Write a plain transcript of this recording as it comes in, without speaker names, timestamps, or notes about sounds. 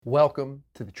Welcome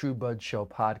to the True Bud Show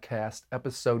podcast,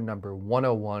 episode number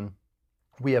 101.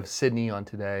 We have Sydney on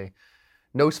today.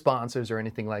 No sponsors or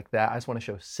anything like that. I just want to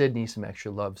show Sydney some extra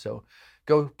love. So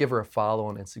go give her a follow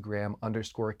on Instagram,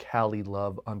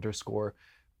 _CaliLove ___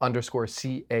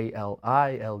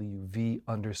 CALILUV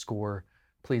 _.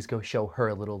 Please go show her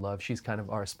a little love. She's kind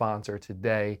of our sponsor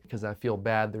today because I feel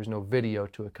bad there's no video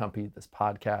to accompany this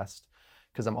podcast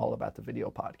because I'm all about the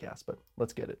video podcast, but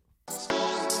let's get it.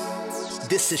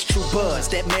 This is True Buzz,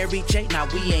 that Mary J. Now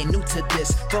we ain't new to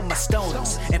this. For my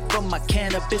stoners and for my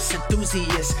cannabis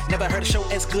enthusiasts, never heard a show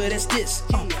as good as this.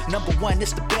 Number one,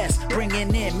 it's the best.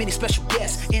 Bringing in many special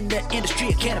guests in the industry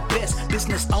of cannabis.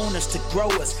 Business owners to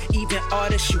growers, even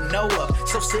artists you know of.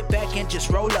 So sit back and just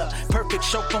roll up. Perfect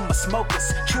show for my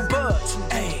smokers. True Buzz,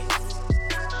 hey.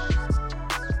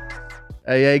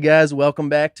 Hey guys, welcome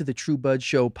back to the True Bud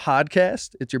Show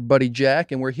podcast. It's your buddy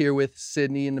Jack, and we're here with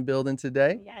Sydney in the building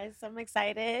today. Yes, I'm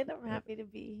excited. I'm happy to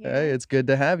be here. Hey, it's good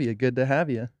to have you. Good to have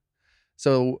you.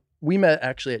 So we met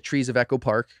actually at Trees of Echo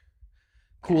Park.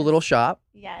 Cool Yes. little shop.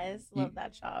 Yes, love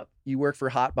that shop. You work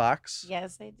for Hotbox.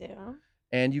 Yes, I do.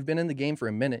 And you've been in the game for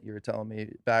a minute, you were telling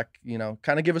me back,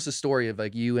 kind of give us a story of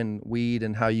like you and weed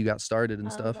and how you got started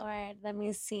and stuff. Lord, let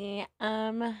me see.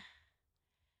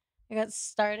 I got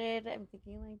started, I'm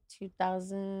thinking like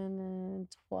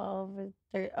 2012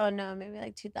 or maybe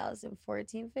like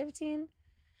 2014, 15.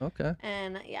 Okay.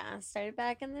 And yeah, started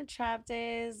back in the trap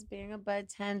days, being a bud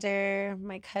tender.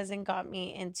 My cousin got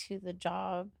me into the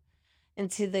job,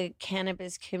 into the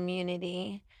cannabis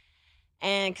community.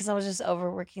 And because I was just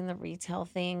overworking the retail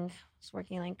thing. I was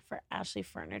working like for Ashley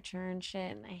Furniture and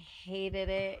shit. And I hated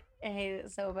it. I hated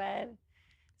it so bad.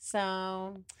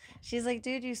 So she's like,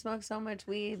 dude, you smoke so much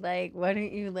weed. Like, why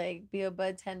don't you like be a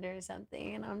bud tender or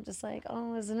something? And I'm just like,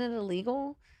 oh, isn't it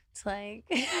illegal? It's like,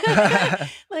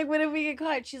 like, what if we get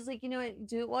caught? She's like, you know what?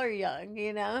 Do it while you're young,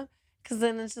 Because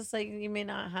then it's just like, you may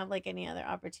not have like any other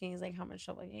opportunities. Like, how much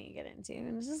trouble can you get into?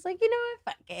 And it's just like, you know what?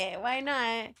 Fuck it. Why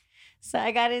not? So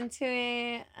I got into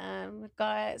it.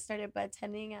 Started bud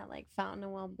tending at like Fountain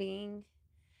of Wellbeing.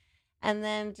 And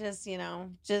then just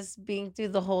being through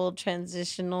the whole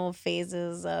transitional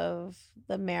phases of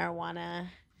the marijuana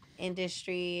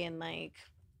industry and like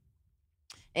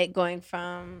it going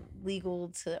from legal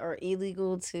to or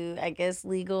illegal to, I guess,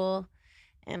 legal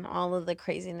and all of the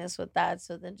craziness with that.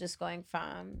 So then just going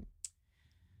from,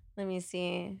 let me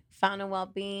see, Fountain of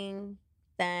Wellbeing,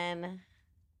 then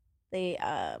they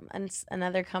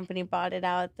another company bought it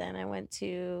out. Then I went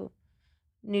to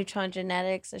Neutron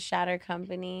Genetics, a shatter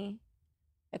company,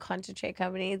 a concentrate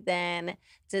company, then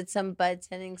did some bud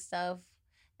tending stuff,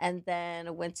 and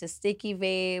then went to Sticky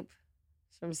Vape,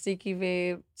 from Sticky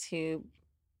Vape to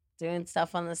doing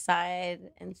stuff on the side,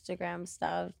 Instagram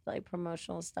stuff, like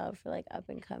promotional stuff for like up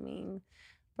and coming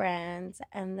brands,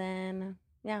 and then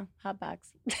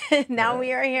Hotbox. Now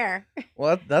we are here.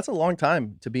 Well, that's a long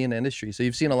time to be in the industry. So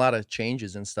you've seen a lot of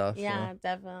changes and stuff. Yeah,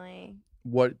 definitely.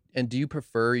 Do you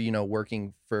prefer,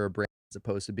 working for a brand as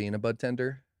opposed to being a bud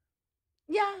tender?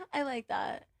 Yeah, I like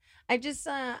that.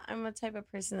 I'm a type of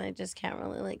person that just can't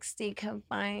really like stay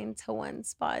confined to one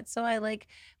spot. So I like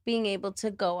being able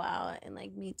to go out and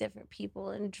like meet different people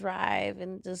and drive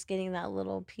and just getting that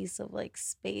little piece of like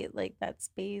space, like that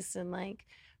space and like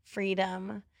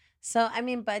freedom. So I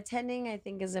mean, bud tending I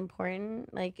think is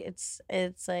important. Like it's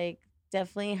like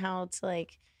definitely how to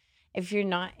like if you're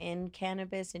not in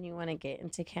cannabis and you want to get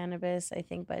into cannabis, I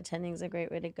think bud tending is a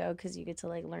great way to go because you get to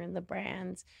like learn the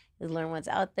brands, you learn what's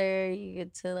out there, you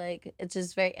get to like it's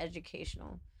just very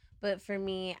educational. But for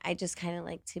me, I just kind of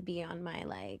like to be on my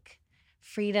like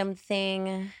freedom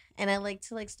thing, and I like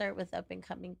to like start with up and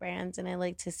coming brands, and I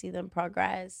like to see them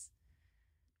progress.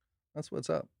 That's what's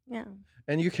up. Yeah.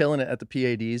 And you're killing it at the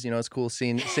PADs. It's cool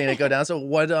seeing it go down. So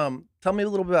what? Tell me a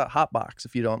little bit about Hotbox,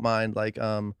 if you don't mind. Like,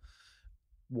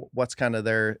 what's kind of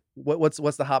their what's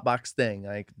the Hotbox thing?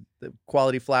 Like the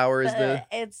quality flower is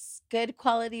it's good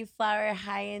quality flower,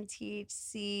 high in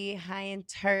THC, high in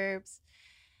terps,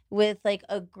 with like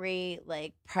a great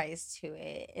like price to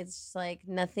it. It's like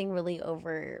nothing really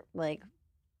over like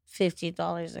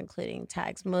 $50 including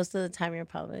tax. Most of the time you're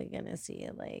probably gonna see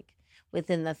it like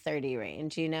within the 30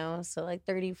 range, so like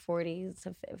 30, 40s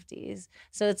to 50s.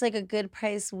 So it's like a good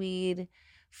price weed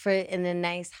for in a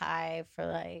nice high for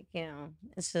like,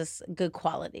 it's just good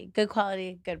quality, good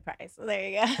price. There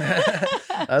you go.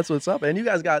 That's what's up. And you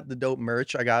guys got the dope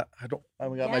merch. I got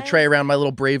my Yes. tray around my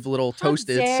little Brave little How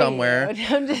Toasted dare somewhere. you?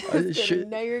 I'm just kidding. should-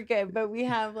 No, you're good. But we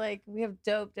have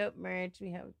dope merch.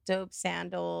 We have dope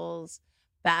sandals,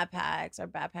 backpacks. Our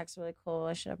backpacks are really cool.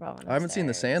 I should have brought one. I haven't seen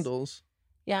the upstairs. sandals.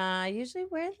 Yeah, I usually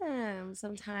wear them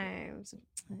sometimes.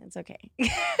 It's okay.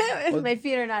 Well- My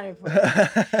feet are not important.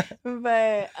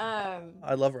 But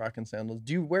I love rocking sandals.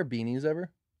 Do you wear beanies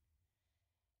ever?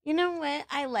 you know what?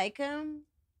 I like them.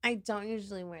 I don't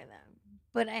usually wear them,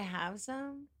 but I have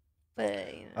some.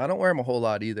 But you know, I don't wear them a whole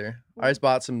lot either. I just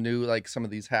bought some new, like some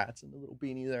of these hats and the little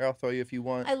beanie there. I'll throw you if you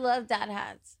want. I love dad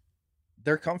hats.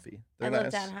 They're comfy. They're I nice.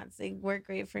 love dad hats. They work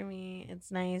great for me.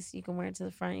 It's nice. You can wear it to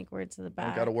the front. You can wear it to the I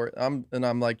back. gotta work. I'm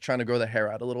like trying to grow the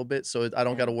hair out a little bit, so I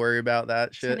don't gotta worry about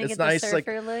that shit. Trying to It's get the nice, like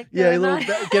surfer look yeah, a going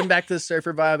little on. getting back to the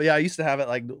surfer vibe. Yeah, I used to have it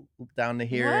like down to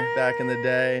here back in the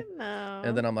day, What? No.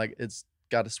 and then I'm like, it's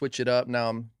got to switch it up. Now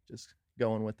I'm just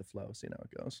going with the flow, see how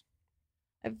it goes.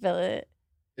 I feel it.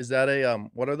 Is that a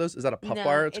what are those? Is that a puff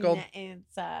bar? It's called.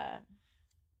 It's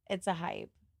a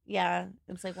hype. Yeah,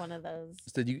 it's like one of those.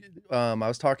 Did you? I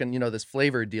was talking. This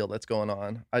flavor deal that's going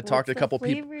on. I talked to a couple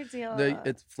people. Flavor deal.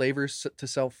 It's flavors to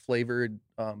sell flavored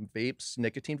vapes,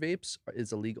 nicotine vapes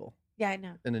is illegal Yeah, I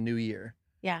know. in the new year.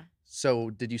 Yeah, So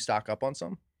did you stock up on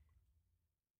some?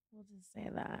 we'll just say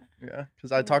that. Yeah,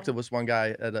 because I talked to Yeah. this one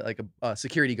guy at a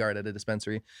security guard at a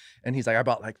dispensary, and he's like, I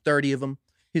bought like 30 of them.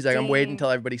 He's like, I'm waiting Dang. until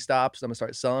everybody stops. I'm gonna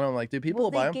start selling them. I'm like, dude, people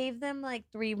will buy They them. gave them like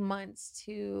 3 months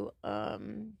to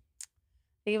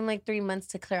They gave them like 3 months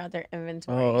to clear out their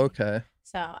inventory. Oh, okay.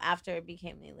 So after it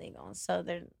became illegal, so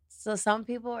some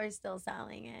people are still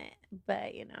selling it,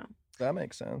 but That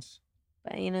makes sense.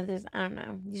 there's I don't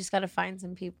know. You just gotta find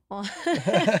some people.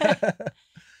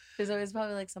 There's always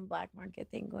probably like some black market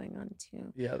thing going on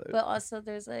too. Yeah. But also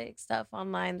there's like stuff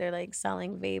online. They're like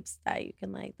selling vapes that you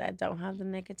can like that don't have the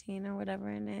nicotine or whatever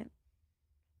in it.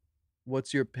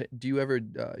 Do you ever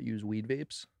use weed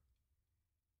vapes?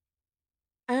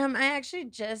 I actually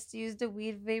just used a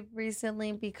weed vape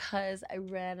recently because I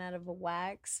ran out of a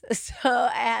wax. So I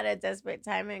had a desperate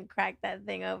time and cracked that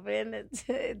thing open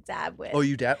to dab with. Oh,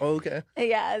 you dab? Oh, okay.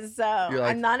 Yeah, so You're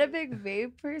like- I'm not a big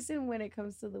vape person when it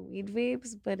comes to the weed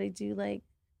vapes, but I do like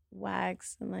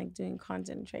wax and like doing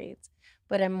concentrates.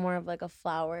 But I'm more of like a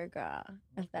flower girl,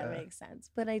 if that Okay. makes sense.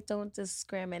 But I don't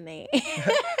discriminate.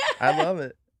 I love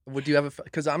it. Would you have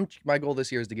because my goal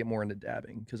this year is to get more into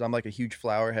dabbing because I'm like a huge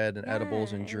flower head and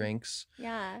edibles and Yeah. drinks.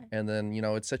 Yeah. And then,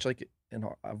 it's such like, and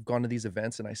I've gone to these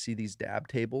events and I see these dab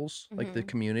tables, like the Mhm.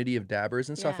 community of dabbers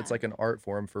and stuff. It's Yeah. like an art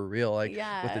form for real. Like with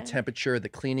Yeah. the temperature, the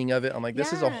cleaning of it. I'm like,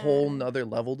 this is a whole Yeah. nother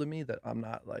level to me that I'm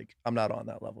not on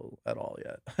that level at all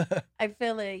yet. I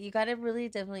feel it. You got to really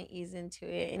definitely ease into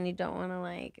it. And you don't want to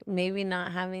like, maybe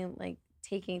not having like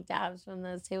taking dabs from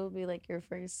those tables be like your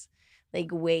first like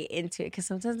way into it. Cause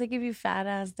sometimes they give you fat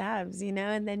ass dabs,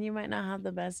 and then you might not have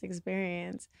the best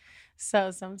experience.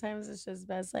 So sometimes it's just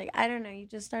best, like, I don't know, you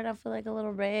just start off with like a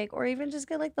little rig or even just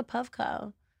get like the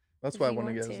Puffco. That's If why I you want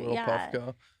to want get this to, little yeah.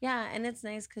 Puffco. Yeah. And it's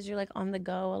nice because you're like on the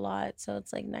go a lot. So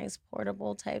it's like nice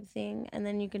portable type thing. And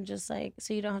then you can just like,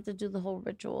 so you don't have to do the whole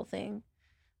ritual thing.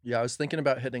 Yeah, I was thinking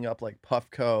about hitting up like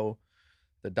Puffco,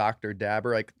 the Dr.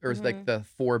 Dabber, like or like Mhm. the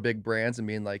 4 big brands and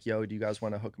being like, yo, do you guys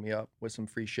want to hook me up with some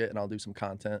free shit and I'll do some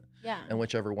content? Yeah. And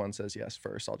whichever one says yes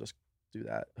first, I'll just do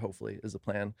that, hopefully, is the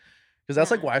plan. Because that's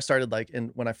like Yeah. why I started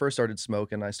when I first started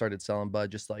smoking, I started selling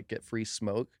bud just to, like get free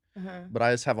smoke. Uh-huh. But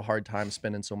I just have a hard time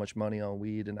spending so much money on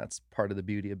weed, and that's part of the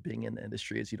beauty of being in the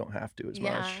industry is you don't have to as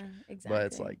much. Exactly. But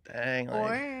it's like, dang,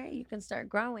 like Or you can start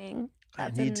growing. I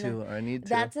That's need an- to. I need to.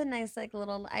 That's a nice like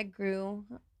little. I grew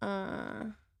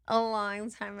a long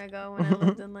time ago when I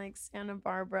lived in like Santa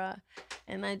Barbara,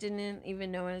 and I didn't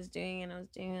even know what I was doing, and I was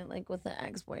doing it like with an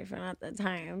ex-boyfriend at the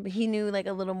time. But he knew like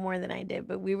a little more than I did,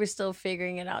 but we were still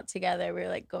figuring it out together. We were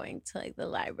like going to like the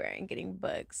library and getting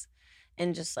books.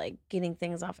 And just like getting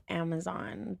things off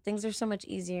Amazon. Things are so much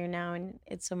easier now, and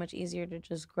it's so much easier to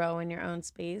just grow in your own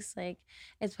space. Like,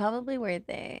 it's probably worth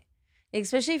it,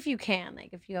 especially if you can. Like,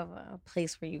 if you have a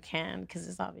place where you can, because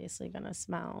it's obviously gonna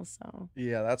smell. So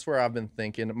Yeah, that's where I've been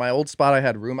thinking. My old spot, I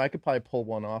had room. I could probably pull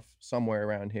one off somewhere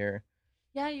around here.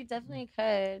 yeah, you definitely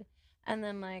could. And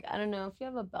then like I don't know if you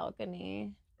have a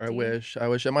balcony. I Do you- wish.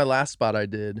 At my last spot I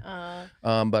did. Uh,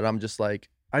 But I'm just like,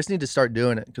 I just need to start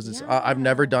doing it because I've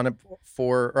never Yeah. done it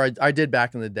I did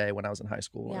back in the day when I was in high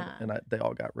school, Yeah. and they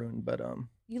all got ruined. But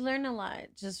you learn a lot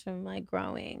just from like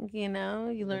growing. You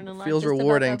learn a lot. Feels just about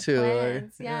rewarding, the too, like,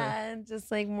 plants. yeah. Yeah, and just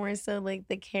like more so like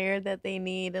the care that they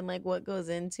need and like what goes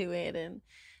into it, and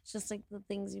it's just like the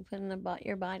things you put in about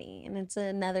your body, and it's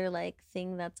another like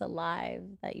thing that's alive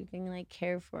that you can like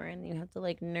care for, and you have to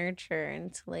like nurture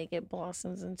until like it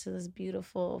blossoms into this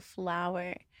beautiful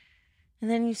flower. And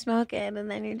then you smoke it,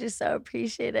 and then you're just so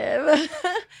appreciative.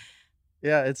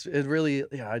 yeah, it really,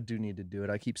 I do need to do it.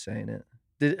 I keep saying it.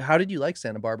 How did you like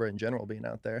Santa Barbara in general being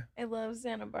out there? I love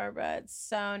Santa Barbara. It's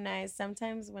so nice.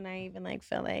 Sometimes when I even like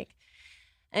feel like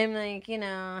I'm like,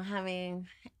 having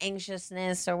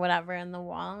anxiousness or whatever in the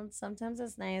wild, sometimes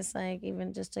it's nice, like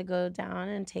even just to go down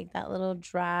and take that little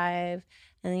drive,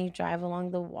 and then you drive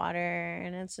along the water,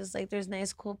 and it's just like there's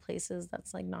nice, cool places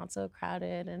that's like not so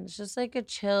crowded, and it's just like a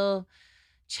chill,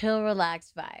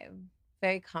 relaxed vibe.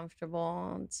 Very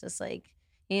comfortable. It's just like,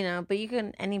 but you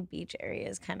can, any beach area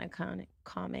is kind of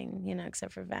calming,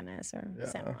 except for Venice or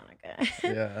Santa Monica.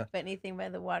 Yeah. But anything by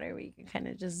the water where you can kind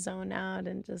of just zone out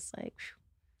and just like,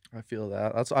 I feel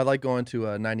that. I like going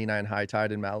to 99 High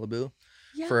Tide in Malibu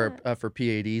yeah. for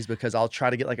PADs because I'll try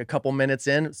to get like a couple minutes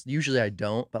in. Usually I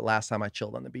don't, but last time I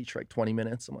chilled on the beach for like 20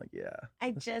 minutes. I'm like, yeah.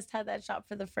 I just had that shop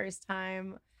for the first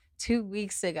time 2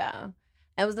 weeks ago.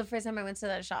 It was the first time I went to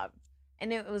that shop,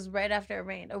 and it was right after it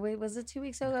rained. Oh wait, was it 2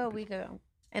 weeks ago? A week ago?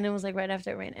 And it was like right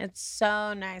after it rained. It's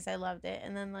so nice. I loved it.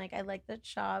 And then like I like the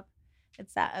shop.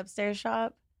 It's that upstairs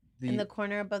shop in the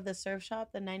corner above the surf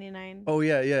shop, the 99. Oh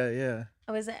yeah.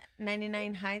 Oh, is it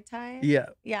 99 High Tide? Yeah.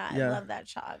 Yeah, I love that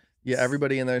shop. Yeah,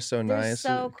 everybody in there is so They're nice.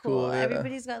 so cool. Yeah.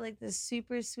 Everybody's got like this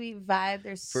super sweet vibe.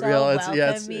 They're so welcoming.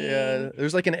 welcoming.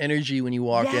 There's like an energy when you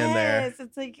walk in there. Yes,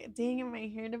 it's like, dang, am I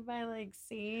here to buy like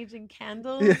sage and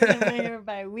candles? Am I here to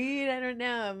buy weed? I don't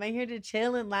know. Am I here to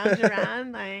chill and lounge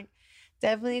around? Like,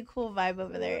 definitely a cool vibe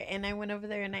over there. And I went over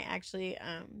there and I actually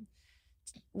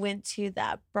went to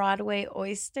that Broadway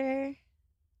Oyster.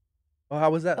 Oh, how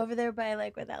was that? Over there by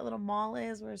like where that little mall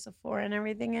is, where Sephora and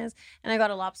everything is. And I got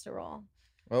a lobster roll.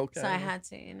 Okay. So I had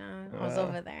to, I was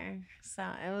over there. So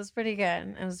it was pretty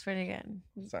good. Sounds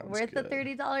worth good. the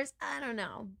 $30? I don't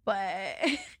know, but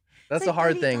that's a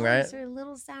hard thing, right? For a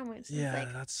little sandwich. Yeah,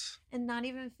 like, that's. And not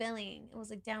even filling. It was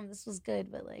like, damn, this was good,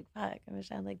 but like, fuck, I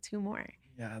wish I had like 2 more.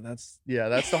 Yeah, that's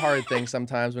the hard thing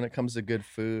sometimes when it comes to good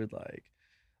food.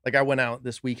 Like I went out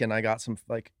this weekend. I got some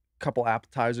like couple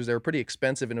appetizers. They were pretty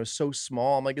expensive and it was so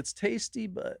small. I'm like, it's tasty,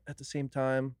 but at the same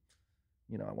time,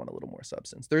 I want a little more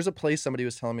substance. There's a place somebody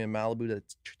was telling me in Malibu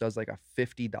that does like a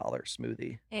 $50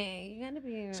 smoothie. Hey, you gotta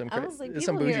be.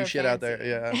 Some bougie shit out there.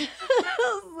 Yeah.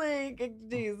 I was like,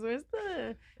 geez, where's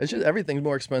the? It's just everything's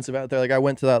more expensive out there. Like I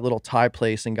went to that little Thai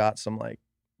place and got some like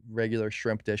regular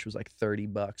shrimp dish was like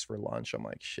 $30 for lunch. I'm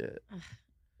like, shit.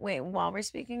 Wait, while we're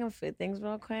speaking of food things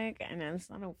real quick, I know it's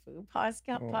not a food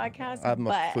podcast, I'm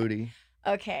a foodie.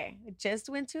 Okay, just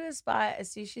went to a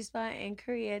sushi spot in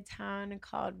Koreatown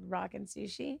called Rockin'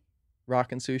 Sushi.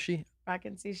 Rockin' Sushi?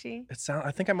 Rockin' Sushi. I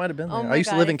think I might have been there. Oh I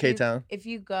used to live in K-Town. If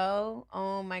you go,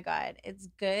 oh my God, it's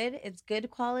good. It's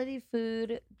good quality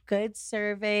food, good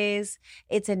surveys.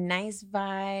 It's a nice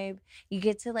vibe. You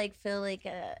get to like feel like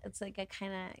it's like a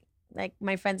kind of, like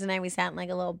my friends and I, we sat in like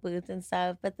a little booth and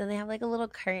stuff, but then they have like a little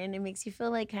curtain. It makes you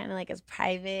feel like kind of like it's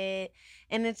private.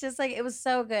 And it's just like, it was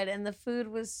so good. And the food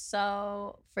was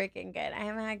so freaking good. I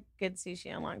haven't had good sushi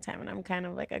in a long time. And I'm kind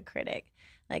of like a critic.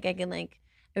 Like I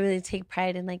really take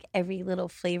pride in like every little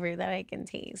flavor that I can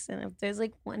taste. And if there's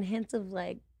like one hint of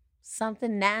like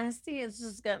something nasty, it's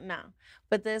just good. No.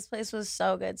 But this place was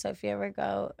so good. So if you ever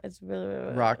go, it's really, really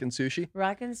good. Rockin' Sushi?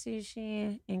 Rockin'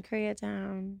 Sushi in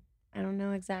Koreatown. I don't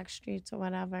know exact streets or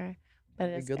whatever, but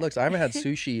it's good looks. I haven't had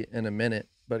sushi in a minute,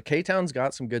 but K-Town's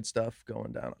got some good stuff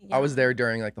going down. Yeah. I was there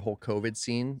during like the whole COVID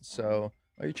scene, so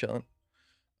are you chilling?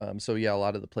 So yeah, a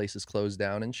lot of the places closed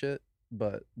down and shit,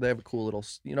 but they have a cool little,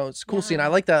 it's a cool scene. I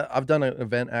like that. I've done an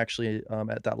event actually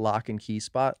at that Lock and Key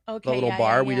spot, the little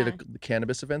bar. We did a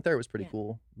cannabis event there. It was pretty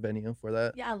cool venue for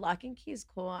that. Yeah, Lock and Key is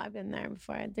cool. I've been there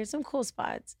before. There's some cool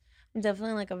spots. I'm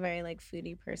definitely like a very like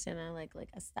foodie person. I like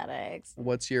aesthetics.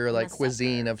 What's your like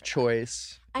cuisine of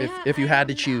choice if you had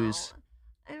to choose?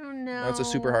 I don't know. That's a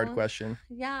super hard question.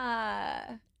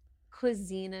 Yeah,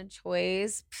 cuisine of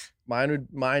choice.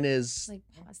 Mine is like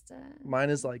pasta. Mine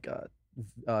is like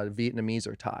Vietnamese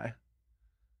or Thai,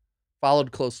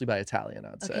 followed closely by Italian.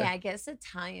 I'd say. Okay, I guess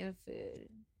Italian food.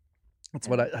 That's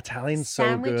what Italian's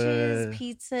so good. Sandwiches,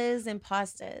 pizzas, and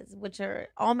pastas, which are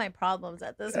all my problems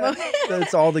at this moment.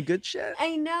 That's all the good shit.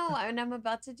 I know, and I'm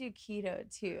about to do keto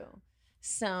too,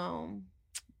 so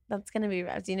that's gonna be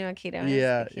rough. Do you know what keto is?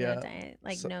 Yeah, the keto diet,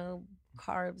 like no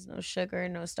carbs, no sugar,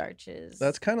 no starches.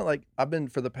 That's kind of like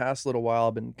for the past little while.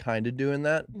 I've been kind of doing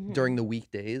that during the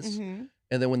weekdays, and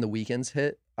then when the weekends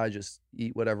hit, I just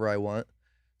eat whatever I want,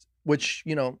 which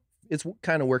it's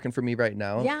kind of working for me right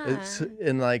now. Yeah.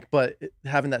 But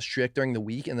having that strict during the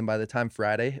week, and then by the time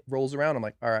Friday rolls around, I'm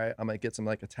like, all right, I might get some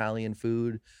like Italian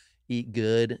food, eat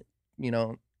good,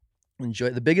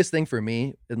 enjoy. The biggest thing for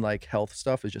me in like health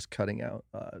stuff is just cutting out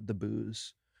the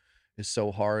booze. Is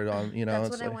so hard on, That's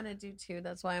what I want to do too.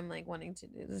 That's why I'm like wanting to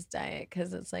do this diet,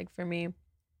 because it's like for me,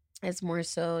 It's more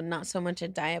so not so much a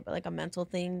diet, but like a mental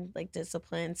thing, like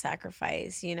discipline,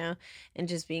 sacrifice, and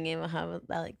just being able to have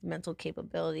that like mental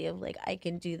capability of like I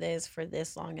can do this for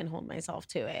this long and hold myself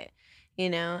to it.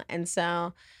 And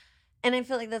so and I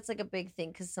feel like that's like a big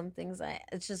thing because some things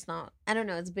it's just not, I don't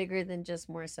know, it's bigger than just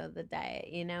more so the diet.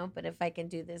 But if I can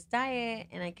do this diet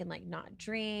and I can like not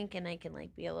drink and I can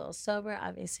like be a little sober,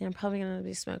 obviously I'm probably going to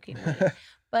be smoking weed.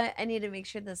 But I need to make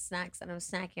sure the snacks that I'm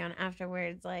snacking on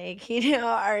afterwards, like,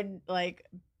 are like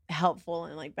helpful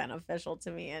and like beneficial to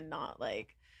me and not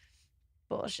like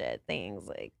bullshit things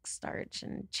like starch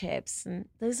and chips. And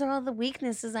those are all the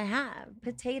weaknesses I have.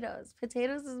 Potatoes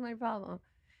is my problem.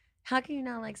 How can you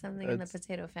not like something in the It's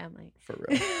potato family? for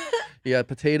real. Yeah,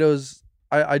 potatoes.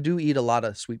 I do eat a lot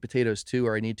of sweet potatoes too,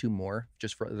 or I need to more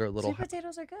just for their little. Sweet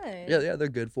potatoes are good. Yeah, they're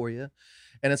good for you.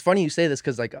 And it's funny you say this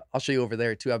because like I'll show you over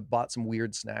there too. I've bought some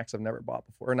weird snacks I've never bought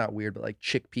before. Or not weird, but like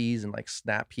chickpeas and like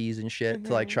snap peas and shit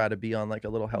to like Mhm. try to be on like a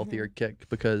little healthier Mhm. kick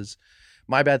because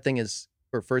my bad thing is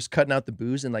or first cutting out the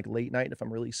booze and like late night if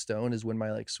I'm really stoned is when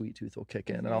my like sweet tooth will kick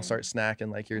in and I'll start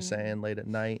snacking like you're Mhm. saying late at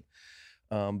night.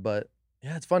 But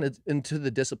yeah, it's fun. It's and to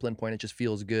the discipline point, it just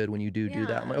feels good when you do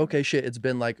that. I'm like, Yeah. okay, shit, it's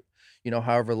been like,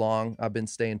 however long I've been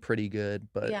staying pretty good,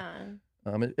 but Yeah.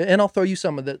 and I'll throw you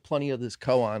some of the plenty of this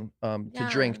koan to Yeah.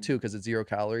 drink too because it's 0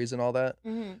 calories and all that.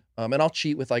 hmm And I'll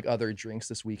cheat with like other drinks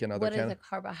this weekend, other What are kind the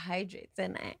carbohydrates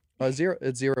in it? of zero.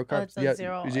 It's zero Oh, carbs. it's a Yeah,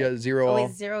 zero. yeah, zero Oh, all.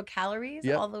 wait, 0 calories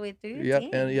Yep, all the way through? yep,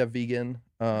 and Dang. yeah, vegan.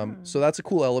 So Oh. that's a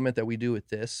cool element that we do with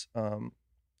this.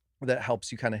 That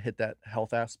helps you kind of hit that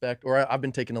health aspect. Or I've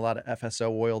been taking a lot of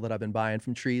FSO oil that I've been buying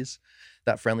from trees,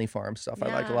 that Friendly Farm stuff I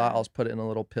like a lot. Yeah. I'll just put it in a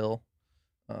little pill.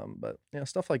 But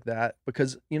stuff like that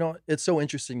because it's so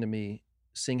interesting to me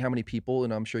seeing how many people,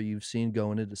 and I'm sure you've seen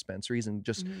go into dispensaries and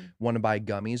just Mhm. want to buy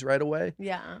gummies right away.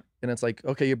 Yeah. And it's like,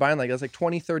 okay, you're buying like that's like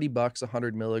 20-30 bucks,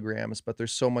 100 milligrams, but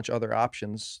there's so much other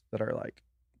options that are like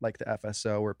the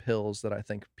FSO or pills that I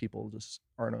think people just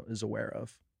aren't as aware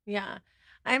of. Yeah.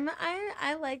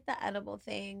 I like the edible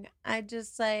thing. I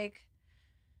just like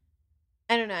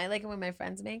I don't know. I like it when my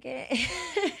friends make it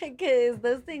because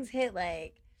those things hit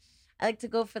like I like to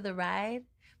go for the ride,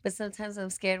 but sometimes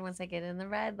I'm scared once I get in the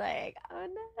ride, like, oh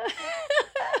no,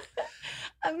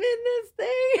 I'm in this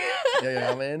thing.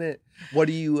 Yeah, I'm in it. What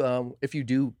do you if you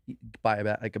do buy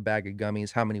like a bag of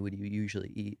gummies, how many would you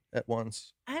usually eat at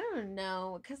once? I don't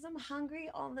know because I'm hungry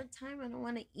all the time. I don't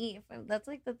want to eat. That's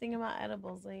like the thing about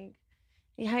edibles. Like,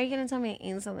 how are you gonna tell me to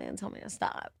eat something and tell me to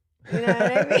stop? You know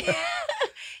what I mean?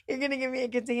 You're gonna give me a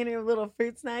container of little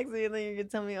fruit snacks, and then you're gonna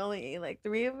tell me only eat like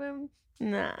 3 of them?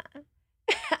 Nah.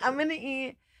 I'm gonna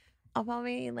eat. I'll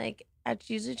probably like. I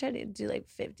usually try to do like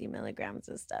 50 milligrams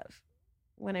of stuff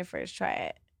when I first try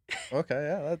it. Okay,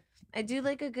 yeah, that's I do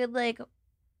like a good like.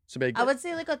 so big. I would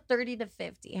say like a 30 to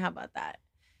 50. How about that?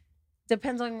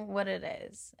 Depends on what it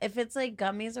is. If it's like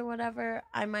gummies or whatever,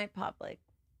 I might pop like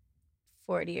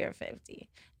 40 or 50.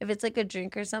 If it's like a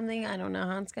drink or something, I don't know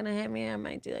how it's gonna hit me. I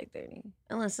might do like 30.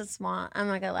 Unless it's small. I'm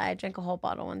not gonna lie, I drank a whole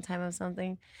bottle one time of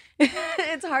something.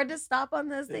 It's hard to stop on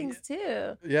those things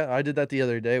too. Yeah, I did that the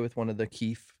other day with one of the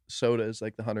Keef sodas,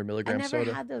 like the 100 I milligram never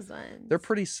soda. had those ones. They're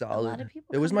pretty A lot solid. of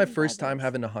people It was come my in and buy first time those.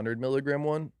 having a 100 milligram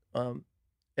one.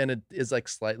 And it is like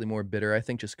slightly more bitter, I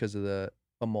think, just because of the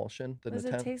emulsion than What does the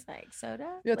it 10. taste like?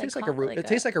 Soda? Yeah, it tastes like a root. It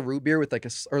tastes like a root beer with like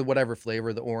or whatever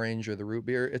flavor, the orange or the root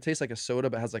beer. It tastes like a soda,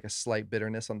 but has like a slight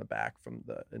bitterness on the back from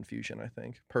the infusion. I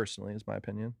think, personally, is my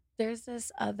opinion. There's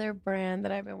this other brand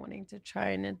that I've been wanting to try,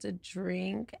 and it's a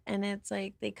drink, and it's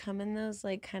like they come in those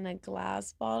like kind of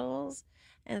glass bottles,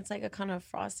 and it's like a kind of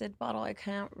frosted bottle. I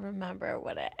can't remember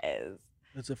what it is.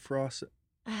 It's a frost.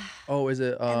 Oh, is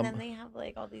it? And then they have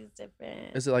like all these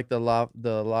different. Is it like the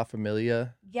La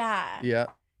Familia? Yeah. Yeah.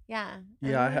 Yeah.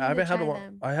 Yeah, I wanting to haven't had try one.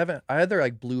 them. I haven't. I had their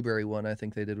like blueberry one. I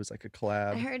think they did was like a I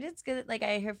collab. heard it's good. Like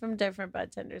I heard from different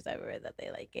bartenders everywhere that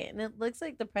they like it, and it looks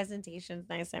like the presentation's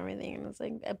nice and everything, and it's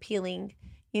like appealing,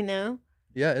 you know.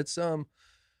 Yeah,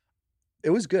 it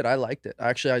was good. I liked it.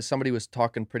 Actually, somebody was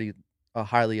talking pretty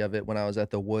highly of it when I was at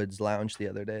the Woods Lounge the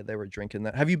other day. They were drinking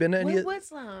that. Have you been to any?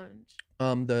 Woods Lounge?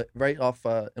 The right off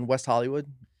in West Hollywood.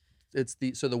 It's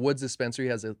the Woods dispensary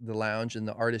has the lounge, and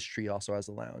the Artistry also has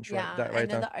a lounge. Yeah, Right, that I right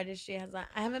know there. the Artistry has that.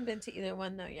 I haven't been to either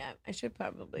one though yet. I should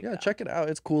probably Yeah, go. check it out.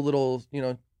 It's cool little,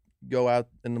 go out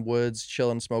in the woods,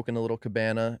 chilling, smoking a little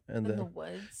cabana, and In the then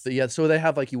woods. yeah. So they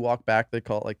have like you walk back. They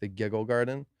call it like the Giggle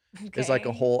Garden. It's like a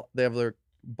Okay. whole. They have their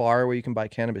bar where you can buy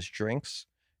cannabis drinks,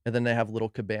 and then they have little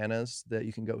cabanas that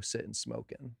you can go sit and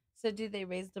smoke in. So do they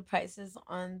raise the prices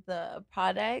on the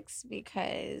products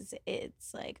because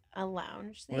it's like a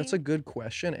lounge thing? Well, that's a good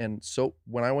question. And so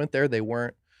when I went there, they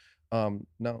weren't.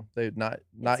 No, they not It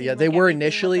seemed yet. They like were everything was,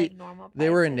 initially like, normal they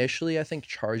were prices. initially I think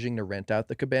charging to rent out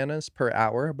the cabanas per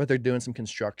hour, but they're doing some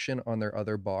construction on their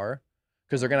other bar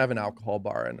because they're gonna have an Oh, alcohol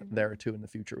bar in there mhm. too in the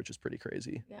future, which is pretty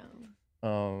crazy.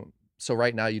 Yeah. So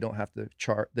right now you don't have to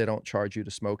charge. They don't charge you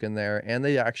to smoke in there, and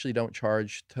they actually don't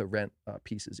charge to rent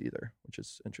pieces either, which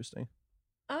is interesting.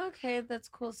 Okay, that's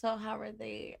cool. So how are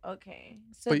they? Okay.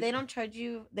 So But they don't charge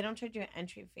you an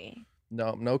entry fee.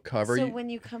 no cover. So when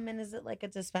you come in, is it like a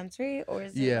dispensary or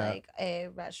is it Yeah, like a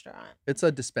restaurant? it's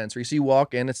a dispensary. So you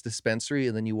walk in, it's dispensary,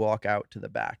 and then you walk out to the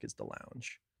back is the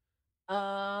lounge.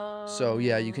 So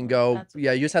yeah, you can Oh, go. that's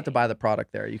Yeah, you just have to buy why. the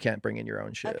product there. You can't bring in your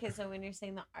own shit. Okay, so when you're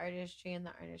saying the artistry and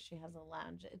the artistry has a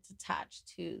lounge, it's attached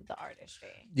to the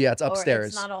artistry. Yeah, it's Or it's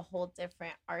upstairs. not a whole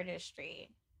different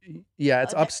artistry. Yeah,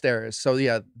 it's Okay. upstairs. So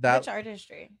yeah, that Which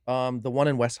artistry? the one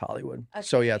in West Hollywood.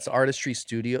 So yeah, it's the Okay. artistry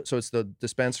studio. So it's the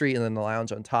dispensary and then the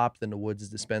lounge on top, then the Woods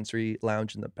dispensary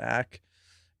lounge in the back.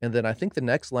 And then I think the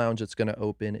next lounge that's going to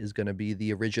open is going to be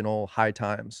the original High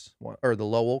Times one, or the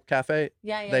Lowell Cafe.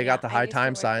 Yeah, yeah, They got yeah. the I High used to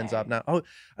Times work signs up there. now. Oh,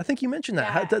 I think you mentioned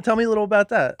that. Yeah. Tell me a little about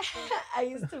that. I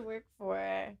used to work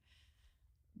for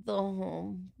the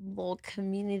whole little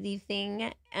community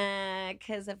thing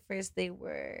because at first they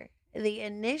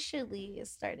initially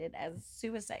started as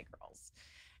Suicide Girls,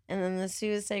 and then the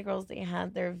Suicide Girls, they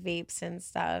had their vapes and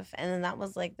stuff, and then that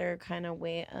was like their kind of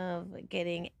way of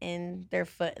getting in their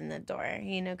foot in the door,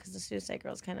 because the Suicide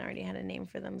Girls kind of already had a name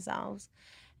for themselves.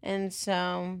 And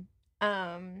so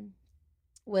um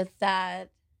with that,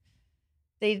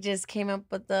 they just came up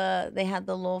with they had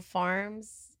the Lowell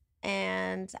Farms,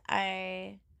 and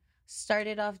I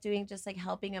started off doing just like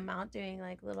helping them out, doing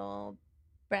like little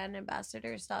brand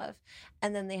ambassador stuff.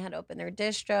 And then they had opened their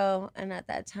distro, and at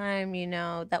that time,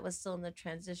 that was still in the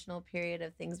transitional period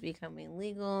of things becoming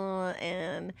legal,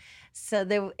 and so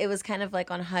it was kind of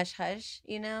like on hush hush.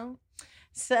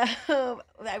 So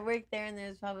I worked there, and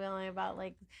there's probably only about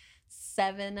like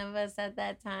 7 of us at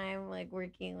that time, like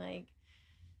working like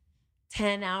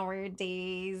 10-hour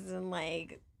days and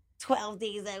like 12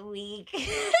 days a week.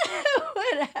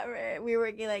 Whatever, we were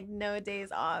working like no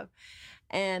days off.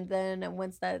 And then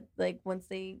once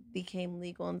they became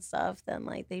legal and stuff, then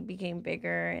like they became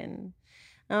bigger, and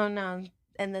I don't know.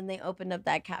 And then they opened up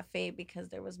that cafe because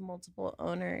there was multiple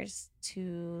owners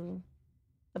to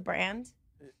the brand.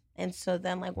 And so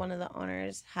then like one of the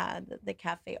owners had the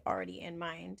cafe already in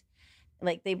mind,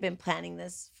 like they've been planning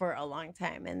this for a long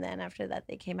time. And then after that,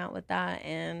 they came out with that.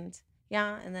 And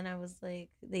yeah, and then I was like,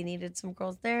 they needed some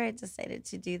girls there. I decided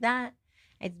to do that.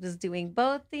 I was doing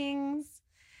both things.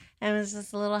 I was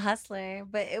just a little hustler,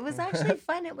 but it was actually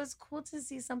fun. It was cool to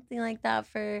see something like that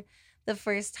for the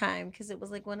first time, because it was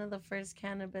like one of the first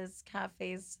cannabis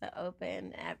cafes to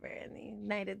open ever in the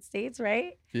United States,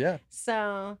 right? Yeah.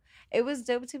 So it was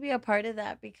dope to be a part of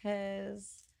that,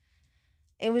 because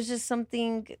it was just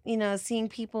something, seeing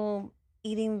people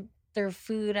eating their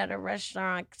food at a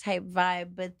restaurant type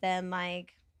vibe, but then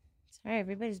like, sorry,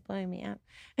 everybody's blowing me up.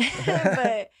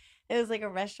 But it was like a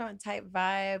restaurant type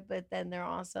vibe, but then they're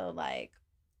also like,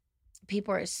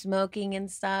 people are smoking and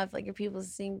stuff. Like if people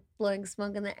seeing blowing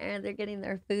smoke in the air, they're getting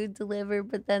their food delivered,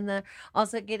 but then they're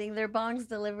also getting their bongs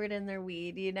delivered and their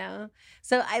weed.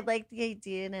 So I like the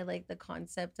idea and I like the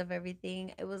concept of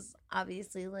everything. It was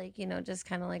obviously like, just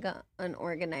kind of like an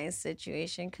organized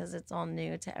situation, because it's all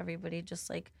new to everybody, just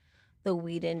like the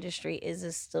weed industry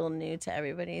is still new to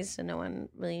everybody. So no one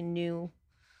really knew,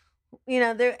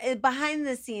 behind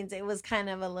the scenes, it was kind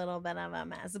of a little bit of a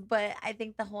mess, but I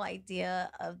think the whole idea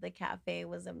of the cafe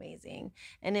was amazing,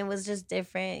 and it was just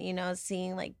different,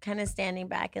 seeing like kind of standing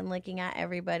back and looking at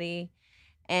everybody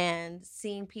and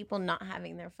seeing people not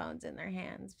having their phones in their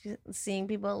hands, seeing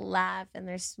people laugh and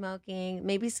they're smoking.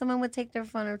 Maybe someone would take their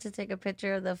phone up to take a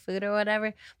picture of the food or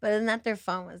whatever, but then that their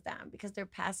phone was down because they're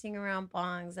passing around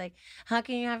bongs. Like, how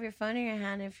can you have your phone in your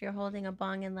hand if you're holding a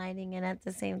bong and lighting it at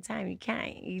the same time? You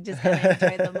can't. You just gotta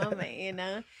enjoy the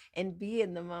moment, and be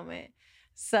in the moment.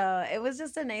 So it was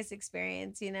just a nice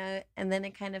experience, and then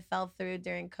it kind of fell through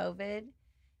during COVID,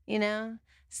 you know?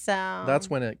 So That's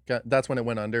when it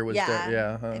went under. Was yeah,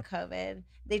 yeah. Huh. COVID.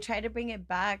 They tried to bring it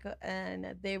back, and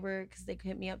because they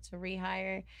hit me up to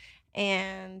rehire,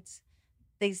 and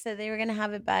they said they were gonna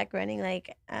have it back running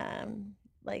like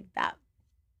that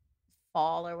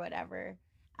fall or whatever,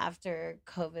 after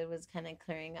COVID was kind of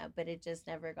clearing up, but it just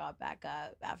never got back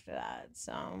up after that.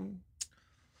 So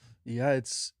Yeah,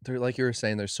 it's there like you were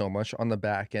saying, there's so much on the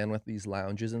back end with these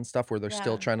lounges and stuff where they're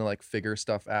still yeah, trying to like figure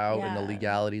stuff out and the yeah.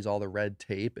 legalities, all the red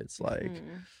tape. It's like,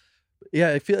 Hmm.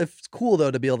 yeah, I feel it's cool though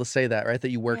to be able to say that, right?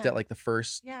 That you worked Yeah, at like the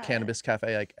first yeah, cannabis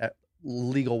cafe like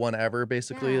legal one ever,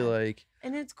 basically. Yeah. Like,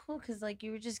 And it's cool because like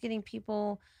you were just getting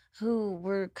people who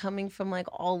were coming from like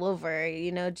all over,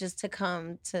 just to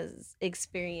come to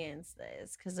experience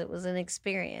this because it was an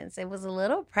experience. It was a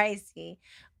little pricey,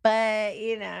 but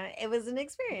it was an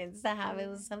experience to have. It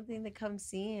was something to come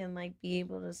see and like be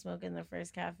able to smoke in the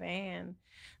first cafe, and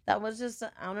that was just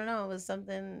I don't know.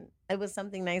 It was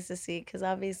something nice to see because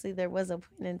obviously there was a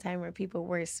point in time where people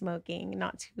were smoking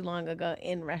not too long ago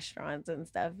in restaurants and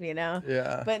stuff.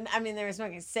 yeah. But I mean, they were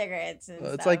smoking cigarettes and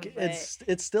It's stuff. like But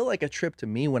it's still like a trip to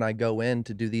me when I go in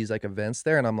to do these like events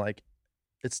there, and I'm like,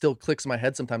 it still clicks in my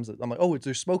head sometimes. I'm like, oh,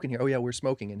 there's smoke in here. Oh yeah, we're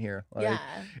smoking in here. Like, yeah,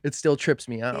 it still trips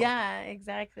me out. yeah,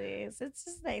 exactly. So it's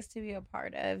just nice to be a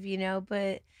part of.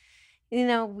 But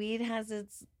weed has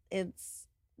its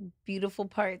beautiful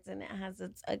parts and it has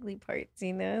its ugly parts.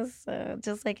 So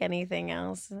just like anything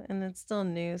else, and it's still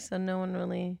new, so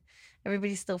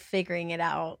everybody's still figuring it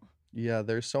out. Yeah,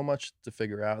 there's so much to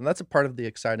figure out, and that's a part of the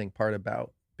exciting part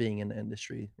about being in the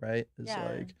industry, right? Is Yeah.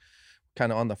 like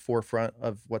kind of on the forefront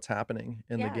of what's happening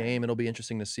in the Yeah. game. It'll be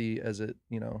interesting to see as it,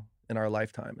 in our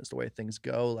lifetime as the way things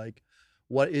go. Like,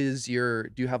 do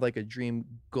you have like a dream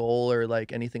goal or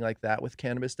like anything like that with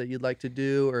cannabis that you'd like to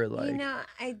do, or like,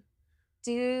 I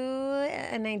do,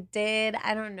 and I did.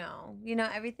 I don't know.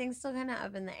 Everything's still kind of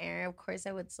up in the air. Of course,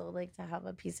 I would still like to have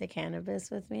a piece of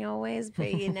cannabis with me always,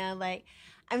 but like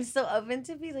I'm still open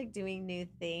to be like doing new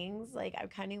things. Like I'm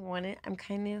kind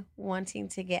of wanting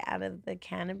to get out of the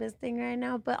cannabis thing right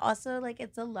now, but also like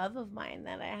it's a love of mine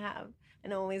that I have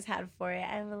and always had for it.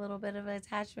 I have a little bit of an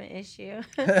attachment issue,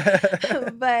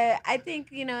 but I think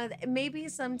maybe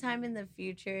sometime in the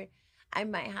future I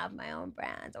might have my own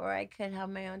brand or I could have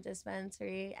my own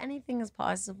dispensary. Anything is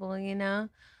possible,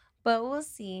 but we'll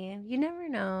see. You never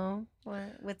know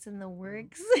what's in the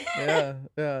works. yeah,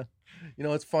 yeah.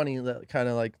 It's funny that kind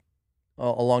of like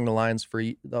along the lines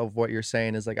of what you're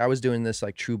saying is like I was doing this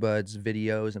like True Buds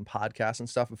videos and podcasts and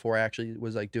stuff before I actually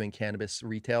was like doing cannabis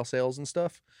retail sales and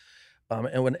stuff.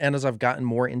 And as I've gotten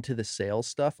more into the sales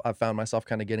stuff, I've found myself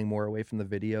kind of getting more away from the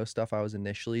video stuff I was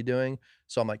initially doing.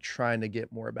 So I'm like trying to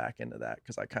get more back into that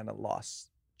because I kind of lost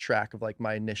track of like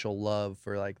my initial love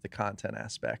for like the content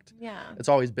aspect. Yeah. It's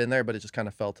always been there, but it just kind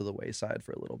of fell to the wayside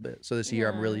for a little bit. So this year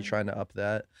I'm really Yeah. trying to up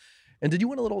that. And do you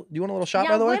want a little shot, Yeah,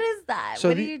 by the way? what is that? So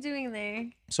what are the- you doing there?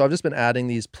 So I've just been adding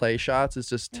these play shots. It's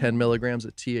just 10 Mhm. milligrams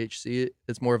of THC.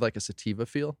 It's more of like a sativa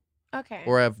feel. Okay.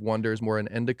 Or I have Wonders more an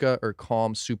indica or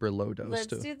calm super low dose Let's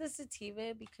too. do the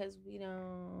sativa because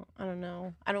I don't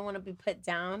know. I don't want to be put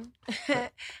down.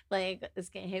 Like it's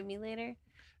gonna hit me later.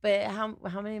 But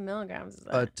how many milligrams is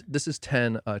that? This is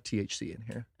 10 THC in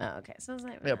here. Oh, okay. So it's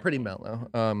not Yeah, pretty nothing.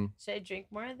 mellow. Should I drink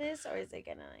more of this or is it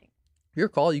gonna like Your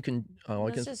call. You can I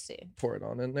let's can just see. pour it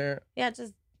on in there. Yeah,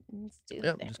 let's do Yeah,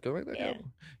 that. just go right there. Yeah.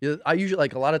 Yeah, I usually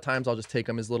like a lot of times I'll just take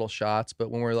them as little shots, but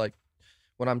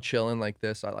when I'm chilling like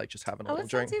this, I like just having a Oh, little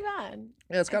it's drink. not too bad.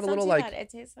 Yeah, it's got a not little too like bad. It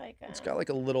tastes like it's got like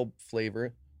a little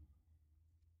flavor.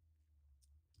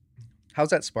 How's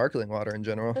that sparkling water in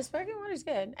general? the sparkling water's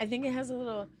good. I think it has a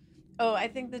little. Oh, I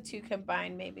think the two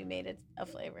combined maybe made it a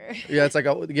flavor. Yeah, it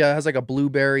has like a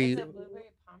blueberry It's a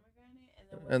blueberry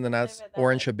pomegranate, and then what's that's the flavor of that?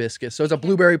 orange hibiscus. So it's a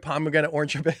blueberry pomegranate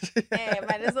orange hibiscus. Hey, it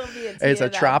might as well be a tea It's a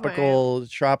at that point.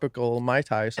 tropical Mai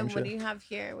Tai or some And what do shit. you have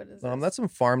here? What is this? That's some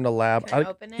farm to lab. Can I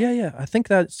open it? Yeah. I think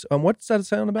that's what's that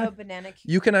sound Oh, about? banana.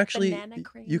 You can actually banana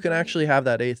you can crazy. actually have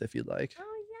that eighth if you'd like.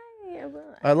 Oh yay! I will.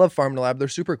 I love Farm to Lab. They're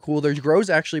super cool. Their grow's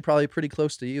actually probably pretty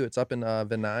close to you. It's up in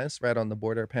Venice, right on the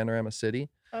border of Panorama City.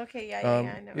 Okay, yeah,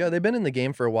 I know. Yeah, they've been in the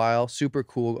game for a while. Super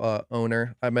cool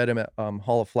owner. I met him at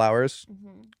Hall of Flowers.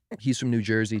 Mhm. He's from New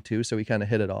Jersey too, so we kind of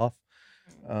hit it off.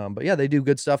 But yeah, they do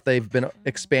good stuff. They've been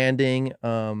expanding.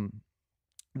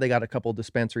 They got a couple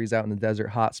dispensaries out in the desert,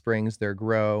 Hot Springs, their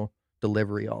grow,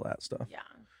 delivery, all that stuff. Yeah,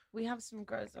 we have some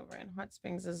grows over in Hot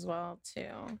Springs as well too.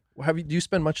 Do you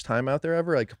spend much time out there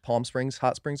ever, like Palm Springs,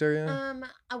 Hot Springs area?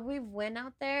 We went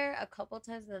out there a couple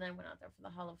times, and then I went out there for the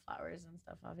Hall of Flowers and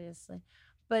stuff, obviously.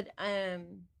 But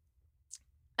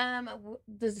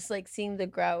just like seeing the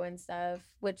grow and stuff,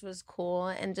 which was cool,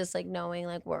 and just like knowing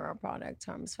like where our product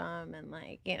comes from, and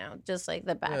like just like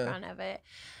the background of it.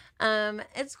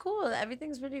 It's cool.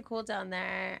 Everything's pretty cool down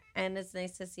there, and it's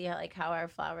nice to see how our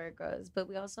flower grows. But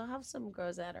we also have some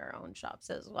grows at our own shops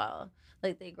as well.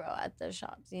 Like they grow at the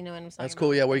shops. You know what I'm saying? That's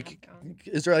cool. Yeah,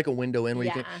 is there like a window in where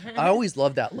you can? Yeah. I always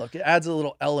love that look. It adds a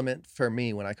little element for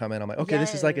me when I come in. I'm like, okay,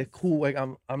 this is like a Yes. cool. Like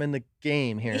I'm in the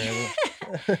game here.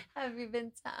 Have you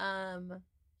been to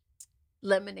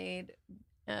Lemonade,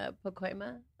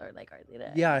 Pacoima or like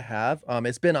Arleta? Yeah, I have.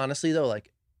 It's been honestly though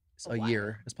like A a while.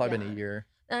 year. It's probably been Yeah. a year.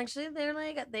 Actually, they're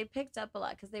like they picked up a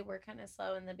lot because they were kind of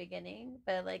slow in the beginning,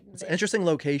 but like It's an interesting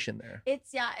location there.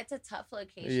 it's a tough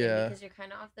location Yeah. because you're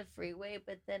kind of off the freeway,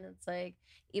 but then it's like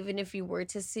even if you were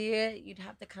to see it, you'd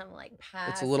have to kind of like pass.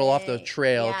 It's a little off the it.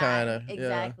 trail, Yeah, kinda, yeah.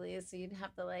 exactly. So you'd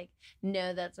have to like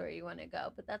know that's where you want to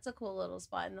go. But that's a cool little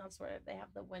spot, and that's where they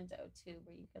have the window too,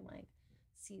 where you can like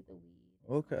see the weed.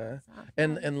 Okay. stuff.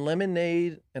 And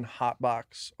Lemonade and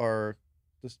Hotbox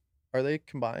are they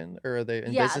combined or are they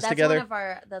in business together?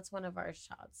 That's one of our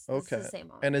shops. It's Okay. the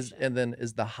same And ownership. then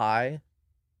is the High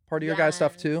part of your guys'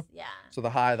 stuff too? Yeah. So the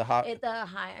Hot. The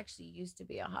High actually used to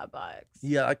be a hot box.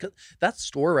 Yeah, that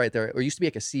store right there, or used to be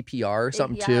like a CPR or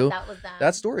something yeah, too. that was that.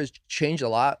 That store has changed a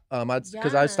lot.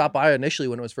 Because I Yeah. stopped by initially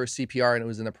when it was first CPR and it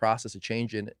was in the process of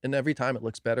changing. And every time it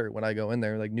looks better when I go in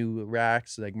there, like new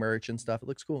racks, like merch and stuff. It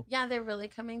looks cool. Yeah, they're really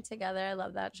coming together. I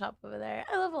love that shop over there.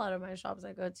 I love a lot of my shops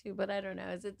I go to, but I don't know.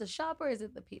 Is it the shop or is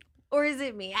it the people? Or is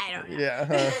it me? I don't know.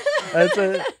 Yeah,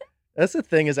 that's the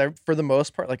thing is for the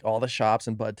most part, like all the shops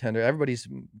and bud tender, everybody's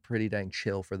pretty dang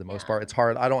chill for the most part. Yeah. It's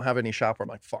hard. I don't have any shop where I'm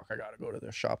like, fuck, I gotta go to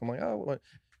this shop. I'm like, oh, well,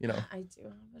 you know. I do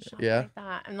have a shop Yeah. like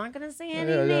that. I'm not gonna say Yeah,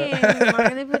 any yeah. names. I'm not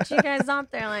gonna put you guys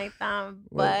out there like that.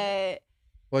 But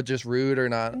What, just rude or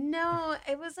not? no,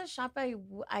 it was a shop I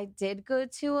did go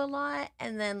to a lot,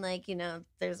 and then like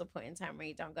there's a point in time where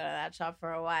you don't go to that shop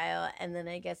for a while, and then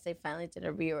I guess they finally did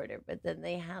a reorder, but then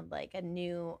they had like a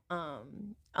new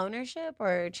ownership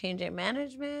or change in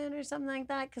management or something like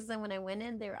that. Because then when I went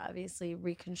in, they were obviously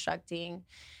reconstructing,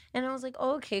 and I was like,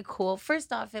 oh, okay, cool.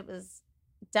 First off, it was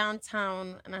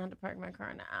downtown, and I had to park my car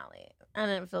in the alley. I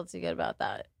didn't feel too good about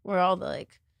that. Where all the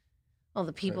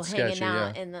people That's hanging sketchy,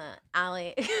 out yeah. in the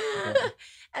alley.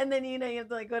 And then, you have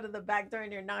to like go to the back door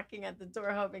and you're knocking at the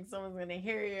door hoping someone's going to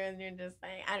hear you. And you're just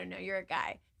like, I don't know, you're a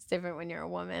guy. It's different when you're a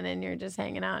woman and you're just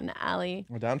hanging out in the alley.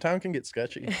 Well, downtown can get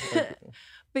sketchy.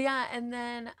 But yeah, and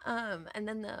then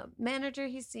the manager,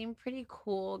 he seemed pretty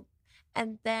cool.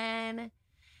 And then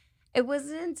it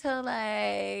wasn't until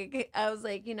like I was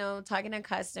like, talking to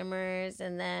customers,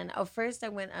 and then first I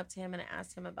went up to him and I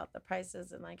asked him about the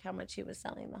prices and like how much he was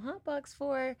selling the hot box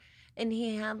for, and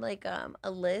he had like a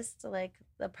list, like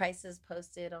the prices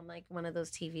posted on like one of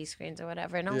those TV screens or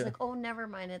whatever, and I was Yeah. like, oh, never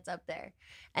mind, it's up there.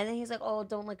 And then he's like, oh,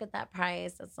 don't look at that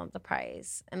price, that's not the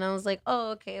price. And I was like,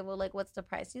 oh, okay, well, like what's the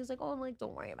price? He was like, oh, like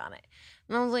don't worry about it.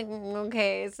 And I was like,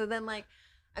 okay. So then like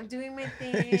I'm doing my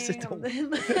He said,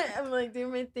 thing. I'm like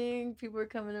doing my thing. People are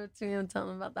coming up to me. I'm telling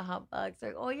them about the hot box.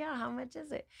 They're like, oh yeah, how much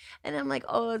is it? And I'm like,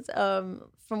 oh, it's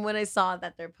from what I saw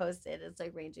that they're posted, it's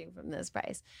like ranging from this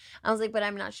price. I was like, but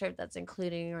I'm not sure if that's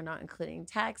including or not including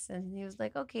tax. And he was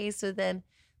like, okay. So then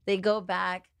they go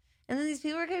back. And then these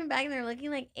people are coming back and they're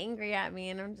looking like angry at me.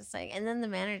 And I'm just like, and then the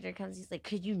manager comes. He's like,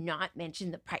 could you not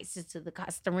mention the prices to the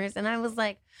customers? And I was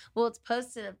like, well, it's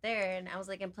posted up there. And I was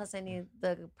like, and plus I need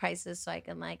the prices so I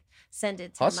can like send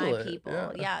it to Hustle my it, people.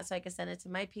 yeah. Yeah, so I can send it to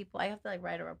my people. I have to like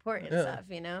write a report and Yeah.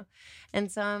 stuff, And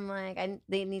so I'm like,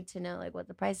 they need to know like what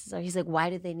the prices are. He's like, why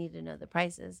do they need to know the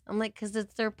prices? I'm like, because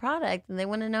it's their product and they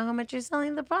want to know how much you're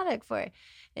selling the product for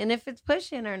and if it's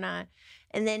pushing or not.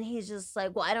 And then he's just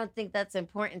like, well, I don't think that's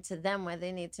important to them why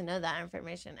they need to know that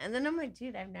information. And then I'm like,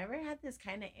 dude, I've never had this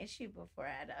kind of issue before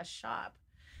at a shop.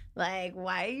 Like,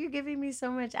 why are you giving me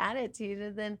so much attitude?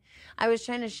 And then I was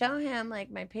trying to show him like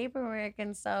my paperwork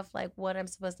and stuff, like what I'm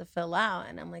supposed to fill out.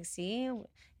 And I'm like, see,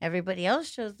 everybody else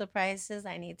shows the prices.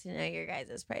 I need to know your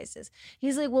guys' prices.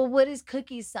 He's like, well, what is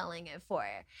Cookies selling it for?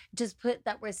 Just put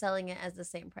that we're selling it as the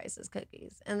same price as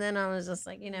Cookies. And then I was just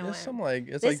like, There's what? some like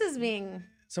it's This like is being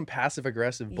some passive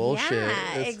aggressive bullshit.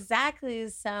 Yeah, It's- exactly.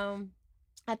 So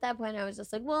at that point, I was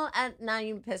just like, well, now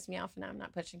you pissed me off and I'm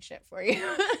not pushing shit for you.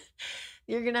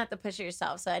 You're going to have to push it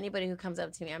yourself. So anybody who comes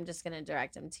up to me, I'm just going to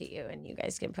direct them to you and you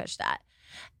guys can push that.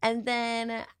 And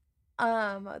then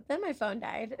my phone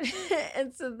died.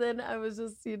 And so then I was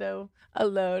just,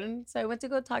 alone. So I went to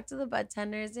go talk to the bud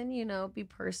tenders and, be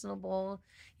personable,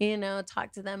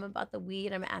 talk to them about the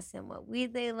weed. I'm asking them what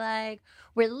weed they like.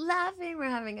 We're laughing. We're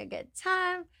having a good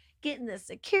time. Getting the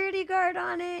security guard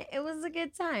on it. It was a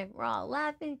good time. We're all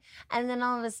laughing. And then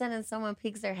all of a sudden someone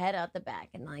peeks their head out the back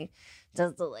and like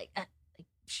does the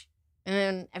psh. And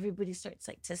then everybody starts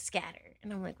like to scatter.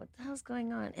 And I'm like, what the hell's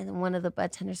going on? And then one of the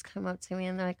bud tenders come up to me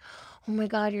and they're like, oh my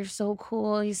God, you're so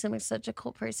cool. You seem like such a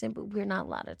cool person, but we're not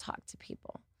allowed to talk to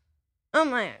people. I'm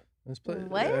like, Let's play.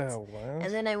 What? Yeah, what?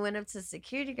 and then I went up to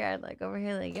security guard, like over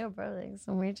here, like, yo, bro, like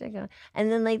some weird shit going.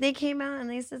 And then like they came out and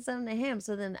they said something to him.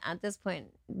 So then at this point,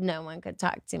 no one could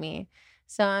talk to me.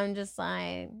 So I'm just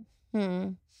like,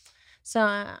 So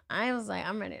I was like,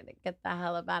 I'm ready to get the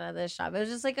hell up out of this shop. It was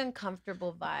just like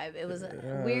uncomfortable vibe. It was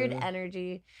a weird Yeah.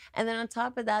 energy. And then on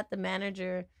top of that, the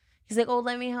manager, he's like, oh,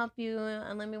 let me help you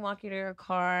and let me walk you to your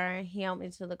car. He helped me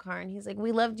to the car and he's like,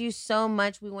 we loved you so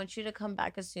much. We want you to come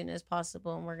back as soon as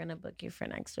possible and we're gonna book you for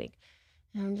next week.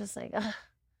 And I'm just like, ugh,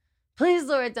 please,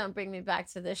 Lord, don't bring me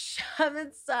back to this shop.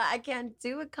 It's I can't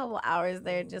do a couple hours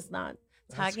there, just not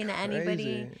That's talking to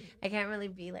anybody. crazy. I can't really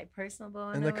be like personable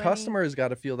with And the nobody. customers got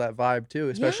to feel that vibe too,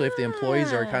 especially if the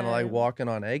employees are kind of like Yeah. walking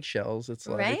on eggshells. It's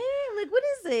like, Right? Like, what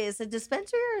is this? A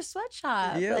dispensary or a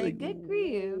sweatshop? yeah, Like, like good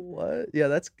grief. what? Yeah,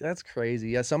 that's crazy.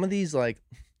 Yeah, some of these like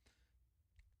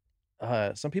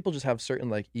some people just have certain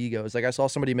like egos. Like I saw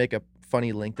somebody make a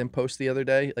funny LinkedIn post the other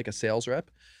day, like a sales rep.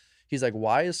 He's like,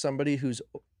 why is somebody who's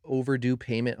overdue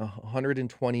payment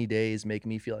 120 days make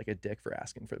me feel like a dick for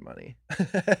asking for money?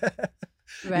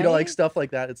 You know, like Right? stuff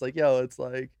like that. It's like, yo, it's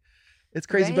like, it's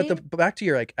crazy. But Right? but back to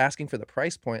your like asking for the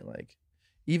price point, like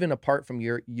even apart from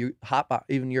your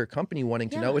even your company wanting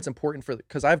to know, Yeah. it's important for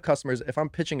because I have customers. If I'm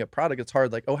pitching a product, it's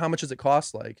hard. Like, oh, how much does it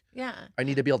cost? Like, Yeah. I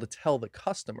need to be able to tell the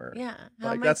customer. Yeah. How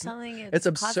Like am I that's telling it's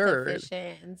it's cost absurd.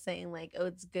 efficient and saying like, oh,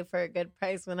 it's good for a good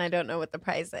price when I don't know what the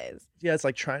price is? Yeah, it's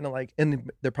like trying to like, and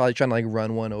they're probably trying to like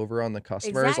run one over on the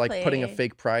customers, like putting a Exactly.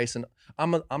 fake price. And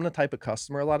I'm the type of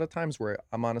customer a lot of times where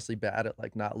I'm honestly bad at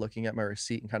like not looking at my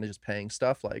receipt and kind of just paying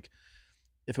stuff. Like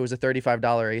if it was a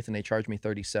 $35 eighth and they charged me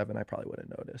 37, I probably wouldn't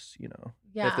notice, you know,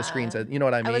 if the screen Yeah. said, you know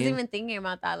what I I wasn't mean? even thinking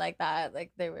about that like that.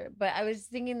 Like they were, but I was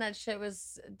thinking that shit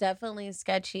was definitely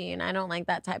sketchy and I don't like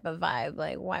that type of vibe.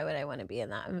 Like, why would I want to be in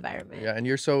that environment? Yeah, and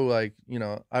you're so like, you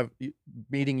know,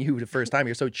 meeting you the first time,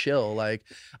 you're so chill. Like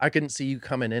I couldn't see you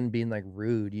coming in being like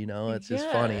rude, you know? It's just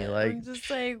funny. Yeah, Like I'm just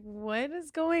like, what is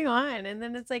going on? And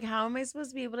then it's like, how am I supposed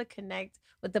to be able to connect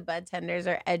with the bud tenders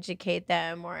or educate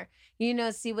them or,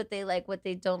 see what they like, what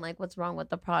they don't like, what's wrong with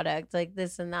the product, like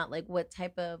this and that, like what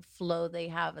type of flow they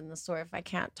have in the store if I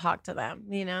can't talk to them,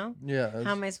 yeah,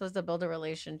 How am I supposed to build a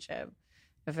relationship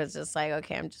if it's just like,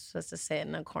 okay, I'm just supposed to sit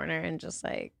in a corner and just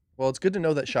like, well, it's good to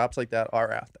know that shops like that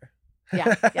are out there.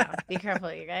 yeah, be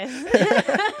careful, you guys.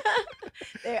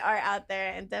 They are out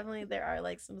there, and definitely there are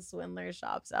like some swindler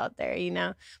shops out there,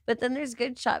 But then there's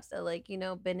good shops that like,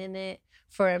 been in it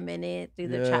for a minute through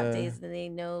the trap Yeah. days, and they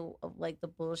know of like the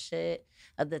bullshit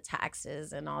of the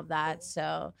taxes and all that.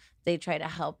 So they try to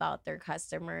help out their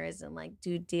customers and like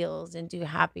do deals and do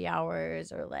happy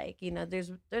hours or like,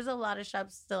 there's a lot of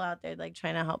shops still out there like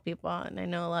trying to help people. And I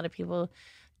know a lot of people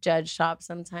judge shops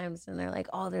sometimes and they're like,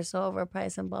 oh, they're so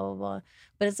overpriced and blah blah blah,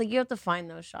 but it's like you have to find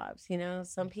those shops.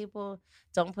 Some people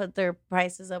don't put their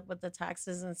prices up with the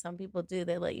taxes and some people do.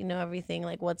 They let you know everything,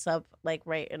 like what's up, like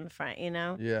right in front.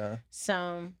 Yeah.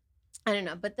 So I don't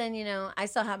know, but then I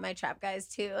still have my trap guys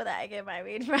too that I get my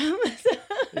weed from.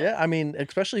 Yeah, I mean,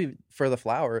 especially for the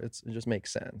flower, it just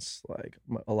makes sense. Like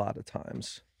a lot of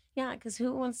times. Yeah, because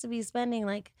who wants to be spending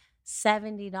like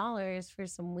 $70 for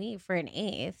some weed for an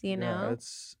eighth, Yeah,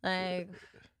 it's Like,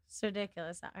 it's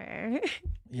ridiculous out here.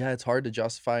 yeah, it's hard to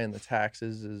justify, and the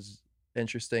taxes is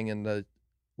interesting, and the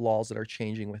laws that are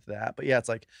changing with that. But yeah, it's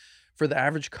like for the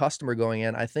average customer going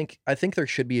in, I think there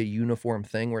should be a uniform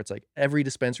thing where it's like every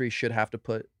dispensary should have to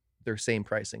put their same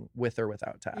pricing with or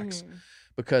without tax, Mhm.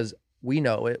 because we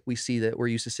know it, we see that, we're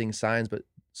used to seeing signs, but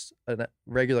a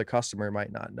regular customer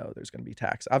might not know there's going to be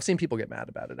tax. I've seen people get mad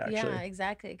about it Yeah, actually.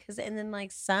 exactly. And then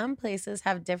like some places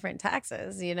have different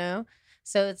taxes,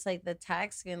 So it's like the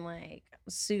tax can like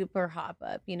super hop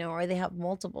up, or they have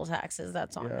multiple taxes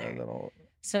that's on Yeah, there. that'll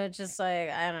So it's just like,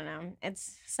 I don't know.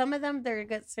 It's some of them, they're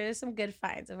good. So there's some good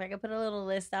finds. If I could put a little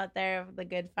list out there of the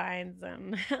good finds,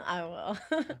 then I will.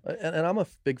 and I'm a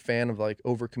big fan of like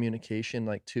over communication,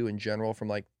 like too, in general, from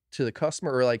like to the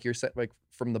customer, or like you're set like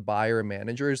from the buyer and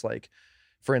managers. Like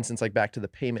for instance, like back to the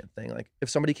payment thing, like if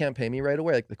somebody can't pay me right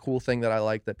away, like the cool thing that I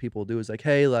like that people do is like,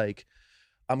 hey, like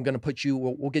I'm gonna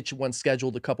we'll get you one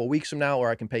scheduled a couple weeks from now, or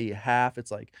I can pay you half.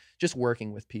 It's like just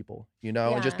working with people, and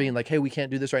just Yeah. being like, hey, we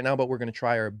can't do this right now, but we're gonna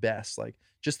try our best. Like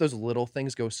just those little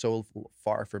things go so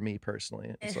far for me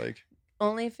personally. It's like,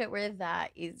 Only if it were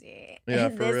that easy. yeah,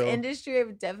 In for this real. industry,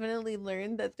 I've definitely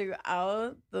learned that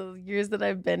throughout the years that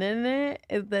I've been in it,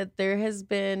 is that there has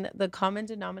been the common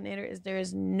denominator is there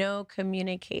is no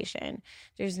communication.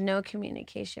 There's no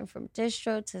communication from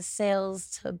distro to sales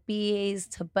to BAs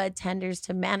to bud tenders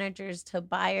to managers to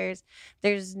buyers.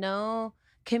 There's no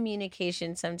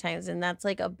communication sometimes, and that's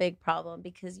like a big problem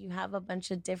because you have a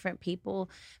bunch of different people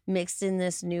mixed in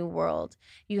this new world.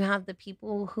 You have the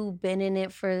people who've been in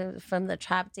it for from the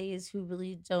trap days who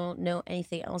really don't know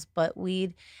anything else but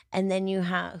weed, and then you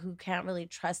have who can't really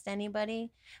trust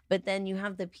anybody. But then you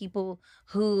have the people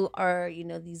who are,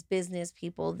 these business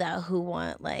people that who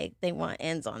want like they want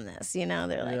ends on this. They're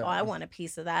like, oh, I Yeah. want a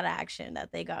piece of that action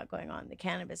that they got going on in the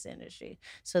cannabis industry.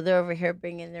 So they're over here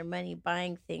bringing their money,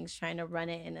 buying things, trying to run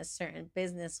it in a certain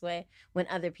business way when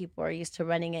other people are used to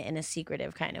running it in a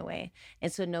secretive kind of way.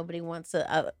 And so nobody wants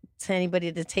to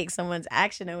anybody to take someone's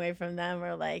action away from them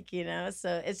or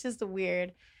so it's just a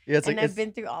weird. Yeah, it's like And I've it's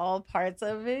been through all parts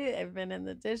of it. I've been in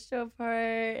the distro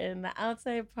part, in the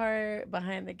outside part,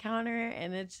 behind the counter,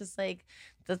 and it's just like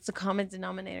that's the common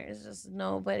denominator. Is just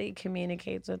nobody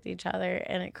communicates with each other,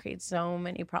 and it creates so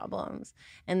many problems.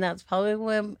 And that's probably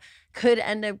what could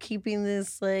end up keeping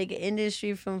this like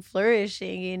industry from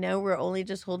flourishing. We're only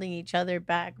just holding each other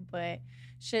back, but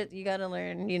shit, you got to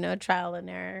learn. Trial and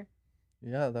error.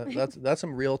 yeah, that's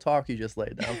some real talk you just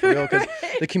laid down for real, because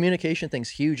the communication thing's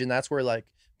huge, and that's where like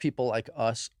people like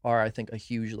us are, I think, a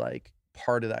huge like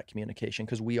part of that communication,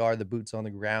 because we are the boots on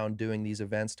the ground doing these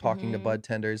events, talking to Mhm. bud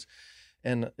tenders.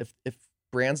 And if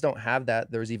brands don't have that,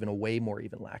 there's even a way more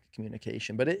even lack of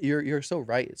communication. But you're so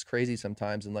right, it's crazy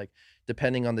sometimes. And like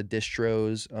depending on the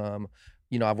distros,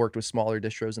 I've worked with smaller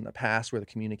distros in the past where the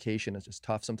communication is just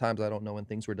tough. Sometimes I don't know when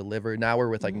things were delivered. Now we're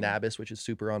with like Mhm. Nabis, which is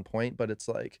super on point, but it's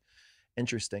like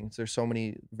interesting. There's so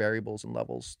many variables and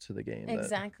levels to the game that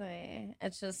Exactly.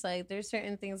 It's just like there's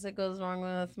certain things that goes wrong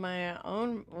with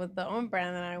the own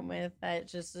brand that I'm with that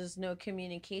just there's no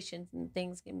communication and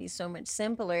things can be so much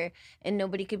simpler and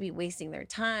nobody could be wasting their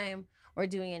time or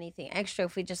doing anything extra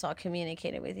if we just all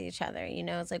communicated with each other.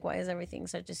 It's like why is everything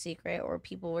such a secret or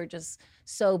people were just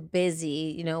so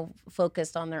busy,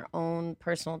 focused on their own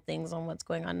personal things on what's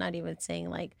going on, not even saying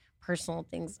like personal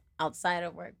things outside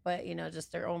of work, but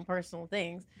just their own personal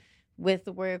things with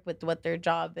the work, with what their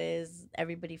job is.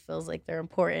 Everybody feels like they're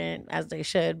important as they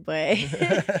should, but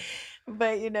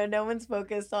but no one's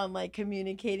focused on like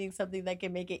communicating something that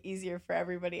can make it easier for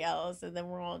everybody else. And then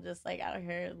we're all just like out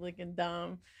here looking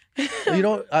dumb. Well,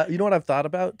 you know what I've thought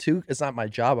about too? It's not my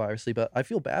job, obviously, but I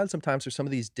feel bad sometimes for some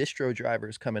of these distro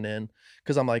drivers coming in,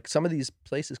 because I'm like, some of these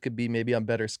places could be maybe on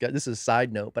better schedule. This is a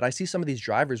side note, but I see some of these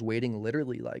drivers waiting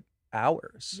literally like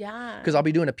hours, because I'll Yeah.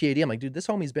 be doing a PAD. I'm like, dude, this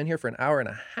homie's been here for an hour and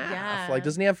a half. Like, Yeah.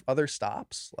 doesn't he have other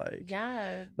stops?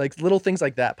 Yeah. Like little things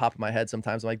like that pop in my head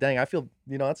sometimes. I'm like, dang, I feel,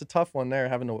 that's a tough one there,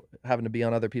 having to be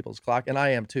on other people's clock, and I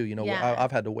am too. Yeah.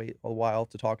 I've had to wait a while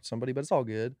to talk to somebody, but it's all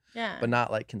good. Yeah. But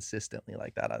not like consistently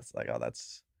like that. I was like, oh,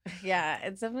 that's Yeah,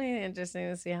 it's definitely interesting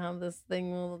to see how this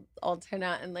thing will all turn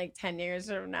out in like 10 years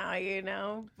from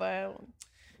now. But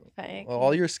I well,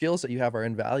 all can, your skills that you have are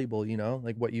invaluable.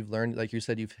 Like what you've learned. Like you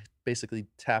said, you've basically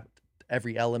tapped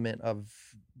every element of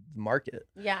the market.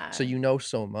 yeah, So you know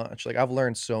so much. Like I've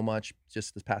learned so much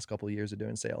just this past couple of years of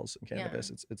doing sales in yeah.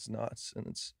 cannabis. It's nuts, and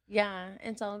it's Yeah,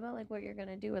 it's all about like what you're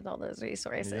gonna do with all those yeah.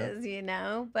 resources.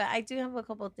 But I do have a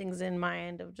couple of things in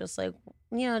mind of just like,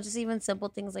 just even simple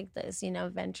things like this,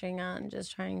 venturing out and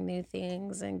just trying new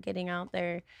things and getting out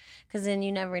there. Cause then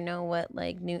you never know what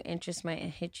like new interest might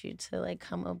hit you to like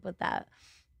come up with that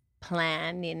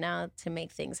plan, to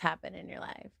make things happen in your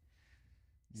life.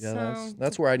 Yeah, So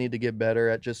that's where I need to get better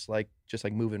at just like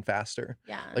moving faster.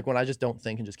 yeah, Like when I just don't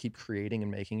think and just keep creating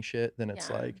and making shit, then it's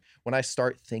yeah, like when I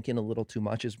start thinking a little too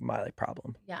much is my like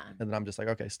problem. yeah, And then I'm just like,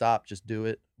 okay, stop, just do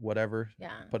it, whatever,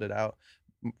 yeah. put it out,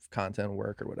 content,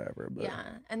 work or whatever. But Yeah,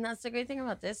 and that's the great thing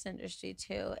about this industry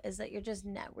too is that you're just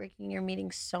networking, you're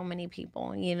meeting so many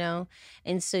people.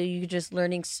 And so you're just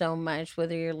learning so much,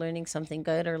 whether you're learning something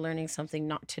good or learning something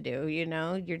not to do.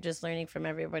 You're just learning from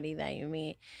everybody that you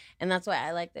meet. And that's why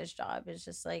I like this job. It's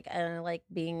just like I like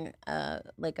being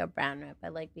like a brand rep. I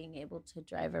like being able to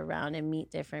drive around and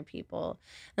meet different people.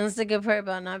 And that's the good part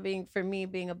about not being for me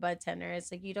being a bud tender.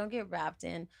 It's like you don't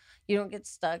get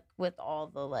stuck with all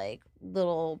the like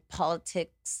little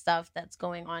politics stuff that's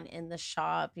going on in the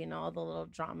shop, all the little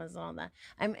dramas and all that.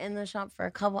 I'm in the shop for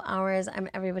a couple hours. I'm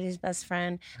everybody's best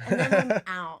friend. And then I'm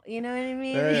out. You know what I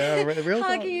mean? yeah, real How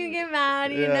talk. can you get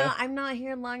mad? Yeah. I'm not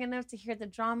here long enough to hear the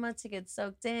drama, to get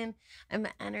soaked in. I'm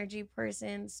an energy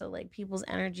person. So like people's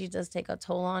energy does take a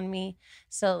toll on me.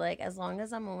 So like as long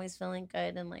as I'm always feeling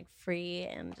good and like free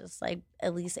and just like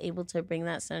at least able to bring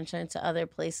that sunshine to other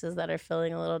places that are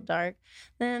feeling a little dark,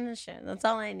 then sure, that's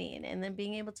all I need. And then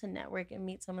being able to network and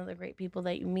meet some of the great people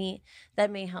that you meet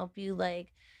that may help you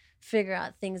like figure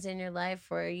out things in your life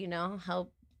or,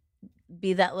 help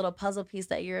be that little puzzle piece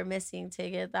that you're missing to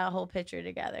get that whole picture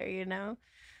together.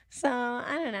 So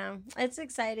I don't know. It's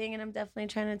exciting, and I'm definitely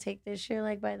trying to take this year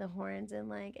like by the horns and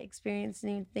like experience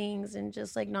new things and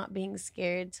just like not being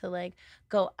scared to like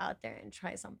go out there and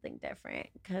try something different.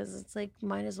 Because it's like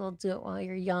might as well do it while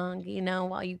you're young,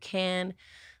 while you can,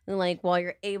 and like while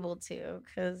you're able to.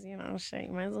 Because shit,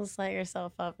 you might as well set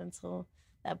yourself up until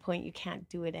that point you can't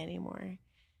do it anymore.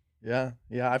 Yeah,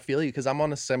 I feel you because I'm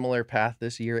on a similar path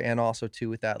this year, and also too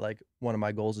with that, like one of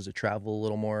my goals is to travel a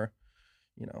little more.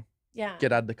 You know, Yeah.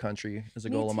 get out of the country is a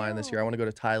Me goal of mine this year. I too. want to go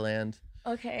to Thailand,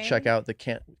 Okay. check out the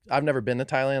can. I've never been to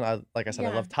Thailand. Like I said, I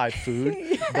Yeah. love Thai food,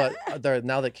 but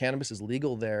now that cannabis is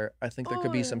legal there, I think there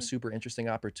could be some Oh. super interesting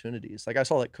opportunities. Like I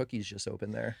saw like Cookies just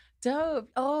open there. Dope.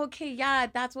 Oh, okay. Yeah,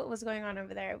 that's what was going on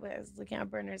over there. Was looking at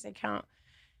Burner's account,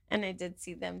 and I did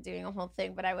see them doing a whole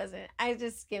thing, but I wasn't. I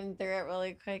just skimmed through it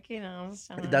really quick,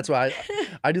 so. That's why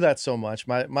I do that so much.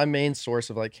 My main source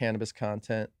of like cannabis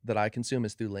content that I consume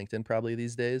is through LinkedIn probably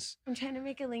these days. I'm trying to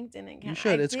make a LinkedIn account. You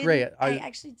should. It's did- great. I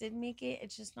actually did make it.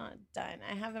 It's just not done.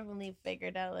 I haven't really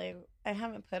figured out I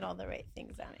haven't put all the right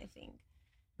things on. I think.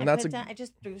 And that's I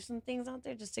just threw some things out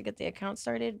there just to get the account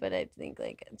started, but I think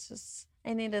like it's just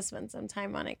I need to spend some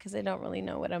time on it because I don't really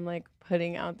know what I'm like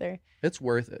putting out there. It's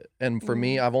worth it. And for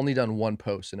me, I've only done one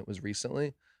post and it was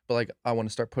recently. But like I want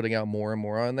to start putting out more and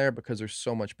more on there because there's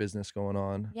so much business going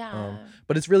on. Yeah.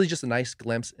 But it's really just a nice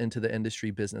glimpse into the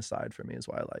industry business side for me is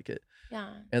why I like it. Yeah.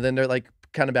 And then they're like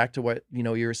kind of back to what, you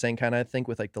were saying kind of I think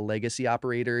with like the legacy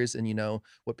operators and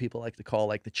what people like to call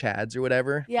like the Chads or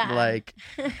whatever. Yeah. Like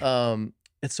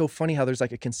it's so funny how there's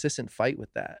like a consistent fight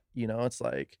with that. It's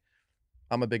like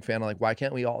I'm a big fan of like why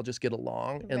can't we all just get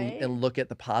along Right. and look at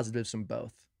the positives from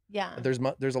both. Yeah. There's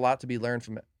a lot to be learned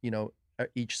from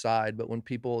each side, but when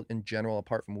people in general,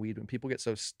 apart from weed, when people get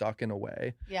so stuck in a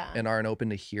way Yeah. and aren't open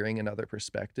to hearing another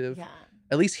perspective, Yeah.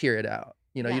 at least hear it out.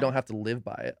 You Yeah. don't have to live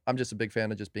by it. I'm just a big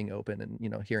fan of just being open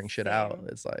and hearing shit out. Same.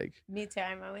 It's like Me too.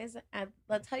 I'm always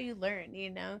that's how you learn,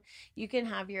 You can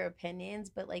have your opinions,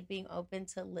 but like being open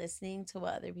to listening to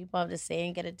what other people have to say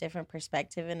and get a different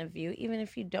perspective and a view, even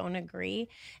if you don't agree.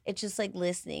 It's just like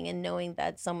listening and knowing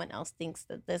that someone else thinks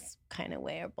that this kind of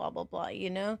way or blah blah blah,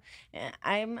 And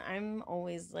I'm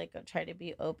always like try to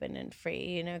be open and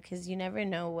free, because you never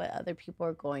know what other people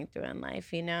are going through in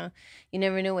life, You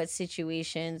never know what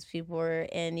situations people are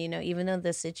in, even though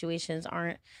the situations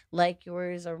aren't like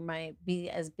yours or might be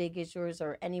as big as yours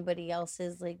or anybody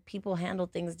else's, like people handle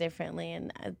things differently,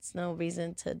 and it's no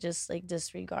reason to just like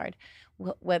disregard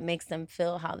what makes them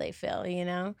feel how they feel,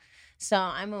 So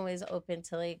I'm always open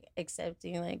to like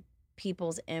accepting like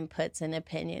people's inputs and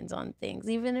opinions on things,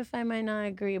 even if I might not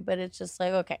agree, but it's just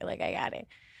like, okay, like I got it.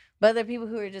 But there are people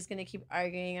who are just going to keep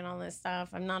arguing and all this stuff.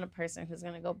 I'm not a person who's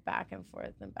going to go back and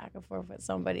forth with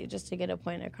somebody just to get a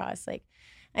point across. Like,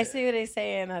 I see what they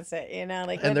say and that's it,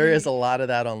 Like, and there is a lot of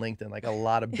that on LinkedIn, like a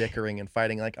lot of bickering and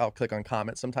fighting. Like I'll click on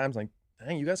comments sometimes, like,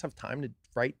 dang, you guys have time to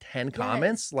write 10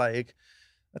 comments? Like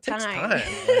that takes time.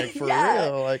 Like for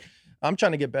real. Like I'm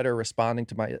trying to get better at responding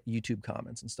to my YouTube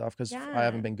comments and stuff because I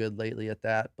haven't been good lately at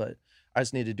that. But I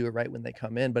just need to do it right when they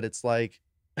come in. But it's like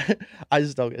I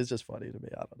just don't. It's just funny to me.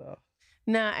 I don't know.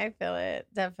 No, I feel it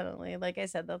definitely. Like I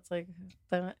said, that's like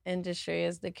the industry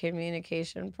is the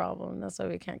communication problem. That's why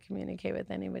we can't communicate with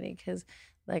anybody because,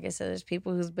 like I said, there's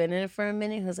people who's been in it for a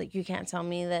minute who's like, you can't tell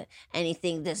me that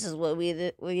anything. This is what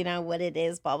what it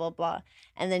is, blah blah blah.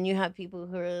 And then you have people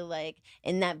who are like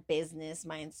in that business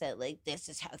mindset, like this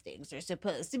is how things are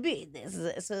supposed to be. This is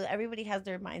it. So everybody has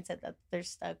their mindset that they're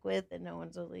stuck with, and no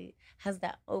one's really has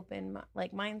that open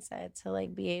like mindset to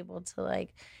like be able to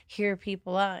like hear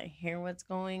people out, hear what's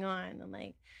going on, and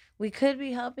like we could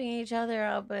be helping each other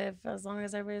out, but if as long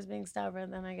as everybody's being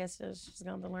stubborn, then I guess it's just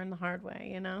going to learn the hard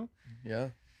way, Yeah,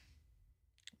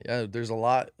 there's a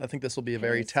lot. I think this will be a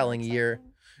very Can we smoke telling year.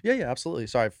 something? Yeah, absolutely.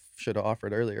 Sorry, I should have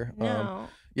offered earlier. No.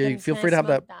 Yeah, you feel free to have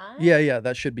that. Yeah,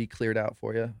 that should be cleared out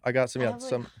for you. I got some. I Yeah, have, like,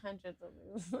 some. hundreds of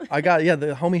these.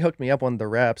 The homie hooked me up on the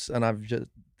reps, and I've just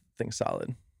think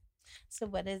solid. So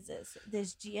what is this?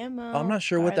 This GMO. I'm not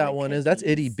sure what that garlic one is. That's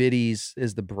Itty cookies. Bitties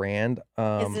is the brand.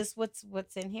 Is this what's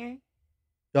in here?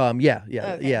 Yeah.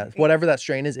 Okay. Whatever that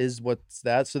strain is what's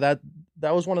that. So that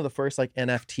was one of the first like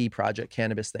NFT project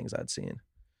cannabis things I'd seen.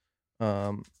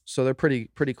 So they're pretty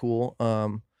cool.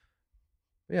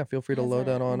 Yeah, feel free to Has load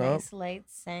a that on up. nice light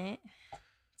scent.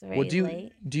 It's very Well,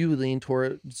 light. do you lean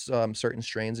towards certain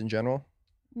strains in general?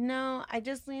 No, I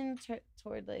just lean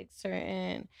toward like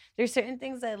there's certain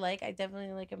things I like. I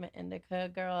definitely like, I'm an indica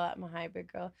girl, I'm a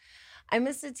hybrid girl. I'm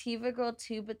a sativa girl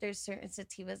too, but there's certain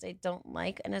sativas I don't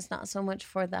like, and it's not so much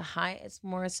for the high, it's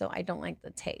more so I don't like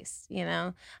the taste, you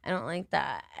know? I don't like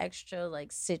that extra like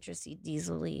citrusy,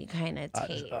 diesel-y kind of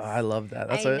taste. I love that.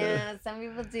 I know some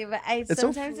people do, but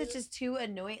sometimes it's just too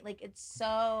annoying. Like it's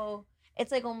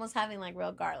like almost having like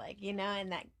real garlic, you know,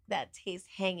 and that taste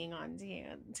hanging on to you.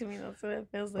 To me, that's what it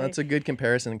feels like. That's a good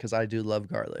comparison because I do love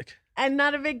garlic. I'm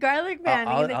not a big garlic fan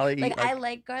either. I'll eat, I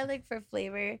like garlic for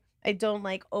flavor. I don't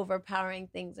like overpowering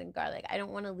things in garlic. I don't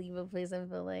want to leave a place and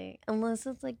feel like, unless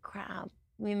it's like crab,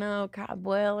 you know, crab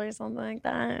boil or something like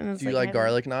that. And do you like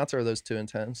garlic knots, or are those too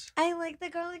intense? I like the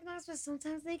garlic knots, but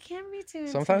sometimes they can be too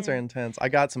intense. Sometimes they're intense. I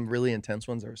got some really intense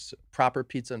ones. There's proper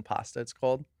pizza and pasta, it's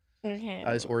called. Okay.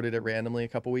 I just ordered it randomly a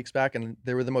couple weeks back, and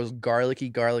they were the most garlicky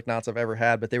garlic knots I've ever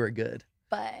had, but they were good.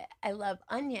 But I love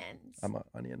onions. I'm an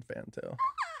onion fan too.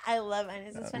 I love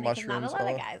onions. It's funny because not a lot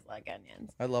of guys like onions.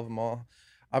 I love them all.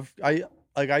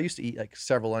 I used to eat like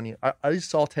several onions. I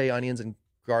saute onions and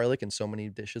garlic in so many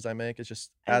dishes I make. It just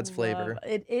adds flavor.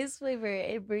 It is flavor.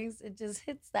 It just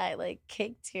hits that like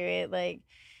kick to it. Like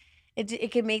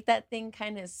it can make that thing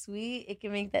kind of sweet. It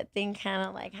can make that thing kind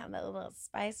of like have that little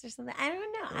spice or something. I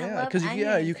don't know. Yeah, because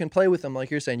you can play with them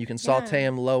like you're saying. You can saute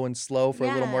them low and slow for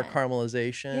a little more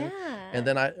caramelization. Yeah. And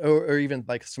then or even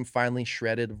like some finely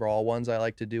shredded raw ones I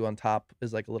like to do on top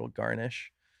as like a little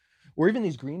garnish. Or even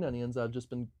these green onions I've just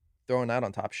been throwing out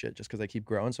on top shit just because they keep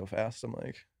growing so fast. I'm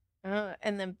like, oh,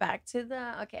 and then back to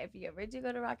if you ever do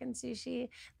go to Rockin' Sushi,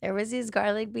 there was these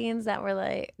garlic beans that were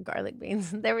like garlic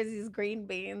beans. There was these green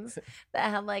beans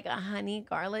that had like a honey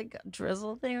garlic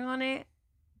drizzle thing on it.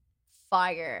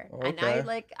 Fire. Okay.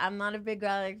 And I'm not a big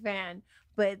garlic fan,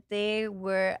 but they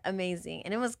were amazing.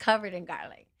 And it was covered in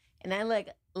garlic. And I like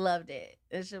loved it.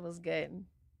 This shit was good.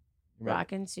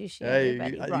 Rockin' Sushi. Hey,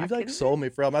 you like sold me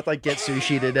for. I'm about to like get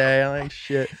sushi today. I'm like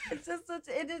shit. It's just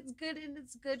it's good, and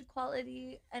it's good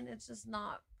quality, and it's just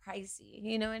not pricey.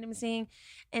 You know what I'm saying?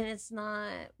 And it's not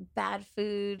bad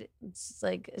food. It's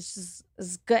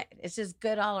good. It's just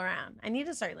good all around. I need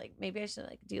to start maybe I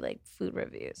should do food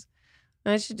reviews.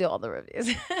 I should do all the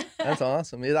reviews. That's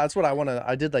awesome. Yeah, that's what I want to.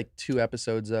 I did 2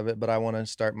 episodes of it, but I want to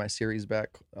start my series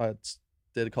back.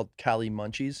 Did it called Cali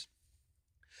Munchies,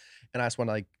 and I just want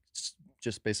to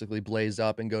just basically blaze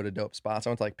up and go to dope spots. I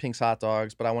went to Pink's Hot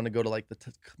Dogs, but I want to go to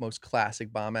the most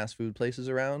classic bomb ass food places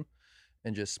around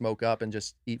and just smoke up and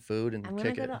just eat food and I'm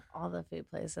kick gonna go to all the food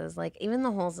places, even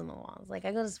the holes in the walls. I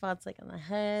go to spots in the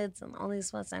Heads and all these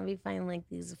spots. And we find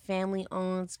these family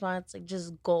owned spots,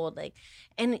 just gold.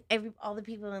 And all the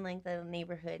people in the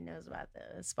neighborhood knows about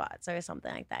the spots or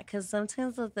something like that. Because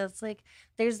sometimes that's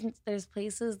there's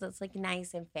places that's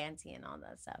nice and fancy and all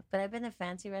that stuff. But I've been to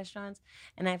fancy restaurants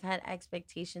and I've had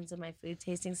expectations of my food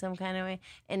tasting some kind of way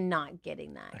and not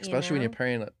getting that. Especially when you're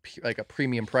paying a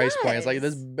premium price point. It's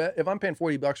this. If I'm paying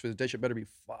 $40 for this dish, it better be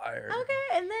fire. Okay,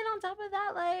 and then on top of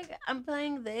that, I'm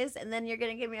playing this, and then you're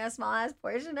gonna give me a small ass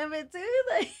portion of it too.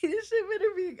 This shit better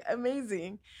be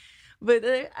amazing. But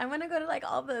I want to go to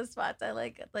all the spots. I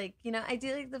I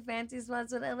do the fancy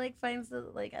spots, but I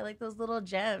I like those little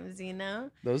gems.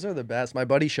 Those are the best. My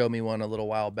buddy showed me one a little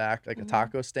while back, a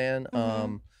taco stand.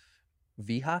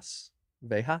 Vijas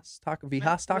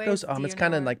tacos. It's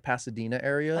kind of in Pasadena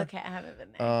area. Okay, I haven't been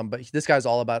there. But this guy's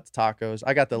all about the tacos.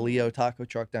 I got the Leo taco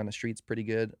truck down the street's pretty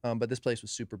good. But this place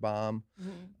was super bomb.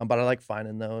 But I like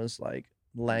finding those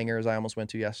Langer's. I almost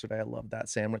went to yesterday. I love that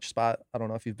sandwich spot. I don't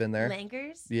know if you've been there.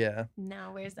 Langer's? Yeah.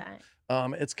 No, where's that?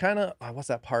 It's kind of what's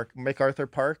that park? MacArthur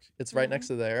Park. It's right next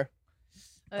to there.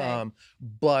 Okay.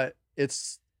 But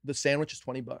the sandwich is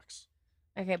 $20.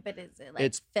 Okay, but is it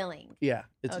it's filling? Yeah,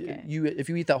 it's okay. If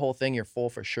you eat that whole thing, you're full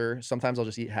for sure. Sometimes I'll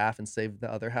just eat half and save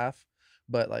the other half.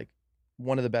 But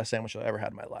one of the best sandwiches I ever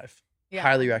had in my life. Yeah.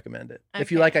 Highly recommend it. Okay.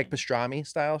 If you like pastrami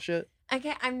style shit.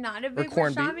 Okay, I'm not a big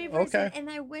pastrami person, and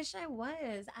I wish I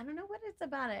was. I don't know what it's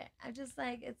about it. I just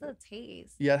it's a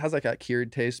taste. Yeah, it has a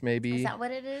cured taste maybe. Is that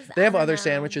what it is? They have other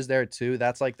sandwiches there too.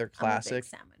 That's their classic. I'm a big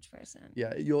sandwich person.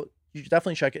 Yeah, you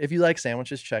definitely check it. If you like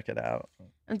sandwiches, check it out.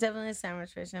 I'm definitely a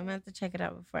sandwich person. I'm gonna have to check it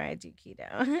out before I do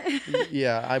keto.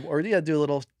 Yeah, I already do a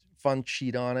little fun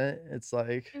cheat on it. It's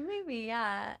maybe,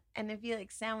 yeah. And if you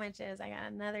like sandwiches, I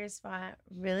got another spot,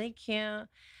 really cute.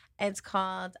 It's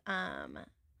called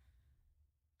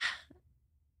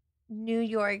New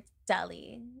York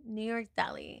Deli.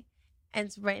 And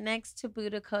it's right next to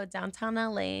Boudico, downtown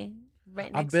LA.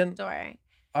 Right next door.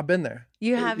 I've been there.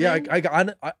 You have Yeah,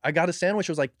 been? I got a sandwich.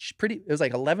 It was like it was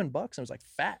like $11 and it was like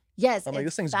fat. Yes, I'm like,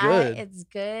 it's this thing's fat, good. it's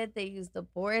good. They use the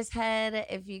boar's head.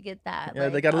 If you get that, Yeah,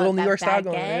 they like, got a little New that York style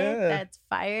going. baguette, Yeah. that's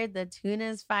fired. The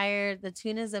tuna's fired. The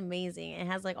tuna's amazing. It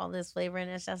has like all this flavor, and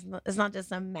it's not just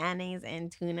some mayonnaise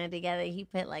and tuna together. He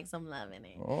put like some love in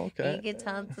it. And Okay. you can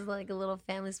tell it's like a little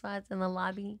family spot in the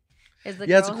lobby. There's the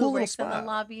Yeah, it's girl a cool who little works in the spot.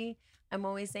 lobby. I'm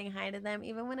always saying hi to them,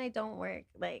 even when I don't work.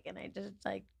 Like, and I just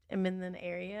like am in the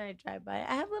area. I drive by.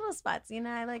 I have little spots, you know.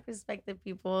 I like respect the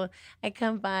people. I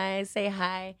come by, I say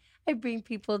hi. I bring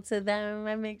people to them.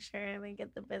 I make sure they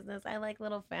get the business. I like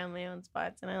little family-owned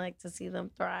spots, and I like to see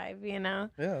them thrive. You know.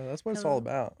 Yeah, that's what it's all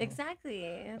about.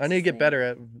 Exactly. I need to get better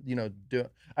at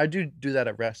I do that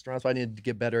at restaurants, but I need to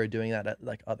get better at doing that at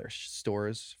like other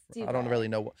stores. Do I don't that. really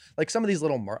know like some of these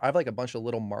little I have like a bunch of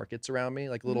little markets around me,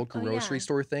 like little Oh, grocery yeah.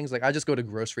 store things. Like I just go to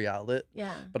Grocery Outlet,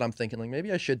 Yeah. but I'm thinking like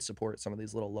maybe I should support some of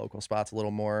these little local spots a little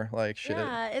more. Like shit.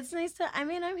 Yeah, it's nice to. I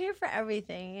mean, I'm here for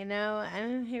everything, you know.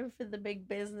 I'm here for the big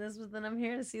business, but then I'm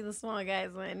here to see the small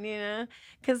guys win, you know.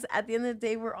 Because at the end of the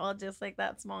day, we're all just like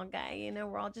that small guy, you know.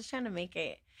 We're all just trying to make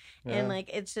it, Yeah. and like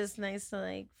it's just nice to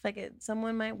like fuck it.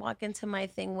 Someone might walk into my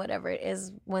thing, whatever it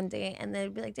is, one day, and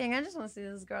they'd be like, "Dang, I just want to see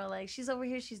this girl. Like, she's over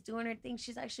here, she's doing her thing.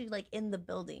 She's actually like in the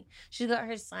building. She's got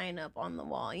her sign up on the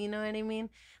wall. You know what I mean?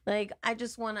 Like, I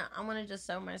wanna just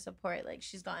show my support. Like,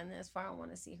 she's gotten this far. I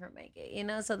want to see her make it. You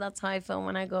know, so that's how I feel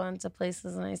when I go into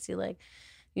places and I see like,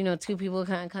 you know, two people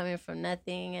kind of coming from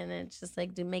nothing, and it's just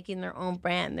like making their own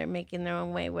brand. They're making their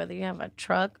own way. Whether you have a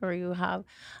truck or you have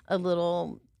a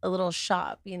little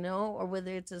shop, you know, or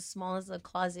whether it's as small as a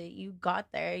closet, you got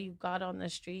there, you got on the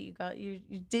street, you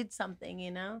did something,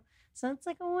 you know. So it's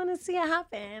like I want to see it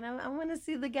happen. I want to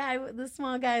see the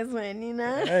small guys win, you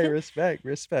know. Hey,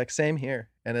 respect. Same here.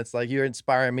 And it's like you're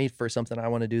inspiring me for something I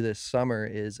want to do this summer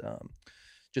is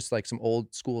just like some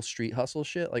old school street hustle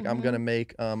shit. Like I'm gonna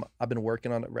make I've been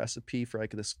working on a recipe for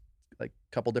like this like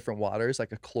couple different waters,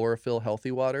 like a chlorophyll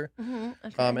healthy water.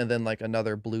 Okay. And then like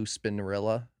another blue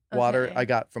spinnerella water Okay. I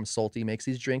got from Salty makes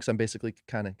these drinks. I'm basically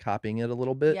kind of copying it a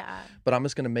little bit. Yeah. But I'm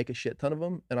just gonna make a shit ton of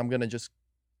them and I'm gonna just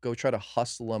go try to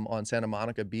hustle them on Santa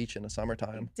Monica Beach in the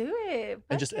summertime. Do it.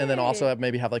 And then also Fuck it.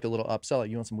 maybe have like a little upsell. Like,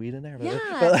 you want some weed in there? Yeah,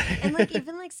 But, and like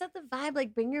even like set the vibe,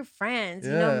 like bring your friends,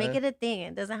 you know, make Yeah. it a thing.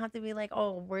 It doesn't have to be like,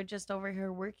 oh, we're just over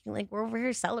here working, like we're over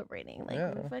here celebrating, like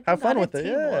Yeah. we fucking Have fun got a with it.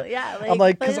 table. Yeah. Yeah, I'm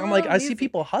like, play because a I'm like, little I see music.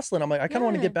 people hustling. I'm like, I kind of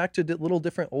want to Yeah. get back to the little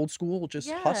different old school,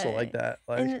 just hustle like Yeah. that.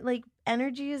 Like, And like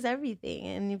energy is everything,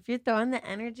 and if you're throwing the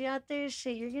energy out there,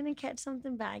 shit, you're gonna catch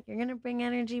something back. You're gonna bring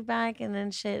energy back, and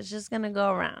then shit, it's just gonna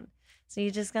go around. So you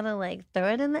just gotta like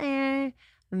throw it in the air,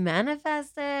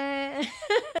 manifest it.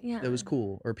 Yeah. it was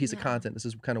cool. Or a piece of Yeah. content. This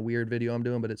is kind of weird video I'm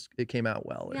doing, but it came out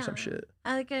well or some Yeah. shit.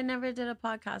 I never did a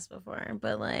podcast before,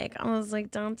 but like I was like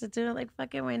down to do it. Like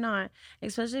fuck it, why not?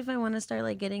 Especially if I want to start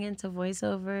like getting into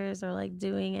voiceovers or like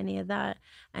doing any of that,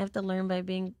 I have to learn by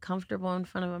being comfortable in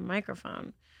front of a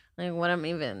microphone. Like what I'm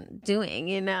even doing,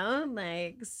 you know?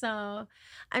 Like so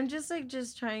I'm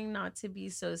just trying not to be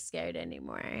so scared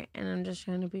anymore. And I'm just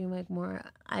trying to be like more,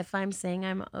 if I'm saying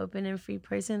I'm an open and free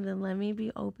person, then let me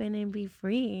be open and be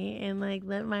free and like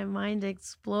let my mind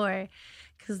explore.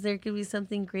 Cause there could be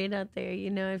something great out there,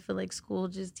 you know. I feel like school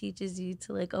just teaches you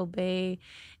to like obey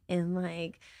and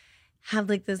like have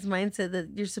like this mindset that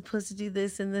you're supposed to do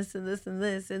this and this and this and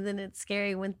this, and then it's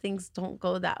scary when things don't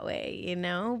go that way, you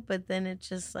know. But then it's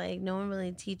just like no one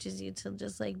really teaches you to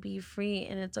just like be free,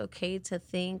 and it's okay to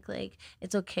think, like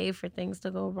it's okay for things to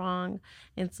go wrong.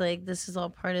 It's like this is all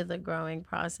part of the growing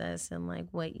process and like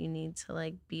what you need to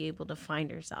like be able to find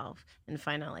yourself and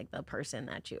find out like the person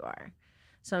that you are.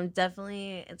 So I'm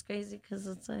definitely, it's crazy because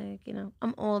it's like, you know,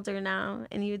 I'm older now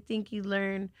and you would think you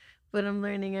learn, but I'm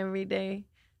learning every day.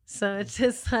 So it's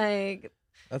just like,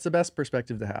 That's the best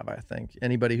perspective to have, I think.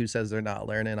 Anybody who says they're not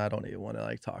learning, I don't even want to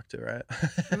like talk to,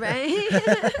 right?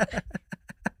 right?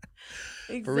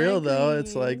 For real though,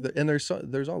 it's like, Exactly. and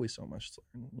there's always so much to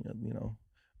learn, you know,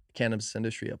 cannabis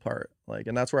industry apart. Like,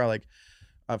 and that's where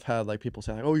I've had like people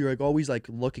say like, oh, you're like always like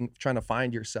trying to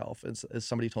find yourself. As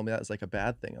somebody told me that is like a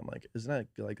bad thing. I'm like, isn't that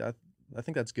like I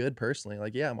think that's good personally.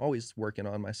 Like, yeah, I'm always working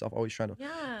on myself, always trying to,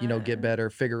 you know, get Yeah. better,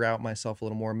 figure out myself a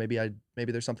little more. Maybe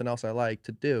there's something else I like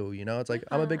to do, you know? It's like,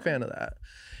 I'm a big Yeah. fan of that.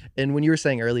 And when you were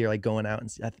saying earlier, like going out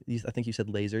and I think you said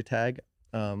laser tag,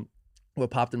 what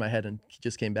popped in my head and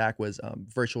just came back was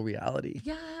virtual reality.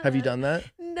 Have you Yeah. done that?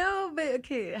 No, but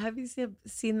okay. Have you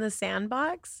seen the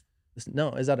Sandbox?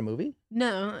 No, is that a movie?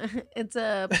 No, it's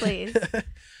a place.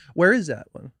 Where is that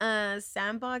one?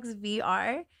 Sandbox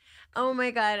VR. Oh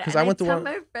my God. 'Cause And I went to tell one-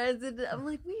 my friends, and I'm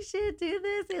like, we should do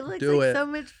this. It looks Do like it. so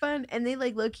much fun. And they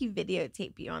like low-key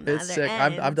videotape you on the It's other sick.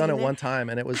 end. I've done you it know? one time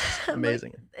and it was I'm like,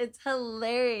 amazing. it's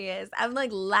hilarious. I'm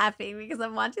like laughing because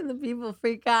I'm watching the people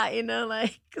freak out, you know,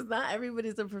 like, because not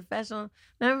everybody's a professional.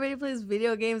 Not everybody plays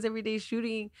video games every day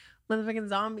shooting motherfucking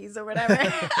zombies or whatever.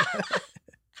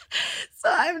 So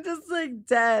I'm just like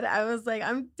dead. I was like,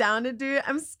 I'm down to do it.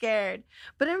 I'm scared,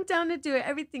 but I'm down to do it.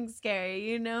 Everything's scary,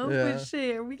 you know? Yeah. But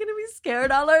shit, are we going to be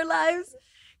scared all our lives?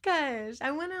 Gosh, I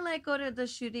want to like go to the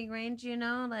shooting range, you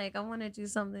know? Like, I want to do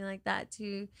something like that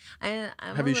too. I'm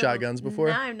Have a you shot little- guns before?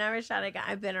 No, I've never shot a gun.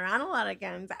 I've been around a lot of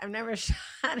guns. I've never shot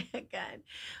a gun.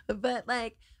 But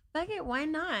like, fuck it, why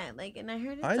not? Like, and I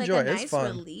heard it's I like enjoy a it. It's nice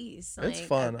fun. release. It's like,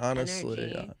 fun, of honestly.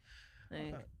 energy. Yeah.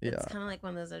 Like, Yeah. it's kind of like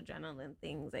one of those adrenaline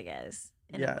things, I guess.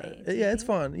 In Yeah. a way. Do you Yeah, it's think?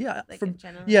 fun. Yeah. Like From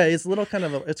adrenaline. Yeah, it's a little kind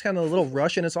of it's kind of a little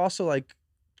rush, and it's also like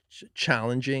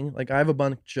challenging. Like I have a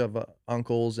bunch of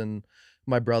uncles and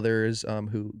my brothers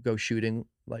who go shooting.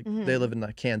 Like they Mhm. live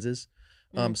in Kansas,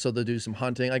 Mhm. so they'll do some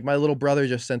hunting. Like my little brother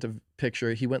just sent a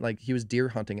picture. He went he was deer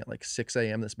hunting at like 6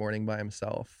 a.m. this morning by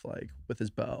himself, like with his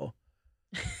bow.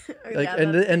 Like Yeah,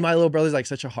 and that's and my little brother's like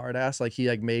such a hard ass. Like he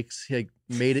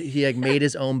made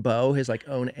his own bow, his like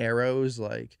own arrows.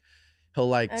 Like he'll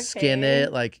like skin Okay.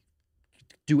 it, like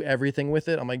do everything with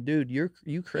it. I'm like, dude, you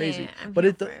crazy. Yeah, I'm But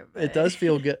here it for it but- does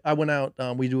feel good. I went out.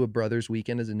 We do a brothers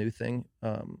weekend as a new thing.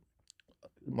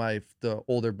 The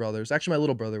older brothers, actually my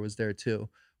little brother was there too.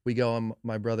 We go on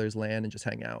my brother's land and just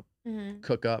hang out, Mhm.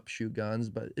 cook up, shoot guns.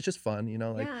 But it's just fun, you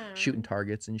know, like Yeah. shooting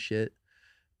targets and shit.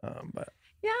 But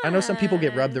I know some people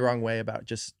get rubbed the Yeah. wrong way about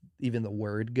just even the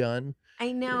word gun.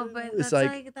 I know, but It's that's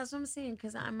like- that's what I'm saying.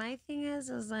 Because my thing is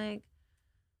like,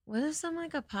 what if some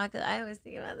like apocalypse? I always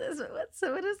think about this. But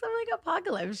what if some like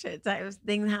apocalypse shit type of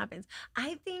thing happens?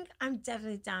 I think I'm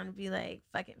definitely down to be like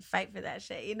fucking fight for that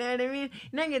shit. You know what I mean?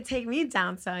 You're not gonna take me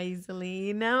down so easily,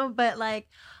 you know. But like,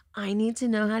 I need to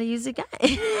know how to use a gun.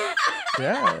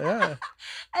 Yeah.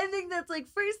 I think that's like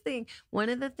first thing. One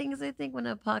of the things I think when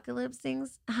apocalypse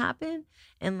things happen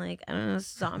and like I don't know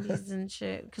zombies and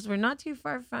shit because we're not too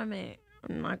far from it.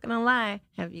 I'm not gonna lie.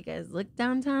 Have you guys looked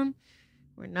downtown?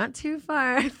 We're not too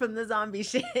far from the zombie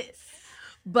shit.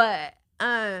 But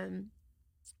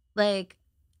like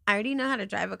I already know how to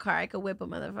drive a car. I could whip a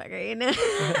motherfucker, you know?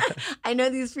 I know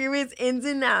these freeways ins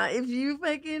and out. If you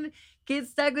fucking get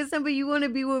stuck with somebody, you want to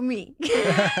be with me.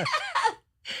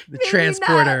 The Maybe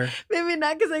transporter. Maybe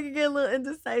not because I can get a little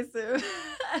indecisive.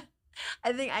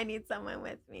 I think I need someone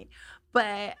with me.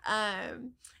 But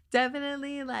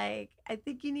definitely like I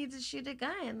think you need to shoot a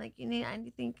gun. Like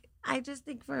I just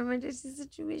think for emergency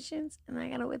situations and I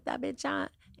gotta whip that bitch out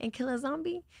and kill a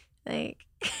zombie. Like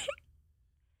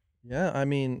Yeah, I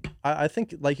mean, I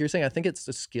think like you're saying, I think it's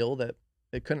a skill that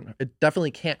it definitely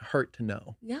can't hurt to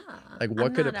know. yeah. Like, what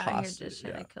I'm could it not out here possibly- just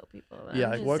trying yeah. to kill people. but Yeah,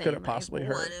 I'm like, just what could saying, it possibly like,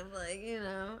 hurt? What if like, you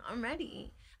know, I'm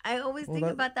ready. I always Well, think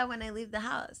that- about that when I leave the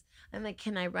house. I'm like,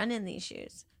 can I run in these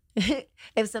shoes?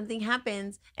 If something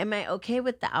happens, am I okay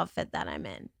with the outfit that I'm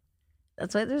in?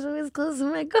 That's why there's always clothes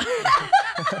in my car.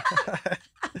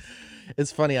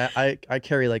 It's funny. I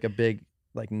carry like a big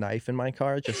like knife in my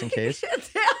car just in case.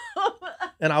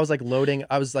 And I was like loading.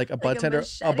 I was like a bud a tender.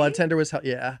 A bud machete? tender was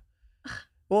yeah.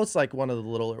 Well, it's like one of the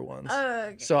littler ones. Oh,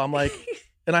 okay. So I'm like,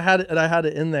 and I had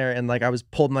it in there, and like I was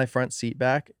pulled my front seat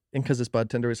back, and because this bud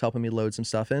tender was helping me load some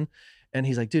stuff in, and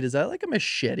he's like, dude, is that like a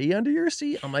machete under your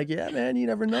seat? I'm like, yeah, man, you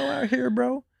never know out here,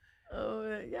 bro.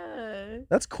 Oh yeah.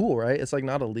 That's cool, right? It's like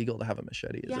not illegal to have a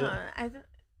machete, is it? Yeah,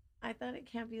 I thought it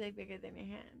can't be like bigger than your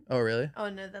hand. Oh, really? Oh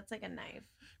no, that's like a knife.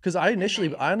 Because I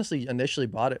knife. honestly initially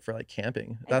bought it for like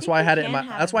camping. I That's think why I you had it in can my.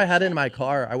 have That's a why I had it in my machete.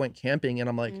 car. I went camping, and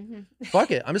I'm like, Mhm. fuck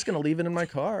it, I'm just gonna leave it in my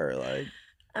car. Like,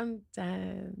 I'm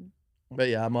done. but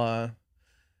yeah, I'm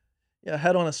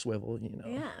head on a swivel, you know.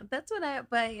 Yeah, that's what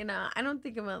but you know, I don't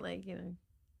think about like, you know,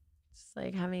 just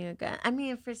like having a gun. I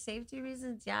mean, for safety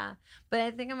reasons, yeah. But I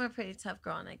think I'm a pretty tough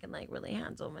girl and I can like really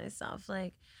handle myself.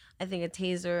 Like, I think a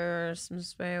taser or some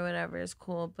spray or whatever is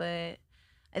cool, but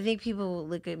I think people will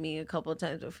look at me a couple of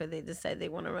times before they decide they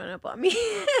want to run up on me.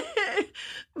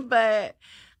 But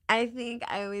I think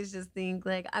I always just think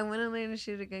like I want to learn to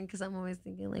shoot a gun because I'm always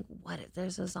thinking like, what if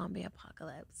there's a zombie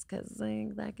apocalypse? Because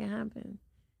like that can happen.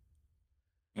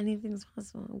 Anything's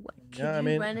possible. What, could Yeah, I you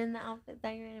mean- run in the outfit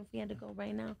that you're in if we had to go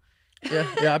right now?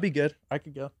 Yeah, I'd be good. I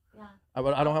could go. Yeah. I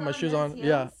don't have my Oh, shoes nice on.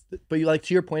 Yeah, heels. but you like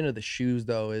to your point of the shoes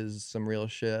though is some real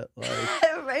shit. Like,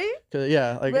 Right? 'cause,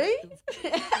 yeah, like Right?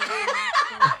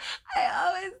 I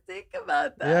always think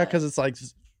about that. yeah, because it's like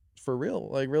for real,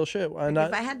 like real shit. Like,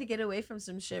 if I had to get away from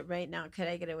some shit right now, could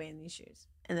I get away in these shoes?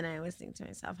 And then I always think to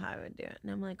myself how I would do it,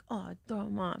 and I'm like, oh, I'd throw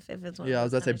them off if it's one. Yeah, I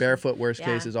was about to say barefoot. Worst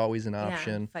case Yeah. is always an Yeah,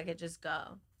 option. if I could just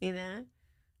go, you know,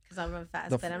 because I'll run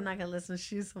fast, but I'm not gonna listen to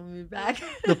shoes hold me back.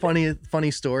 The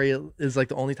funny story is like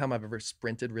the only time I've ever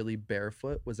sprinted really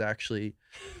barefoot was actually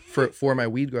for my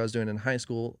weed grow I was doing in high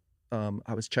school.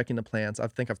 I was checking the plants. I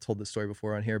think I've told this story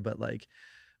before on here, but like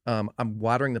I'm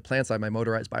watering the plants. I have my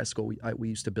motorized bicycle. We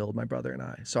used to build, my brother and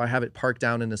I. So I have it parked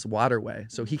down in this waterway.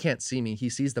 So he can't see me. He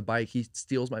sees the bike. He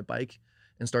steals my bike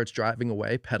and starts driving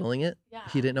away, pedaling it. Yeah.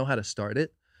 He didn't know how to start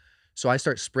it. So I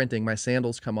start sprinting. My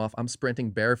sandals come off. I'm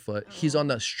sprinting barefoot. He's on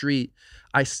the street.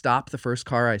 I stop the first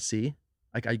car I see.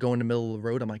 Like I go in the middle of the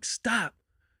road. I'm like, stop.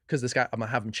 Because this guy, I'm going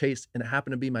to have him chased. And it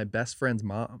happened to be my best friend's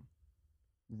mom.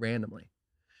 Randomly.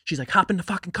 She's like, hop in the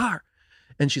fucking car.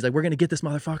 And she's like, we're going to get this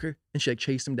motherfucker. And she like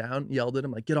chased him down, yelled at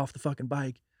him, like, get off the fucking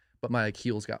bike. But my like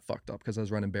heels got fucked up because I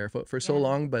was running barefoot for so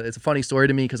long. But it's a funny story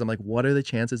to me because I'm like, what are the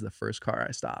chances the first car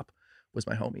I stop was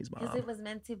my homie's mom? Because it was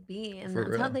meant to be. And For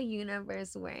that's how real. the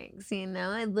universe works, you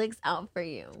know? It looks out for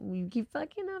you. You keep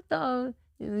fucking up, though.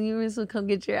 And the universe will come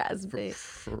get your ass beat.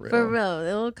 For real. For real.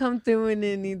 It will come through when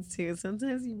it needs to.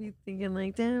 Sometimes you be thinking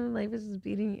like, damn, life is just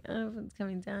beating you up. It's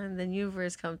coming down. Then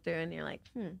universe come through and you're like,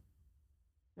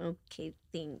 okay,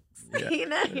 thanks. Yeah. You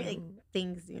know? You're like,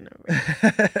 thanks,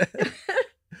 universe.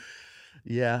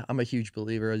 Yeah, I'm a huge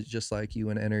believer, just like you,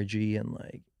 in energy and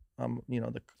like you know,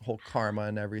 the whole karma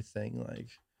and everything. Like,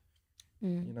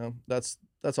 you know, that's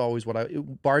always what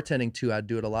bartending too. I'd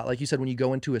do it a lot. Like you said, when you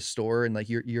go into a store and like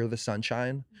you're the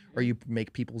sunshine or you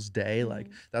make people's day, like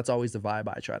that's always the vibe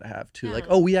I try to have too. Like,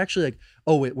 oh, we actually like,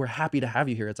 we're happy to have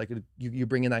you here. It's like you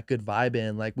bring in that good vibe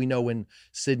in. Like we know when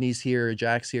Sydney's here or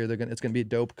Jack's here, it's gonna be a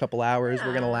dope couple hours.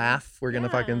 We're gonna laugh. We're gonna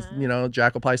fucking, you know,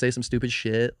 Jack will probably say some stupid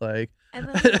shit. Like I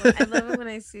love it when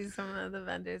I see some of the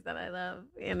vendors that I love,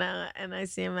 you know, and I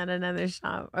see them at another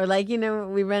shop. Or like, you know,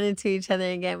 we run into each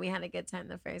other again. We had a good time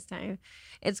the first time.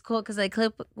 It's cool because I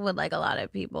clip with like a lot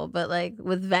of people, but like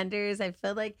with vendors, I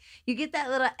feel like you get that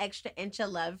little extra inch of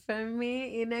love from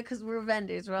me, you know, because we're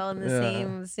vendors. We're all in the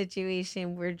same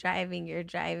situation. We're driving, you're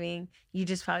driving. You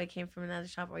just probably came from another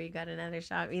shop or you got another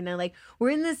shop, you know, like we're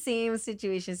in the same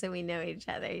situation. So we know each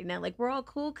other, you know, like we're all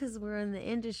cool because we're in the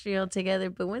industry all together.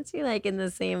 But once you're like in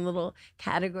the same little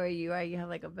category you have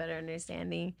like a better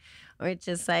understanding, or it's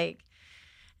just like,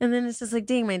 and then it's just like,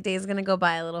 dang, my day is gonna go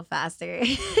by a little faster,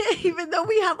 even though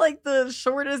we have like the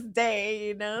shortest day,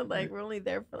 you know, like we're only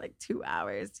there for like 3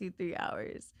 hours.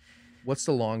 What's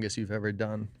the longest you've ever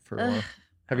done for one?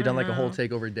 Have you done like a whole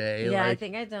takeover day? Yeah, like, I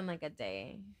think I've done like a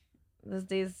day. Those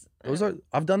days.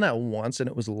 I've done that once and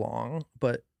it was long,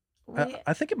 but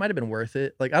I think it might have been worth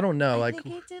it. Like, I don't know. I think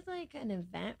I did like an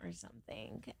event or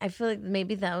something. I feel like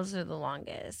maybe those are the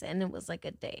longest, and it was like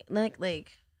a day, like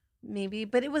maybe,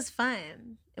 but it was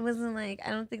fun. It wasn't like, I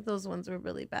don't think those ones were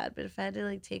really bad. But if I had to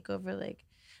like take over like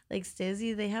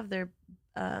Stizzy, they have their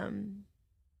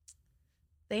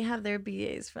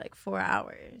BAs for like 4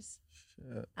 hours.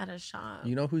 At a shop.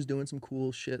 You know who's doing some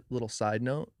cool shit? Little side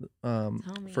note,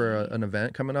 for an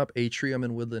event coming up, Atrium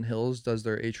in Woodland Hills does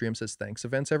their Atrium Says Thanks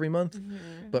events every month.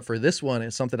 But for this one,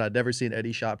 it's something I'd never seen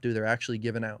Eddie Shop do. They're actually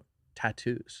giving out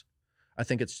tattoos. I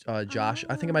think it's Josh.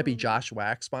 I think it might be Josh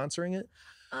Wax sponsoring it.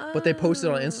 But they posted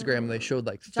on Instagram and they showed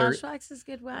like Josh Wax is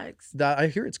good wax. I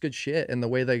hear it's good shit, and the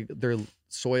way their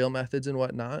soil methods and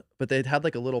whatnot. But they had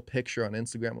like a little picture on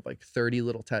Instagram of like 30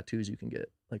 little tattoos you can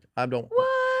get. Like I don't. What?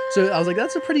 So I was like,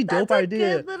 that's a pretty dope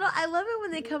idea. I love it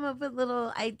when they come up with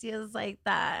little ideas like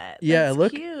that. Yeah,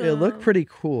 That's it looked pretty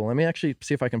cool. Let me actually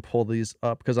see if I can pull these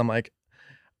up because I'm like,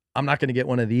 I'm not gonna get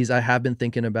one of these. I have been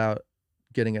thinking about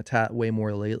getting a tat way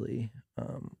more lately.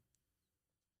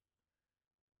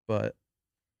 But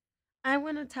I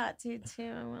want a tattoo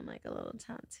too. I want like a little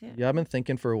tattoo. yeah, I've been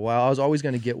thinking for a while. I was always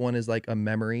gonna get one as like a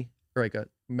memory or like a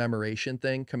commemoration.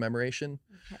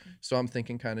 Okay. So I'm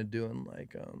thinking kind of doing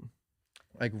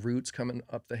like roots coming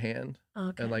up the hand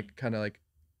and like kind of like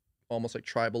almost like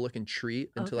tribal looking tree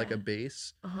into like a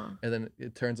base, and then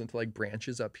it turns into like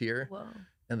branches up here. Whoa.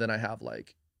 And then I have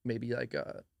like maybe like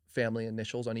family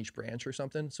initials on each branch or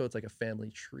something, so it's like a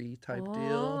family tree type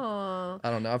deal. I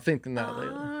don't know, I'm thinking that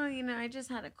lately. You know, I just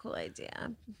had a cool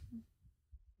idea.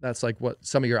 That's like what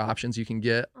some of your options you can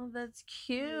get. Oh, that's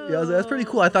cute. Yeah, that's pretty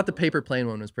cool. I thought the paper plane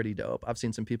one was pretty dope. I've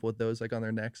seen some people with those like on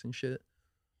their necks and shit.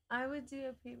 I would do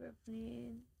a paper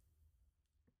plane.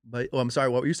 But I'm sorry,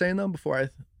 what were you saying though before I?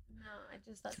 No, I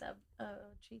just thought that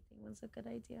tree thing was a good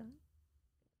idea.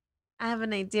 I have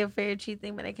an idea for your tree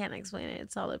thing, but I can't explain it.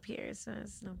 It's all up here, so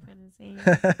it's no point in saying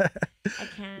it. I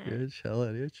can't. You're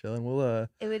chilling. You're chilling. Well,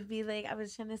 It would be like, I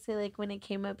was trying to say, like, when it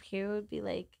came up here, it would be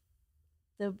like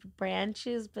the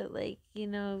branches, but like,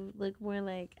 look more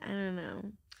like, I don't know.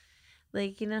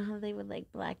 Like, you know how they would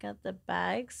like black out the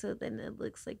bag, so then it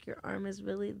looks like your arm is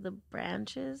really the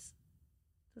branches.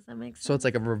 Does that make sense? so it's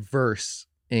like a reverse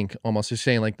ink almost. You're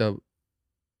saying like the.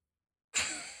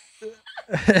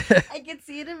 I can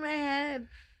see it in my head,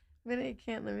 but I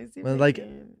can't. Let me see. Well, If like- I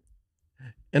can.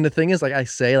 And the thing is, like I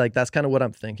say, like that's kind of what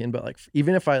I'm thinking. But like,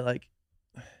 even if I like,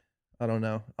 I don't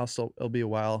know, it'll be a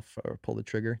while if I pull the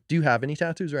trigger. Do you have any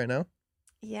tattoos right now?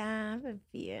 Yeah, I have a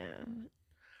few.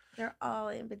 They're all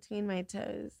in between my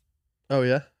toes. Oh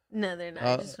yeah. No, they're not.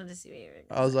 I just wanted to see what you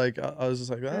were. I was just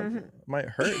like, that Mhm. might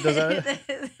hurt. Does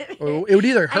that? Or Or it would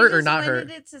either hurt or not I hurt.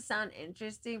 wanted it to sound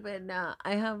interesting, but no.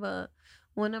 I have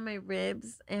one on my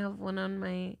ribs. I have one on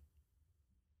my.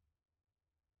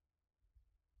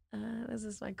 Was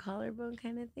this my collarbone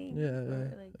kind of thing? Yeah,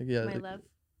 Or, yeah. like Yeah, my like- left.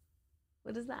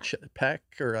 What is that? Pec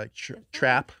or like It's not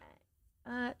trap,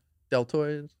 my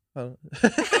deltoid. I don't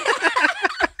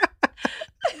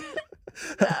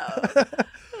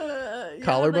yeah,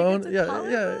 Collarbone? Like it's a Yeah,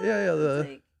 collarbone. yeah, It's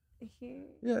like here.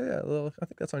 yeah. Little, I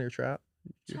think that's on your trap.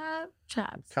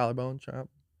 Traps. Collarbone trap.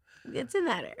 It's in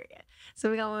that area.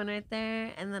 So we got one right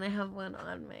there, and then I have one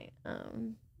on my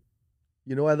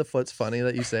You know why the foot's funny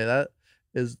that you say that?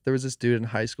 Is there was this dude in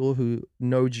high school who,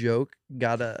 no joke,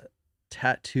 got a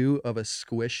tattoo of a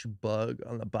squish bug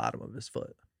on the bottom of his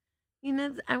foot.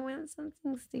 I want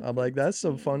something stupid. I'm like, that's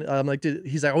so too. funny. I'm like, dude,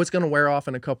 he's like, oh, it's gonna wear off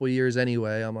in a couple years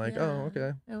anyway. I'm like, oh, Yeah,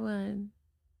 okay. I would.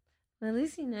 Well, at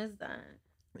least he knows that.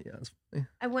 Yeah, it's funny.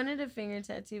 I wanted a finger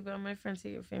tattoo, but all my friends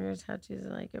say your finger tattoos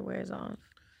are like it wears off.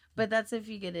 But that's if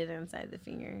you get it inside the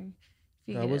finger. If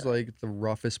you That get was it, like the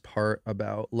roughest part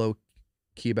about low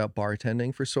key about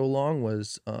bartending for so long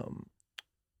was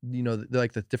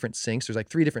like the different sinks. There's like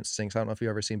 3 different sinks. I don't know if you've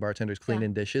ever seen bartenders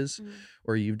cleaning dishes Mhm.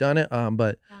 or you've done it.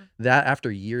 But Yeah. that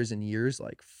after years and years,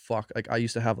 like fuck, like I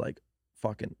used to have like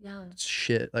fucking Yeah.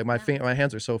 shit. Like my Yeah. my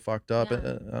hands are so fucked up, Yeah.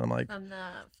 and I'm like,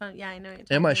 From yeah, I know. What you're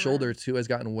and my talking shoulder about. too has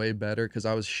gotten way better because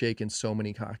I was shaking so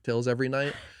many cocktails every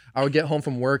night. I would get home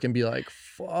from work and be like,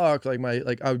 fuck, like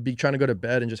I would be trying to go to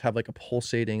bed and just have like a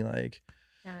pulsating like.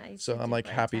 Yeah, I used So to I'm do like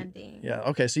happy. bartending. Yeah.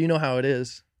 Okay. So you know how it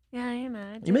is. Yeah, you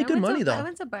know. You make good money, though. I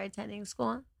went to bartending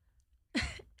school.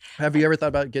 Have you ever thought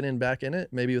about getting back in it?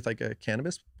 Maybe with like a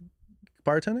cannabis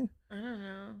bartending? I don't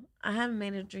know. I haven't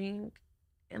made a drink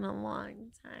in a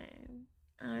long time.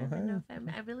 I don't even know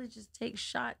if I really just take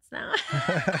shots now.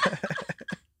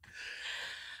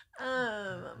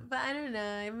 But I don't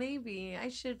know. Maybe I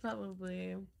should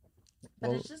probably. But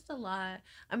Well- it's just a lot.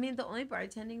 I mean, the only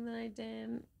bartending that I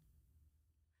did,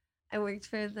 I worked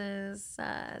for this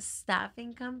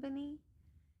staffing company,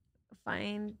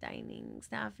 fine dining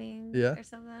staffing, Yeah. or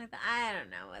something like that. I don't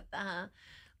know what the hell.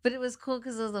 But it was cool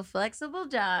because it was a flexible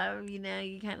job. You know,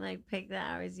 you kind of like pick the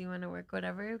hours you want to work,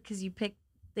 whatever. Because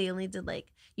they only did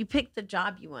like, you pick the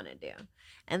job you want to do.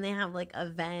 And they have like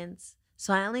events.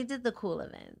 So I only did the cool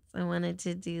events. I wanted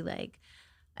to do like,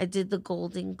 I did the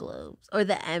Golden Globes or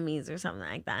the Emmys or something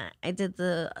like that. I did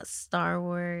the Star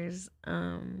Wars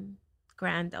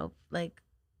grand like,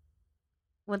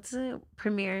 what's it?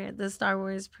 Premiere, the Star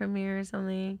Wars premiere or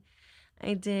something.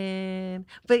 I did,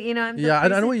 but you know, I'm the Yeah, I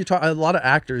know person- what you're talking. A lot of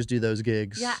actors do those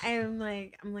gigs. Yeah, I'm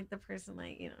like the person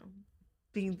like, you know,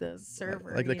 being the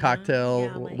server, like the you know? cocktail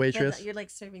Yeah, like, waitress? You're like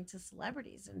serving to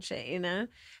celebrities and shit, you know.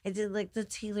 I did like the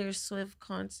Taylor Swift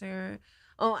concert.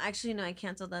 Oh, actually, no, I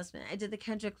canceled last minute. I did the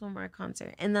Kendrick Lamar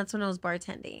concert, and that's when I was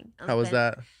bartending. How was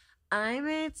that? I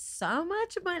made so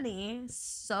much money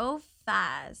so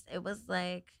fast. It was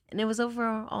like, and it was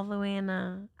over all the way in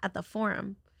at the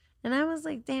Forum, and I was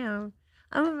like, damn.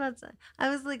 I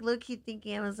was like low key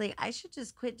thinking, I was like, I should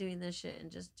just quit doing this shit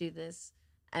and just do this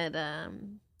at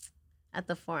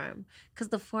the Forum. Because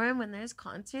the Forum, when there's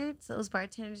concerts, those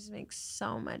bartenders make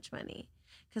so much money.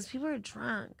 Because people are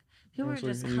drunk. People are So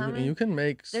just you, coming. you can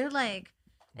make. They're like,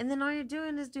 and then all you're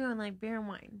doing is doing like beer and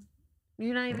wine.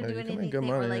 You're not even Yeah, you doing can make anything, good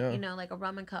or money, like, yeah. you know, like a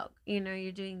rum and coke. You know,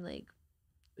 you're doing like,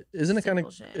 Isn't it kind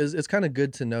of? simple shit. It's kind of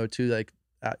good to know too, like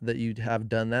that you have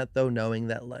done that though, knowing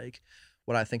that like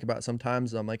what I think about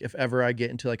sometimes. I'm like, if ever I get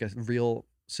into like a real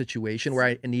situation where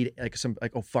I need like some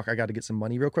like, oh fuck, I got to get some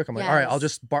money real quick. I'm like, all right, I'll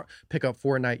Yes. just pick up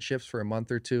 4 night shifts for a month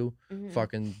or 2. mhm.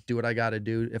 Fucking do what I got to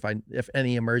do if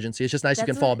any emergency. It's just nice you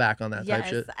can That's fall what- back on that type Yes,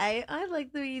 shit. I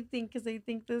like the way you think because I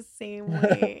think the same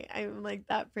way. I'm like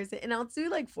that person, and I'll do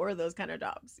like 4 of those kind of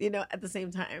jobs, you know, at the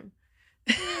same time.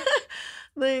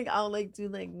 Like I'll like do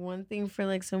like one thing for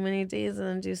like so many days and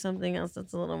then do something else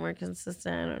that's a little more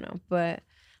consistent. I don't know. But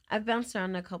I've bounced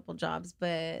around a couple jobs,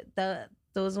 but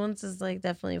those ones is like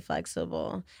definitely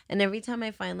flexible. And every time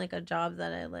I find like a job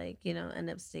that I like, end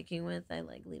up sticking with, I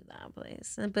like leave that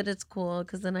place. But it's cool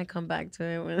because then I come back to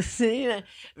it when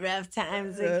rough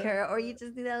times occur, or you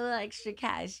just need a little extra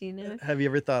cash. Have you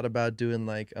ever thought about doing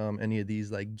like any of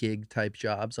these like gig type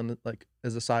jobs on like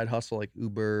as a side hustle, like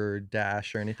Uber or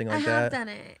Dash or anything like that? I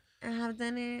have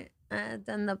done it.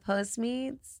 Done the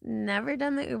Postmates. Never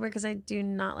done the Uber because I do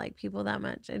not like people that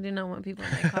much. I do not want people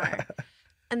in my car.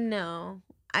 No,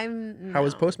 How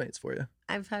was no. Postmates for you?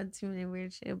 I've had too many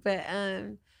weird shit, but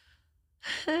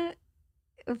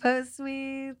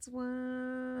Postmates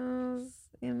was,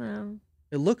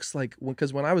 It looks like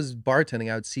because when I was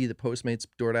bartending, I would see the Postmates,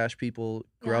 DoorDash people,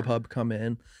 yeah, Grubhub come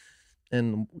in,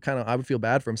 and kind of I would feel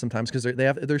bad for them sometimes because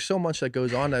there's so much that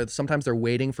goes on that sometimes they're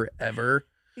waiting forever,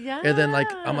 and then like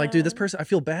I'm like, dude, this yeah. person, I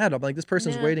feel bad. I'm like, this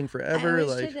person's No, waiting forever.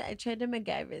 Like, I tried to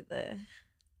MacGyver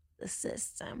the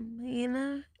system,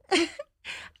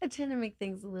 I try to make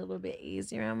things a little bit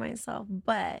easier on myself,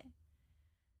 but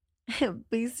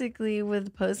basically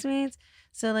with Postmates,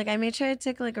 so like I made sure I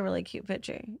took like a really cute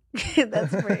picture.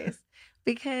 That's first.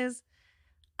 Because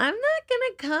I'm not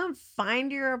gonna come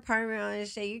find your apartment on the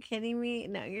shit. You kidding me?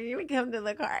 No, you're gonna come to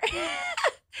the car.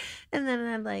 And then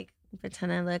I like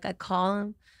pretend I look, I call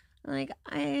him. I'm like,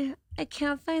 I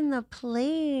can't find the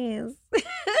place.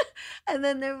 And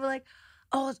then they were like,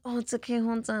 oh, it's okay,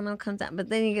 hold on, I'll come down. But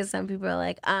then you get some people are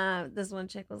like, this one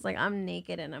chick was like, I'm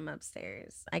naked and I'm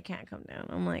upstairs. I can't come down.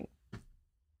 I'm like,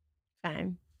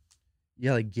 fine.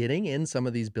 yeah, like getting in some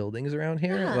of these buildings around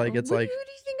here, Yeah. like it's Who like, do you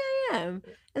think I am?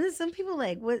 And then some people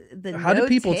like, what the how do no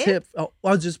people tip? tip? Oh,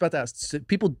 I was just about to ask.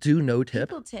 People do no tip.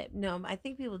 People tip. No, I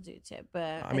think people do tip, but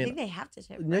I I mean, think they have to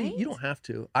tip, No, right? you don't have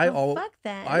to. Fuck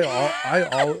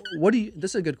that. What do you?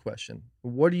 This is a good question.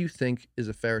 What do you think is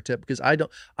a fair tip? Because I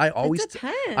don't. I always. It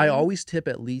depends. I always tip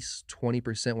at least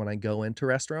 20% when I go into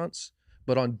restaurants.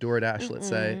 But on DoorDash, let's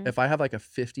say Mm-mm. if I have like a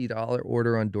 $50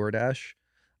 order on DoorDash,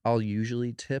 I'll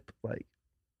usually tip like,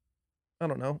 I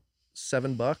don't know,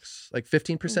 $7, like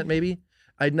 15% maybe.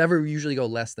 I'd never usually go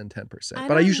less than 10%, but I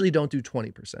don't- usually don't do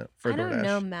 20% for I DoorDash. don't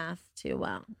know math too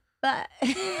well, but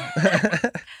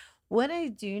what I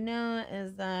do know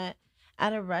is that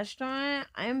at a restaurant,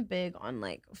 I'm big on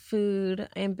like food.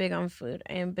 I am big on food.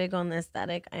 I am big on the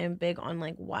aesthetic. I am big on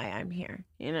like why I'm here,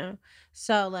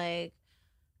 So like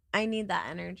I need that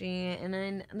energy, and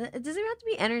then it doesn't even have to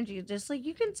be energy. Just like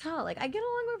you can tell, like I get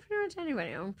along with pretty much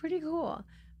anybody. I'm pretty cool,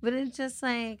 but it's just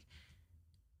like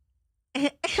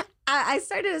I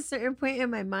started at a certain point in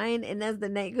my mind, and as the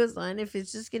night goes on, if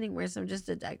it's just getting worse, I'm just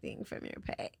deducting from your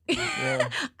pay. Yeah.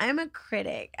 I'm a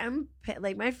critic.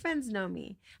 Like my friends know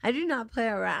me. I do not play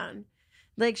around.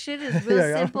 Like shit is real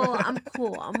Yeah. simple. I'm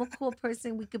cool. I'm a cool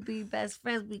person. We could be best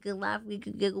friends. We could laugh. We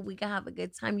could giggle. We could have a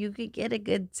good time. You could get a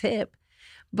good tip.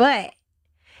 But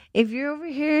if you're over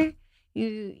here,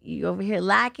 you over here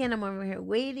lacking, I'm over here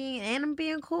waiting, and I'm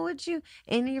being cool with you,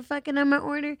 and you're fucking on my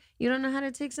order, you don't know how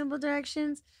to take simple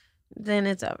directions, then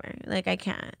it's over. Like I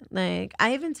can't. Like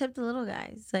I even tip the little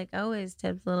guys. Like I always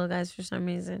tip the little guys for some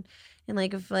reason. And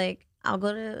like if like I'll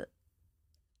go to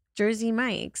Jersey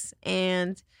Mike's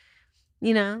and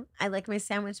I like my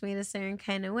sandwich made a certain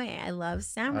kind of way. I love I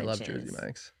sandwiches. love Jersey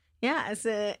Mike's. Yeah,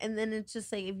 so and then it's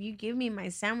just like if you give me my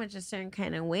sandwich a certain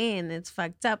kind of way and it's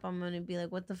fucked up, I'm gonna be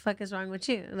like, what the fuck is wrong with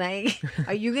you? Like,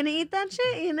 are you gonna eat that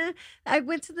shit? I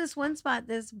went to this one spot,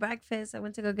 this breakfast. I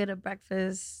went to go get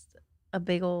a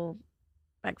big old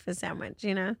breakfast sandwich,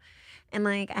 and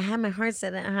like I had my heart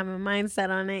set, I had my mind set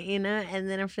on it, and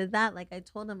then after that, like I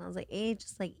told him, I was like, hey,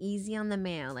 just like easy on the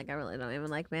mayo. Like I really don't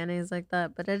even like mayonnaise like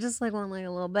that, but I just like want like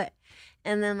a little bit,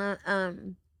 and then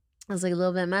I was like a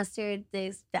little bit of mustard,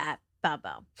 this, that,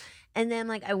 bow. And then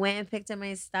like I went and picked up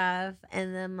my stuff,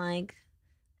 and then like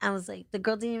I was like, the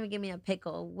girl didn't even give me a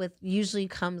pickle, usually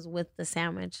comes with the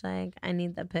sandwich. Like I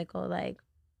need the pickle, like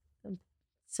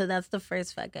so that's the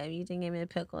first fuck up. You didn't give me a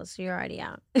pickle, so you're already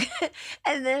out.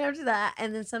 And then after that,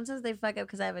 and then sometimes they fuck up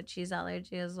because I have a cheese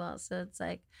allergy as well. So it's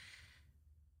like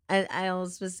I'll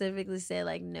specifically say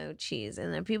like no cheese,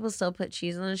 and then people still put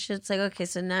cheese on the shit. It's like, okay,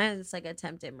 so now it's like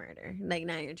attempted murder. Like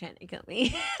now you're trying to kill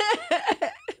me.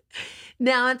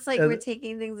 Now it's like we're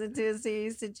taking things into a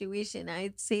serious situation.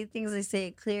 I say things, I say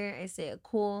it clear, I say it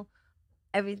cool.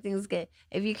 Everything's good.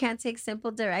 If you can't take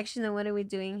simple direction, then what are we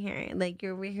doing here? Like,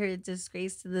 you're over here a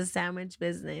disgrace to the sandwich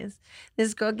business.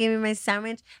 This girl gave me my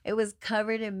sandwich. It was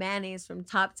covered in mayonnaise from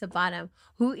top to bottom.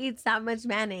 Who eats that much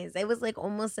mayonnaise? It was like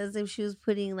almost as if she was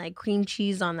putting like cream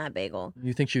cheese on that bagel.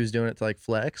 You think she was doing it to like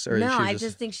flex, or No, she was I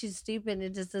just think she's stupid.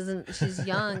 It just doesn't. She's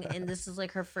young, and this is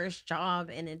like her first job,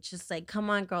 and it's just like, come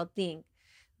on, girl, think.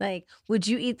 Like, would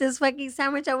you eat this fucking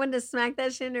sandwich? I wanted to smack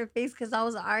that shit in her face because I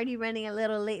was already running a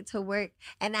little late to work,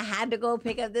 and I had to go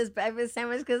pick up this breakfast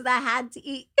sandwich because I had to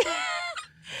eat.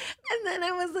 And then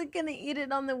I was like gonna eat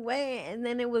it on the way, and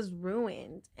then it was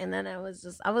ruined. And then I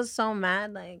was so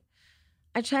mad. Like,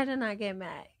 I tried to not get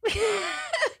mad.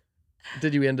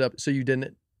 Did you end up? So you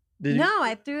didn't? Did you? No,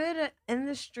 I threw it in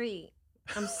the street.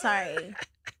 I'm sorry.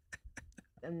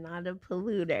 I'm not a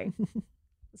polluter.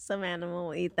 Some animal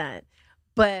will eat that.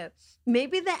 But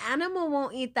maybe the animal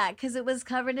won't eat that because it was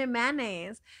covered in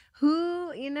mayonnaise.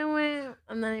 You know what?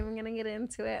 I'm not even going to get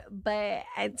into it. But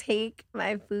I take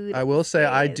my food. I will say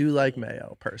I do like seriously.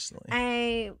 mayo personally.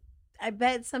 I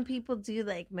bet some people do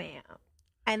like mayo.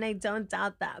 And I don't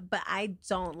doubt that. But I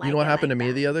don't like it. You know what happened like to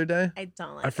me that. the other day? I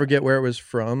don't like I forget where it was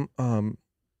from.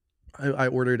 I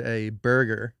ordered a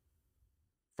burger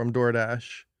from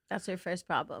DoorDash. That's your first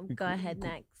problem. Go ahead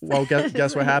next. Well,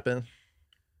 guess what happened?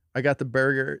 I got the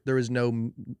burger.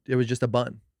 It was just a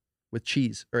bun with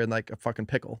cheese or in like a fucking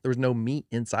pickle. There was no meat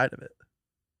inside of it.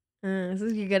 So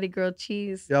you got a grilled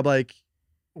cheese. Yeah, I'm like,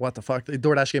 what the fuck?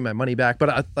 DoorDash gave my money back.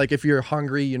 But like, if you're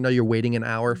hungry, you know, you're waiting an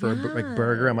hour for a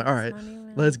burger. I'm like, all right,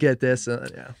 let's get this.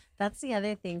 Yeah. That's the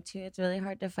other thing too. It's really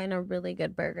hard to find a really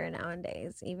good burger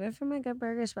nowadays. Even from a good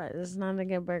burger spot, it's not a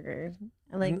good burger.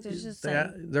 Like, there's just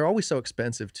they're always so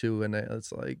expensive too, and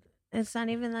it's like, it's not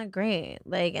even that great.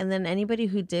 Like, and then anybody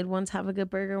who did once have a good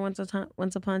burger once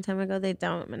upon a time ago, they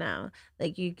don't now.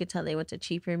 Like, you could tell they went to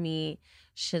cheaper meat.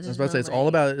 Shit. I was about to say, it's all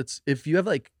about if you have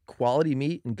like quality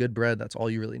meat and good bread, that's all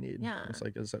you really need. Yeah. It's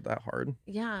like, is it that hard?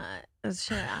 Yeah, it's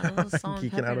shit. Out of the salt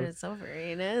and Geeking pepper, out of- it's over.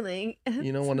 You know, like.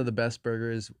 You know, one of the best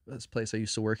burgers, this place I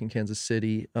used to work in Kansas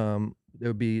City,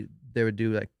 they would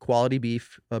do like quality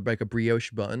beef, like a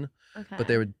brioche bun, Okay. but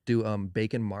they would do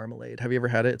bacon marmalade. Have you ever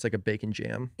had it? It's like a bacon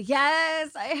jam.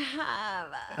 Yes, I have.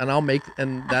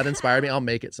 And that inspired me. I'll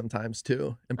make it sometimes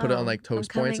too and put it on like I'm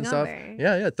toast points and coming stuff. over.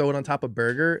 Yeah. Throw it on top of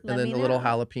burger Let and then me a little know.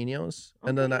 jalapenos.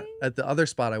 And then Okay. at the other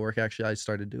spot I work, actually, I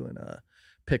started doing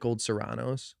pickled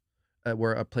serranos at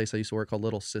where a place I used to work called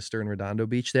Little Sister in Redondo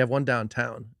Beach. They have one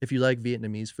downtown. If you like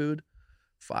Vietnamese food,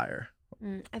 fire.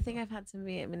 I think I've had some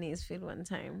Vietnamese food one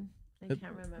time. I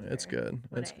can't remember. It's good.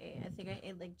 What It's, I ate. I think I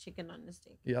ate like chicken on the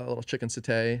stick. yeah, a little chicken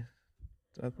satay.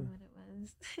 What it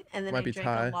was. And then Might I be drank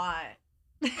Thai. a lot.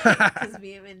 Because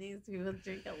Vietnamese people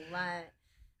drink a lot.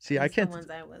 See, At I least the can't. ones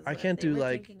I was I with, can't they do were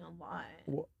like drinking a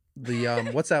lot. the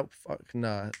what's that fucking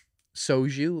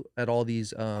soju at all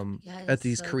these Yes, at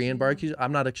these Korean soju. barbecues.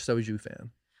 I'm not a soju fan.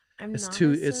 It's not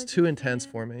too a it's too soju intense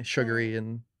fan, for me. Sugary but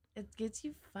and it gets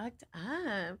you fucked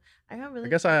up. I got really. I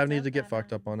guess I fucked need up to get that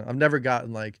fucked up night. on it. I've never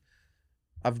gotten like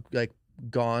I've like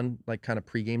gone like kind of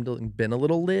pre-gamed and been a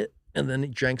little lit and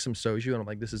then drank some soju and I'm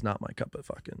like, this is not my cup of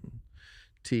fucking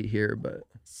tea here, but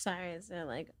Sorry, is there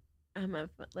like I'm a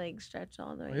like stretch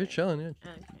all the way? you're chilling,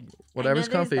 yeah. Okay. Whatever's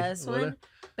I know comfy. There's this Whatever. one,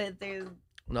 but there's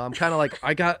No, I'm kind of like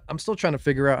I'm still trying to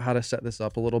figure out how to set this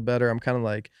up a little better. I'm kind of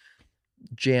like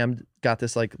got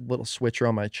this like little switcher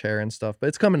on my chair and stuff, but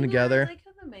it's coming I together. like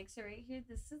how the mics are right here.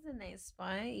 This is a nice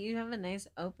spot. You have a nice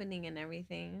opening and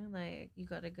everything. Like, you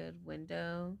got a good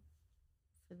window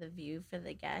for the view for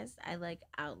the guests. I like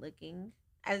outlooking.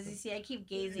 As you see, I keep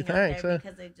gazing Thanks, out there yeah.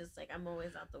 because I just like I'm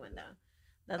always out the window.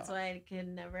 That's why I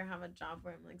can never have a job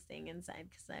where I'm like staying inside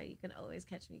because you can always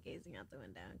catch me gazing out the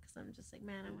window because I'm just like,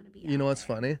 man, I want to be. You know what's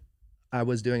funny? I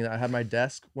was doing that. I had my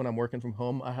desk when I'm working from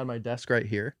home. I had my desk right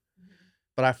here.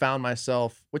 But I found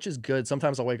myself, which is good.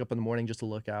 Sometimes I'll wake up in the morning just to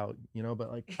look out, you know,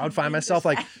 but like I would find myself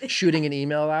like shooting an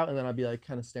email out and then I'd be like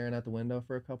kind of staring at the window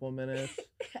for a couple of minutes.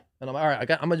 And I'm like, all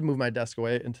right, I'm going to move my desk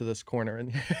away into this corner.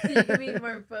 And You can be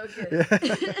more focused.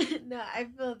 Yeah. No, I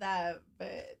feel that,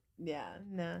 but yeah,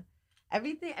 no.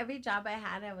 Every job I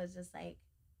had, I was just like,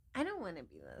 I don't want to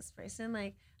be this person.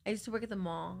 Like, I used to work at the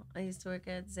mall. I used to work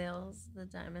at Zales, the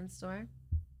diamond store.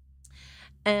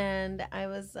 And I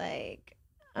was like,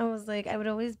 I would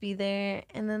always be there.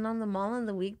 And then on the mall on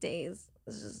the weekdays,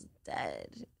 it's just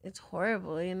dead. It's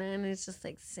horrible, you know? And it's just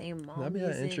like same mall That'd be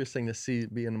music. interesting to see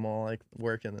be in the mall, like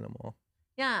working in a mall.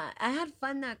 Yeah, I had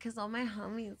fun though, because all my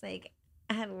homies, like,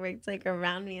 I had worked like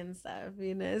around me and stuff,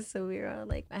 you know? So we were all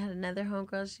like, I had another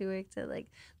homegirl, she worked at like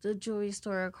the jewelry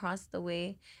store across the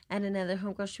way. And another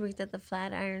homegirl, she worked at the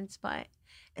Flatiron spot.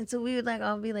 And so we would like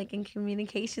all be like in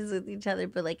communications with each other,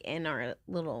 but like in our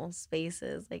little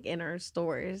spaces, like in our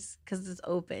stores, because it's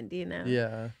opened, you know?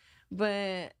 Yeah.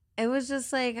 But it was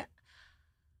just like,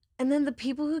 and then the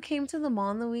people who came to the mall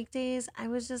on the weekdays, I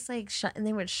was just like, and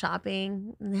they went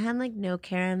shopping and they had like no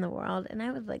care in the world. And I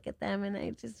would look at them and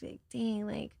I just be like, dang,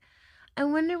 like, I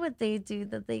wonder what they do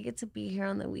that they get to be here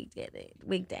on the weekday.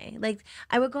 Like,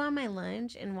 I would go on my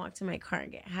lunch and walk to my car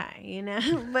and get high, you know?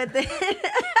 But then,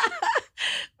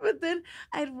 but then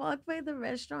I'd walk by the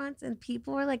restaurants and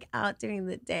people were like out during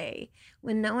the day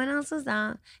when no one else was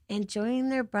out, enjoying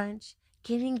their brunch,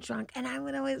 getting drunk. And I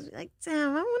would always be like, damn,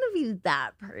 I want to be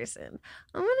that person.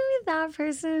 I want to be that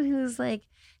person who's like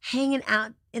hanging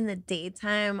out in the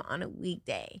daytime on a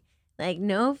weekday. Like,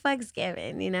 no fucks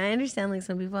given. You know, I understand like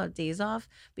some people have days off,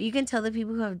 but you can tell the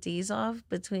people who have days off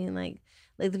between like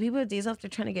the people who have days off, they're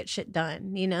trying to get shit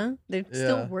done, you know? They're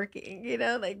still Yeah. working, you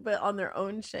know, like, but on their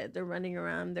own shit. They're running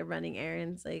around, they're running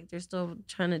errands, like, they're still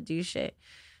trying to do shit.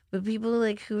 But people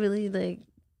like who really like,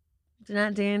 they're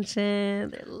not doing shit.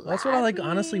 They're That's what I like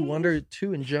honestly laughing. wonder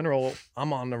too in general.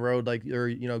 I'm on the road, like, or,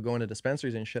 you know, going to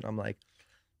dispensaries and shit. I'm like,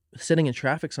 sitting in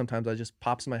traffic sometimes, I just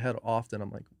pops in my head often.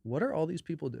 I'm like, what are all these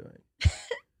people doing?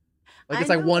 Like, I it's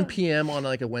like 1 know. p.m. on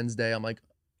like a Wednesday. I'm like,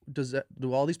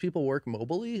 do all these people work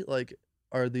mobily? Like,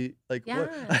 are the like Yeah.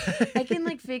 what? I can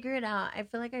like figure it out. I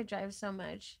feel like I drive so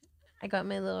much. I got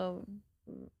my little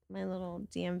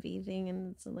DMV thing,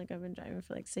 and it's like I've been driving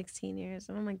for like 16 years,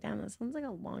 and I'm like, damn, that sounds like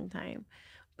a long time.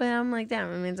 But I'm like,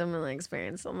 damn, it means I'm really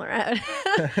experienced on the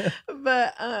road.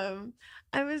 But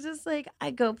I was just like,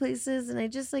 I go places, and I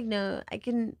just like know I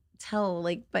can tell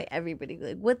like by everybody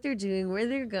like what they're doing, where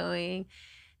they're going.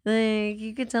 Like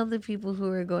you could tell the people who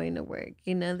are going to work,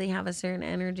 you know, they have a certain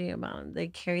energy about them. They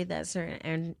carry that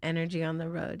certain energy on the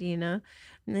road, you know.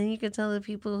 And then you could tell the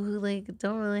people who like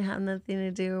don't really have nothing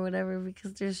to do or whatever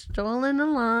because they're strolling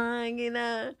along, you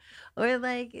know. Or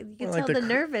like you can Or like tell the the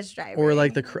nervous driver. Or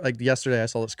like like yesterday, I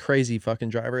saw this crazy fucking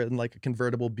driver in like a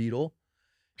convertible Beetle.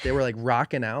 They were like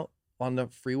rocking out on the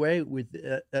freeway with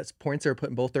at points they were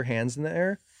putting both their hands in the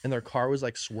air, and their car was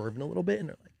like swerving a little bit, and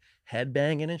they're like head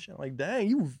banging and shit. I'm like, dang,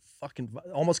 you fucking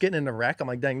almost getting in a wreck. I'm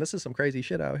like, dang, this is some crazy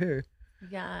shit out here.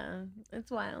 Yeah,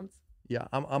 it's wild. Yeah,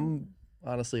 I'm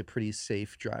honestly a pretty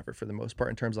safe driver for the most part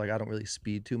in terms of like I don't really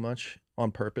speed too much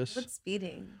on purpose. What's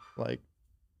speeding? Like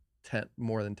 10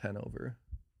 more than 10 over.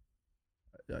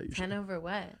 10 over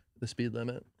what? The speed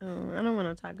limit. Oh, I don't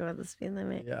want to talk about the speed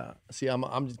limit. Yeah. See, I'm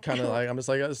kind of like I'm just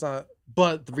like it's not.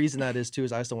 But the reason that is too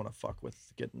is I still want to fuck with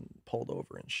getting pulled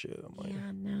over and shit. I'm like,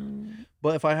 Yeah, no.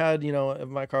 but if I had, you know, if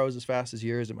my car was as fast as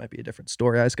yours, it might be a different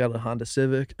story. I just got a Honda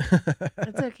Civic.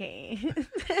 It's okay.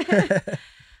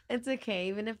 It's okay.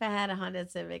 Even if I had a Honda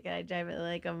Civic and I drive it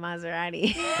like a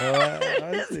Maserati.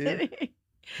 I Just see. kidding.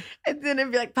 And then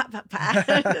it'd be like, pop, pop, pop.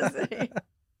 Just kidding.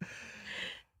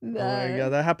 Oh my god,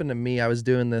 that happened to me. I was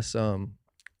doing this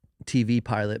TV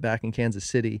pilot back in Kansas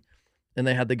City, and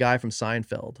they had the guy from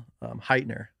Seinfeld,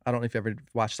 Heitner. I don't know if you ever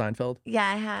watched Seinfeld. Yeah,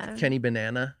 I have. Kenny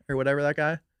Banana or whatever that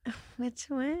guy. Which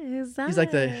one? Who's that? He's like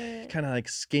the kind of like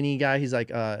skinny guy. He's like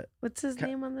What's his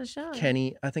name on the show?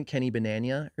 Kenny, I think Kenny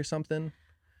Banana or something.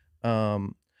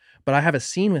 But I have a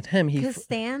scene with him.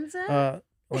 Costanza?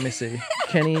 Let me see.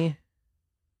 Kenny.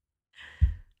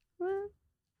 What?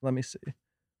 Let me see.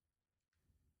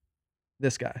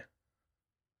 This guy.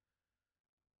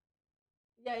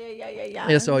 Yeah.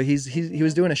 Yeah, so he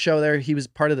was doing a show there. He was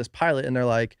part of this pilot, and they're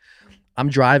like, I'm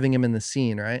driving him in the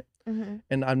scene, right? Mm-hmm.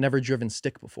 And I've never driven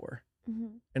stick before. Mm-hmm.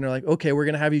 And they're like, okay, we're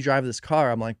gonna have you drive this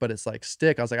car. I'm like, but it's like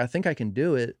stick. I was like, I think I can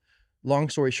do it. Long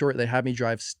story short, they had me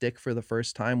drive stick for the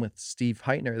first time with Steve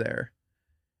Heitner there.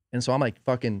 And so I'm like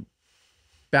fucking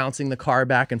bouncing the car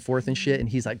back and forth and shit. And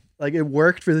he's like it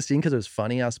worked for the scene because it was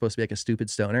funny. I was supposed to be like a stupid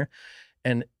stoner.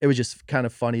 And it was just kind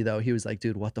of funny though. He was like,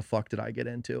 dude, what the fuck did I get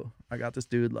into? I got this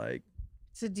dude like.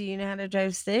 So do you know how to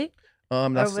drive stick? I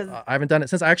haven't done it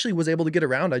since I actually was able to get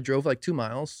around. I drove like 2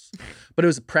 miles, but it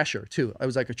was pressure too. I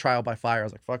was like a trial by fire. I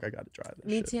was like, fuck, I got to drive this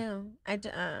Me shit.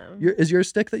 too. Is your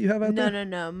stick that you have out there?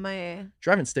 No. My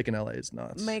Driving stick in LA is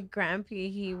nuts. My grandpa,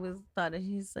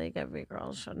 he's like, every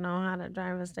girl should know how to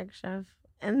drive a stick shift.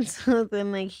 And so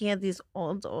then like he had these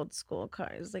old school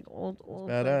cars, like old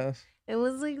like, Badass. it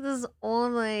was like this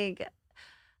old like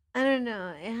I don't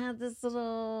know. It had this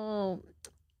little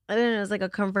I don't know, it was like a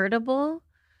convertible.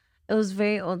 It was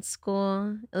very old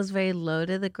school. It was very low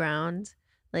to the ground.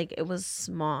 Like it was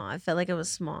small. I felt like it was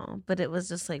small, but it was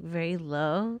just like very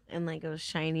low and like it was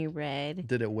shiny red.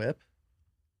 Did it whip?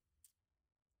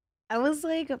 I was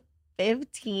like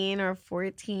 15 or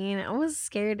 14. I was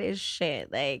scared as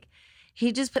shit. Like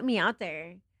he just put me out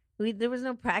there. there was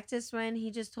no practice run.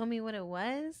 He just told me what it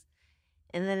was.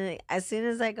 And then as soon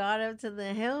as I got up to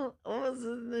the hill, I was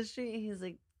in the street. He's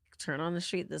like, turn on the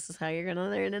street. This is how you're going to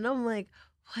learn. And I'm like,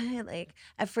 what? Like,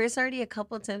 at first, already a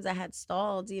couple of times I had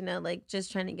stalled, like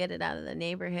just trying to get it out of the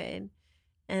neighborhood.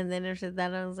 And then after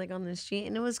that, I was like on the street.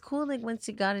 And it was cool, like once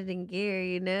you got it in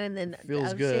gear, and then the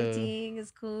Feels good. upshifting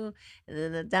is cool. And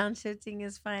then the downshifting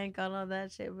is fine, got all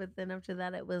that shit. But then after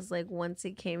that, it was like once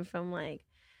it came from like,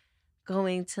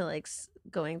 going to like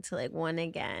one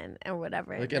again or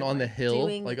whatever, Like, and on the hill,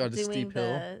 like on the steep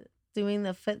hill, doing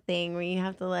the foot thing where you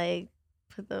have to like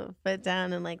put the foot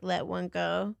down and like let one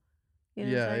go. You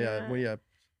know what I'm talking about? Well, yeah,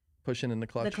 pushing in the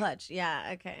clutch. The clutch,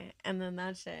 yeah, okay. And then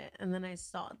that shit, and then I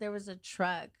saw there was a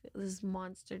truck, this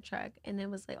monster truck, and it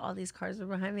was like all these cars were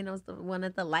behind me, and I was the one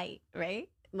at the light, right?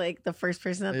 Like the first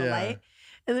person at the light.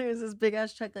 And there was this big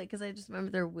ass truck, like, because I just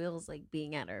remember their wheels like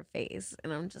being at our face,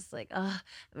 and I'm just like, oh,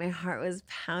 my heart was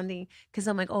pounding because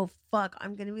I'm like, oh fuck,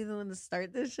 I'm gonna be the one to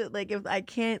start this shit. Like, if I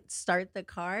can't start the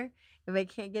car, if I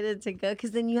can't get it to go, because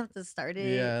then you have to start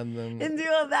it, and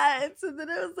do all that. And so then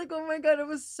I was like, oh my god, I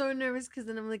was so nervous because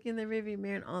then I'm looking in the rearview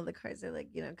mirror and all the cars are like,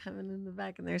 coming in the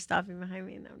back and they're stopping behind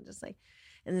me, and I'm just like,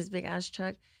 in this big ass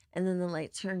truck, and then the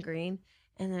light turned green.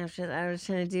 And then after that, I was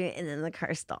trying to do it, and then the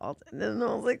car stalled. And then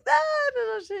I was like, and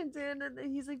I was trying to do it. And then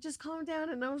he's like, just calm down.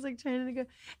 And I was like trying to go.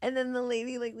 And then the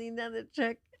lady like leaned out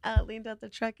the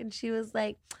truck, and she was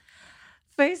like,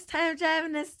 first time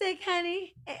driving a stick,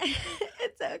 honey.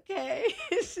 It's okay.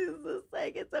 She's just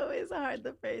like, it's always hard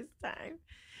the first time.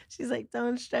 She's like,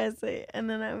 don't stress it. And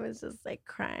then I was just like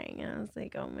crying. And I was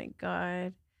like, oh my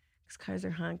God, these cars are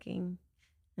honking.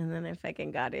 And then I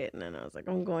fucking got it. And then I was like,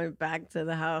 I'm going back to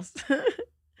the house.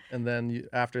 And then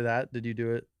after that, did you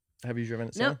do it? Have you driven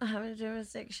it since? Nope, I haven't driven a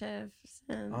stick shift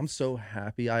since. I'm so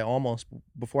happy.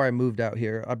 Before I moved out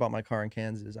here, I bought my car in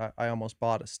Kansas. I almost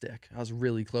bought a stick. I was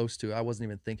really close to it. I wasn't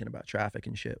even thinking about traffic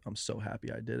and shit. I'm so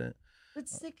happy I didn't. But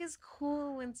stick is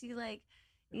cool once you like,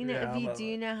 if you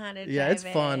do know how to drive yeah, it's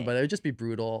fun, it. but it would just be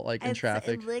brutal, like in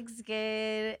traffic. It looks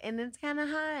good, and it's kind of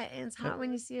hot. And it's hot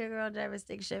when you see a girl drive a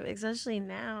stick shift, especially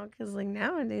now, because like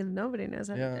nowadays nobody knows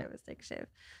how to drive a stick shift.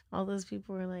 All those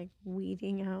people are like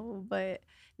weeding out, but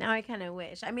now I kind of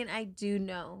wish. I mean, I do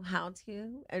know how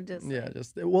to. I just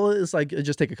it's like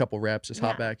just take a couple reps, just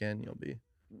hop back in, you'll be.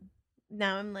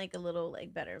 Now I'm like a little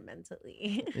like better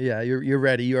mentally. Yeah, you're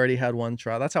ready. You already had one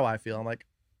try. That's how I feel. I'm like,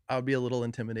 I would be a little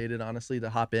intimidated, honestly, to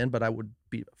hop in, but I would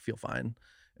feel fine.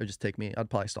 It would just take me. I'd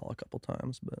probably stall a couple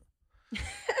times, but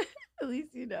at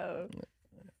least you know.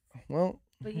 Well,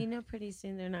 but pretty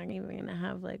soon they're not even gonna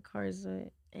have like cars with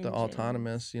engines. The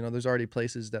autonomous. There's already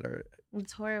places that are.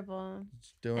 It's horrible.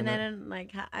 Doing and it.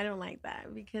 I don't like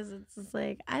that because it's just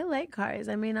like I like cars.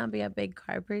 I may not be a big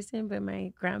car person, but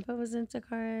my grandpa was into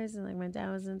cars and like my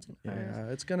dad was into cars. Yeah,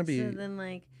 it's gonna be. So then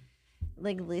like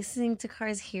listening to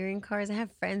cars, hearing cars. I have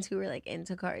friends who are like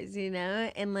into cars,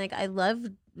 and like I love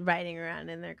riding around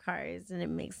in their cars and it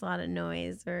makes a lot of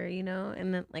noise or,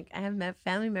 and then like I have met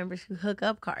family members who hook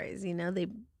up cars, they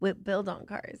build on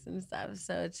cars and stuff.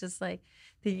 So it's just like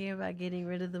thinking about getting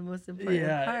rid of the most important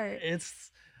part.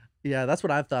 That's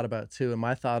what I've thought about too. And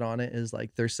my thought on it is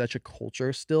like, there's such a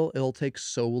culture still. It'll take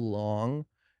so long.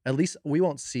 At least we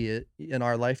won't see it in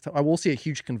our lifetime. I will see a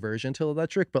huge conversion to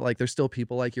electric, but like there's still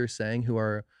people like you're saying who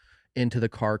are into the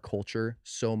car culture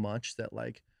so much that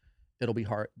like it'll be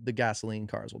hard. The gasoline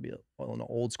cars will be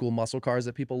old school muscle cars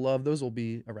that people love. Those will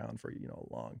be around for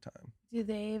a long time. Do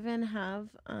they even have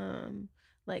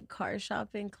like car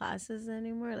shopping classes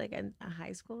anymore, like in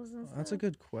high schools and stuff? That's a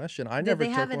good question. Did they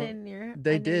have it in your?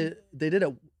 They did. They did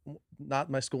it. Not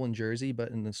my school in Jersey,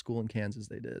 but in the school in Kansas,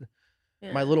 they did.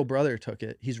 Yeah. My little brother took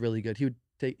it. He's really good.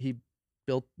 He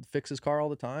fix his car all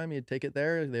the time. He'd take it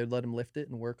there. They would let him lift it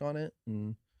and work on it.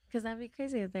 Because that'd be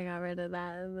crazy if they got rid of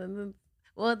that. And then,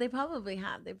 well, they probably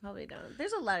have. They probably don't.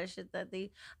 There's a lot of shit that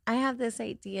I have this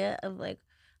idea of like,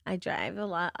 I drive a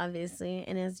lot, obviously.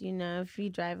 And as you know, if you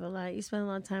drive a lot, you spend a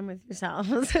lot of time with yourself.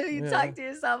 So you talk to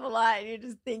yourself a lot and you're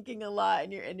just thinking a lot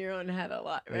and you're in your own head a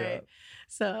lot, right? Yeah.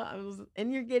 So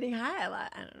and you're getting high a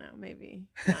lot. I don't know, maybe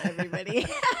not everybody.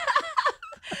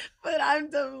 But I'm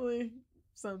definitely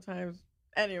sometimes.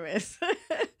 Anyways.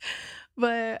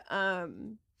 But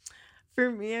for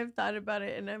me, I've thought about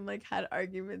it and I'm like had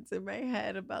arguments in my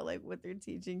head about like what they're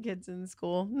teaching kids in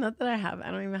school. Not that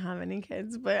I don't even have any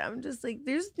kids, but I'm just like,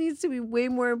 there needs to be way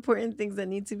more important things that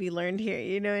need to be learned here.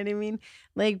 You know what I mean?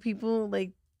 Like people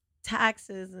like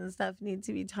taxes and stuff need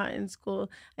to be taught in school.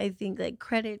 I think like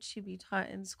credit should be taught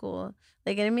in school.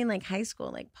 Like I mean like high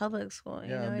school, like public school. You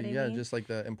know what I mean? just like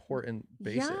the important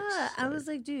basics. Yeah, I was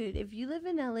like, dude, if you live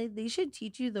in LA, they should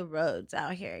teach you the roads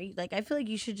out here. Like, I feel like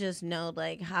you should just know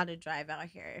like how to drive out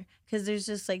here, because there's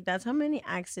just like that's how many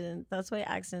accidents. That's why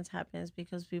accidents happen, is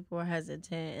because people are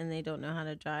hesitant and they don't know how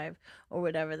to drive or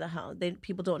whatever the hell.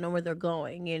 People don't know where they're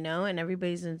going, you know, and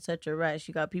everybody's in such a rush.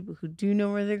 You got people who do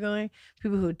know where they're going,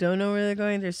 people who don't know where they're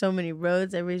going. There's so many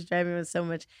roads. Everybody's driving with so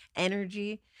much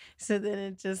energy. So then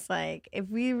it's just like, if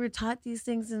we were taught these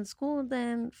things in school,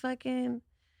 then fucking,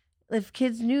 if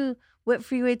kids knew what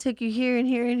freeway took you here and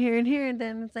here and here and here, and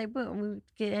then it's like, boom, we would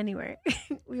get anywhere.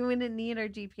 We wouldn't need our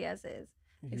GPSs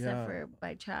except for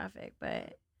by traffic.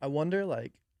 But I wonder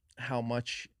like how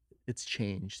much it's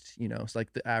changed, you know, it's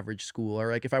like the average school,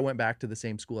 or like if I went back to the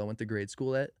same school I went to grade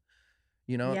school at,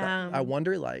 you know, I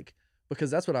wonder like,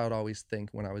 because that's what I would always think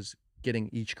when I was getting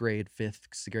each grade, 5th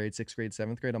grade, 6th grade,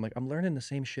 7th grade. I'm like, I'm learning the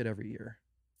same shit every year,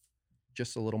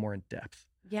 just a little more in depth.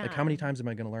 yeah, Like, how many times am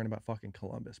I going to learn about fucking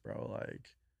Columbus, bro? Like,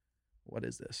 what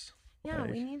is this? yeah,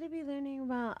 Like, we need to be learning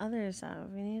about other stuff.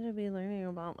 We need to be learning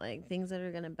about like things that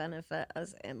are gonna benefit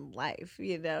us in life,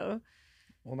 you know?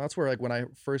 well, that's where, like, when I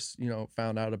first, you know,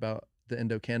 found out about the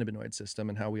endocannabinoid system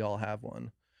and how we all have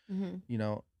one, Mm-hmm. you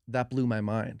know, that blew my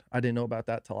mind. I didn't know about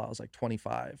that till I was like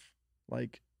 25.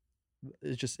 Like,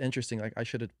 it's just interesting. Like, I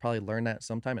should have probably learned that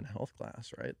sometime in health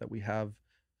class, right? That we have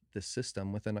this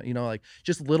system within, you know, like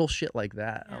just little shit like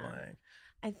that. I'm Yeah. like,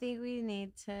 I think we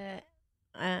need to.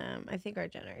 I think our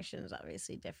generation is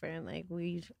obviously different. Like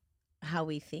how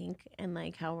we think, and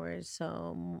like how we're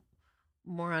so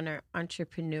more on our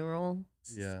entrepreneurial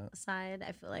Yeah. side.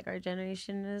 I feel like our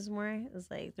generation is more.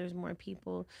 It's like there's more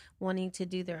people wanting to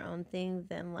do their own thing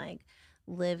than like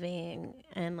living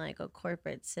in like a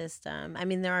corporate system. I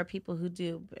mean, there are people who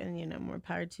do, and you know, more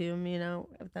power to them, you know,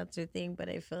 if that's their thing. But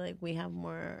I feel like we have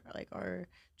more, like our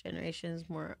generation is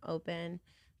more open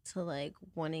to like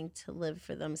wanting to live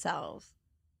for themselves.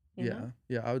 You know?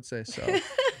 Yeah, I would say so.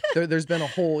 There's been a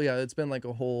whole, it's been like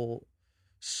a whole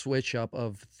switch up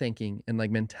of thinking and like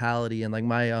mentality. And like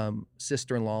my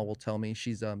sister-in-law will tell me,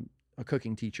 she's a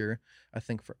cooking teacher. I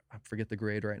think I forget the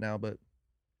grade right now, but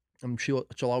she'll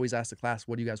always ask the class,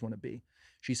 what do you guys want to be?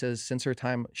 She says since her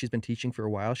time, she's been teaching for a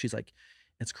while, she's like,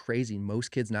 it's crazy. Most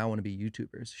kids now want to be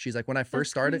YouTubers. She's like, when I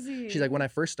first started,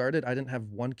 I didn't have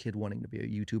one kid wanting to be a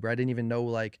YouTuber. I didn't even know,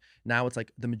 like, now it's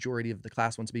like the majority of the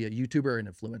class wants to be a YouTuber or an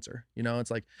influencer. You know, it's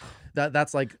like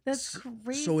that's like, That's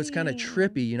crazy. so it's kind of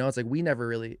trippy, you know? It's like, we never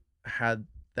really had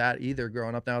that either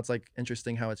growing up. Now it's like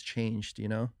interesting how it's changed, you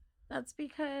know? That's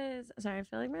because, sorry, I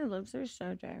feel like my lips are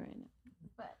so dry right now.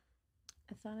 But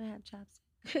I thought I had chapstick.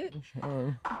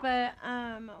 But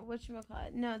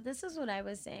whatchamacallit? No, this is what I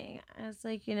was saying. I was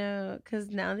like, you know, because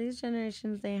now these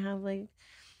generations, they have like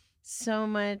so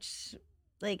much,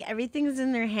 like everything's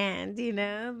in their hand, you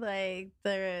know, like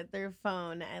their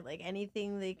phone. Like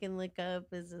anything they can look up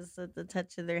is just at the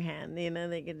touch of their hand, you know.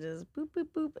 They can just boop boop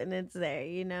boop and it's there,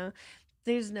 you know.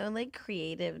 There's no like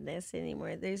creativeness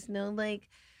anymore. There's no like,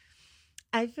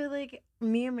 I feel like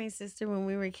me and my sister, when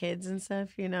we were kids and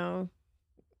stuff, you know,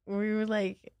 we were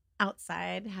like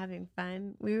outside having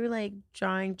fun. We were like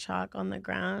drawing chalk on the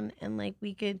ground, and like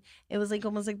it was like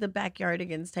almost like the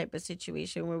backyardigans type of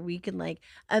situation where we could like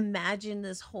imagine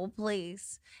this whole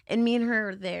place, and me and her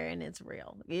are there and it's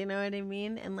real, you know what I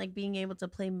mean? And like being able to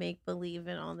play make believe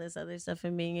and all this other stuff,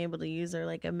 and being able to use our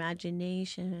like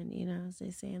imagination, you know, as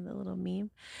they say in the little meme.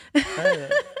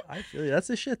 I feel you. That's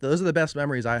the shit. Those are the best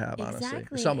memories I have, honestly.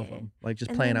 Exactly. Some of them, like just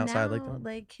And playing then outside like now, that.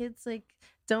 like kids like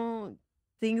don't,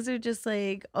 things are just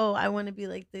like, oh, I want to be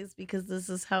like this because this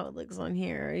is how it looks on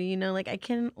here, or, you know, like I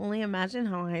can only imagine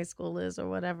how high school is or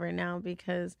whatever now,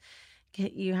 because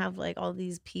you have like all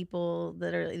these people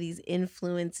that are these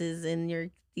influences in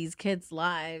these kids'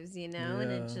 lives, you know.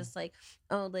 And it's Yeah. just like,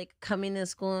 oh, like coming to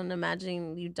school and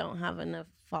imagining you don't have enough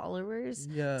followers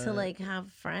Yeah. to like have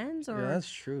friends or Yeah, that's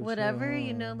true. too, whatever,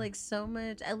 you know, huh? like so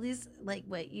much, at least like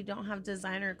what, you don't have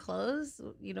designer clothes,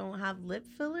 you don't have lip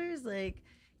fillers, like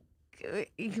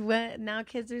what, now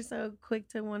kids are so quick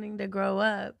to wanting to grow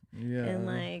up Yeah. and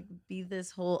like be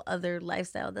this whole other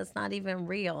lifestyle that's not even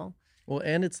real. Well,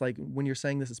 and it's like when you're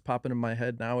saying this, it's popping in my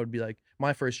head now. It'd be like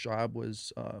my first job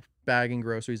was bagging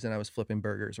groceries, and I was flipping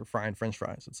burgers or frying French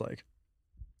fries. It's like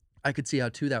I could see how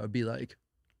too that would be like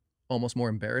almost more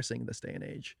embarrassing this day and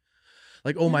age.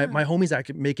 Like, oh, Yeah. my homie's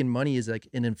making money is like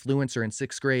an influencer in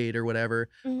 6th grade or whatever.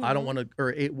 I don't Mhm. want to,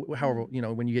 or however, you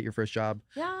know, when you get your first job,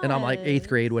 Yeah. and I'm like 8th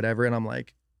grade, whatever, and I'm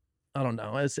like, I don't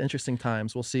know. It's interesting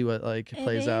times. We'll see what like It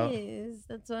plays out. is.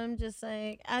 That's why I'm just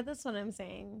like, that's what I'm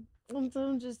saying. So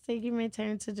I'm just taking my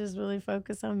time to just really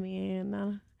focus on me and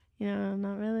not,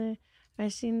 not really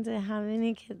rushing to have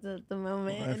any kids at the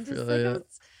moment. I And just feel like, ya. I'm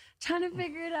trying to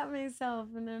figure it out myself.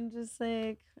 And I'm just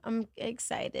like, I'm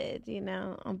excited,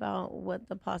 about what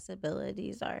the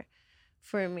possibilities are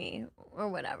for me or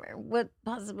whatever. What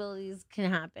possibilities can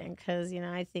happen. Cause,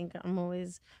 I think I'm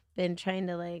always been trying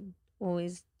to like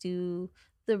always do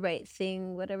the right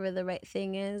thing, whatever the right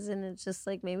thing is. And it's just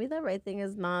like maybe the right thing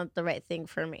is not the right thing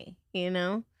for me?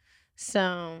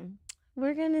 So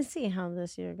we're gonna see how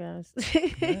this year goes.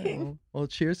 Right, well,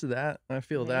 cheers to that. I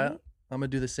feel that. Right? I'm gonna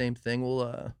do the same thing. We'll We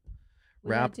gotta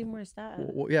wrap. do more stuff.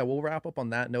 Yeah, we'll wrap up on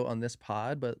that note on this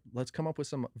pod, but let's come up with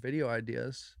some video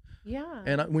ideas. Yeah.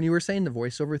 And when you were saying the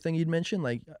voiceover thing you'd mentioned,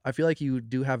 like I feel like you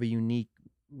do have a unique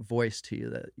voice to you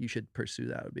that you should pursue.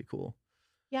 That would be cool.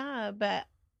 Yeah, but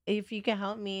if you could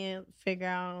help me figure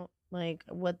out like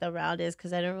what the route is,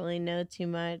 because I don't really know too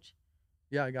much.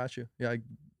 Yeah, I got you. Yeah, I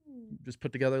just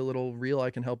put together a little reel.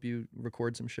 I can help you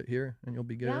record some shit here, and you'll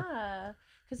be good. Yeah,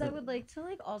 because I would like to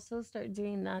like also start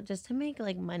doing that just to make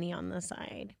like money on the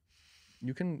side.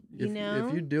 You can, You if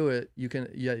know? you do it, you can.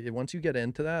 Yeah, once you get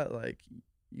into that, like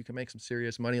you can make some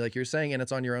serious money, like you're saying, and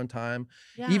it's on your own time.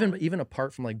 Yeah. Even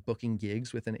apart from like booking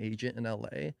gigs with an agent in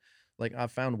LA, like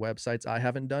I've found websites. I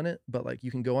haven't done it, but like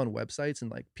you can go on websites and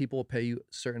like people will pay you a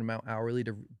certain amount hourly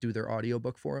to do their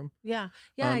audiobook for them. Yeah.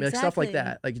 Yeah. Like stuff like Exactly.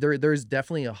 that. Like there's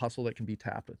definitely a hustle that can be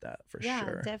tapped with that for Yeah,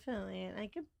 sure. definitely. And I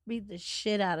could read the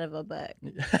shit out of a book.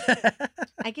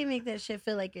 I can make that shit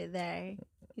feel like you're there.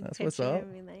 You That's what's picture up.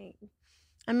 me like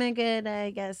I'm a good, I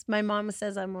guess. My mom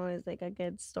says I'm always like a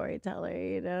good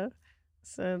storyteller.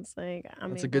 So it's like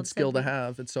I'm It's a able good skill to be-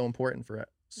 have. It's so important for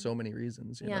so many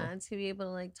reasons. You Yeah, know? and to be able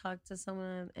to like talk to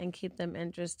someone and keep them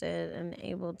interested and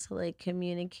able to like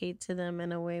communicate to them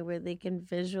in a way where they can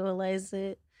visualize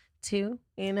it too,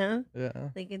 Yeah.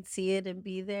 They can see it and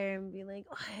be there and be like,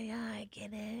 oh yeah, I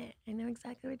get it. I know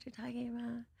exactly what you're talking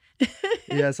about.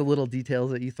 Yeah, it's the little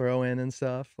details that you throw in and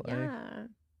stuff. Like, Yeah,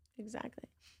 exactly.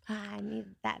 I need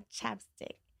that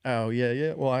chapstick. oh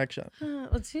yeah. Well, actually,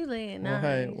 Well, too late well, now.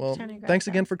 hey, You're well, trying to grab thanks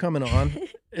again that. for coming on.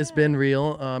 It's been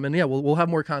real. And yeah, we'll have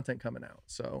more content coming out.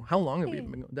 So how long have we Hey.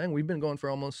 been going? Dang, we've been going for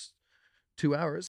almost 2 hours.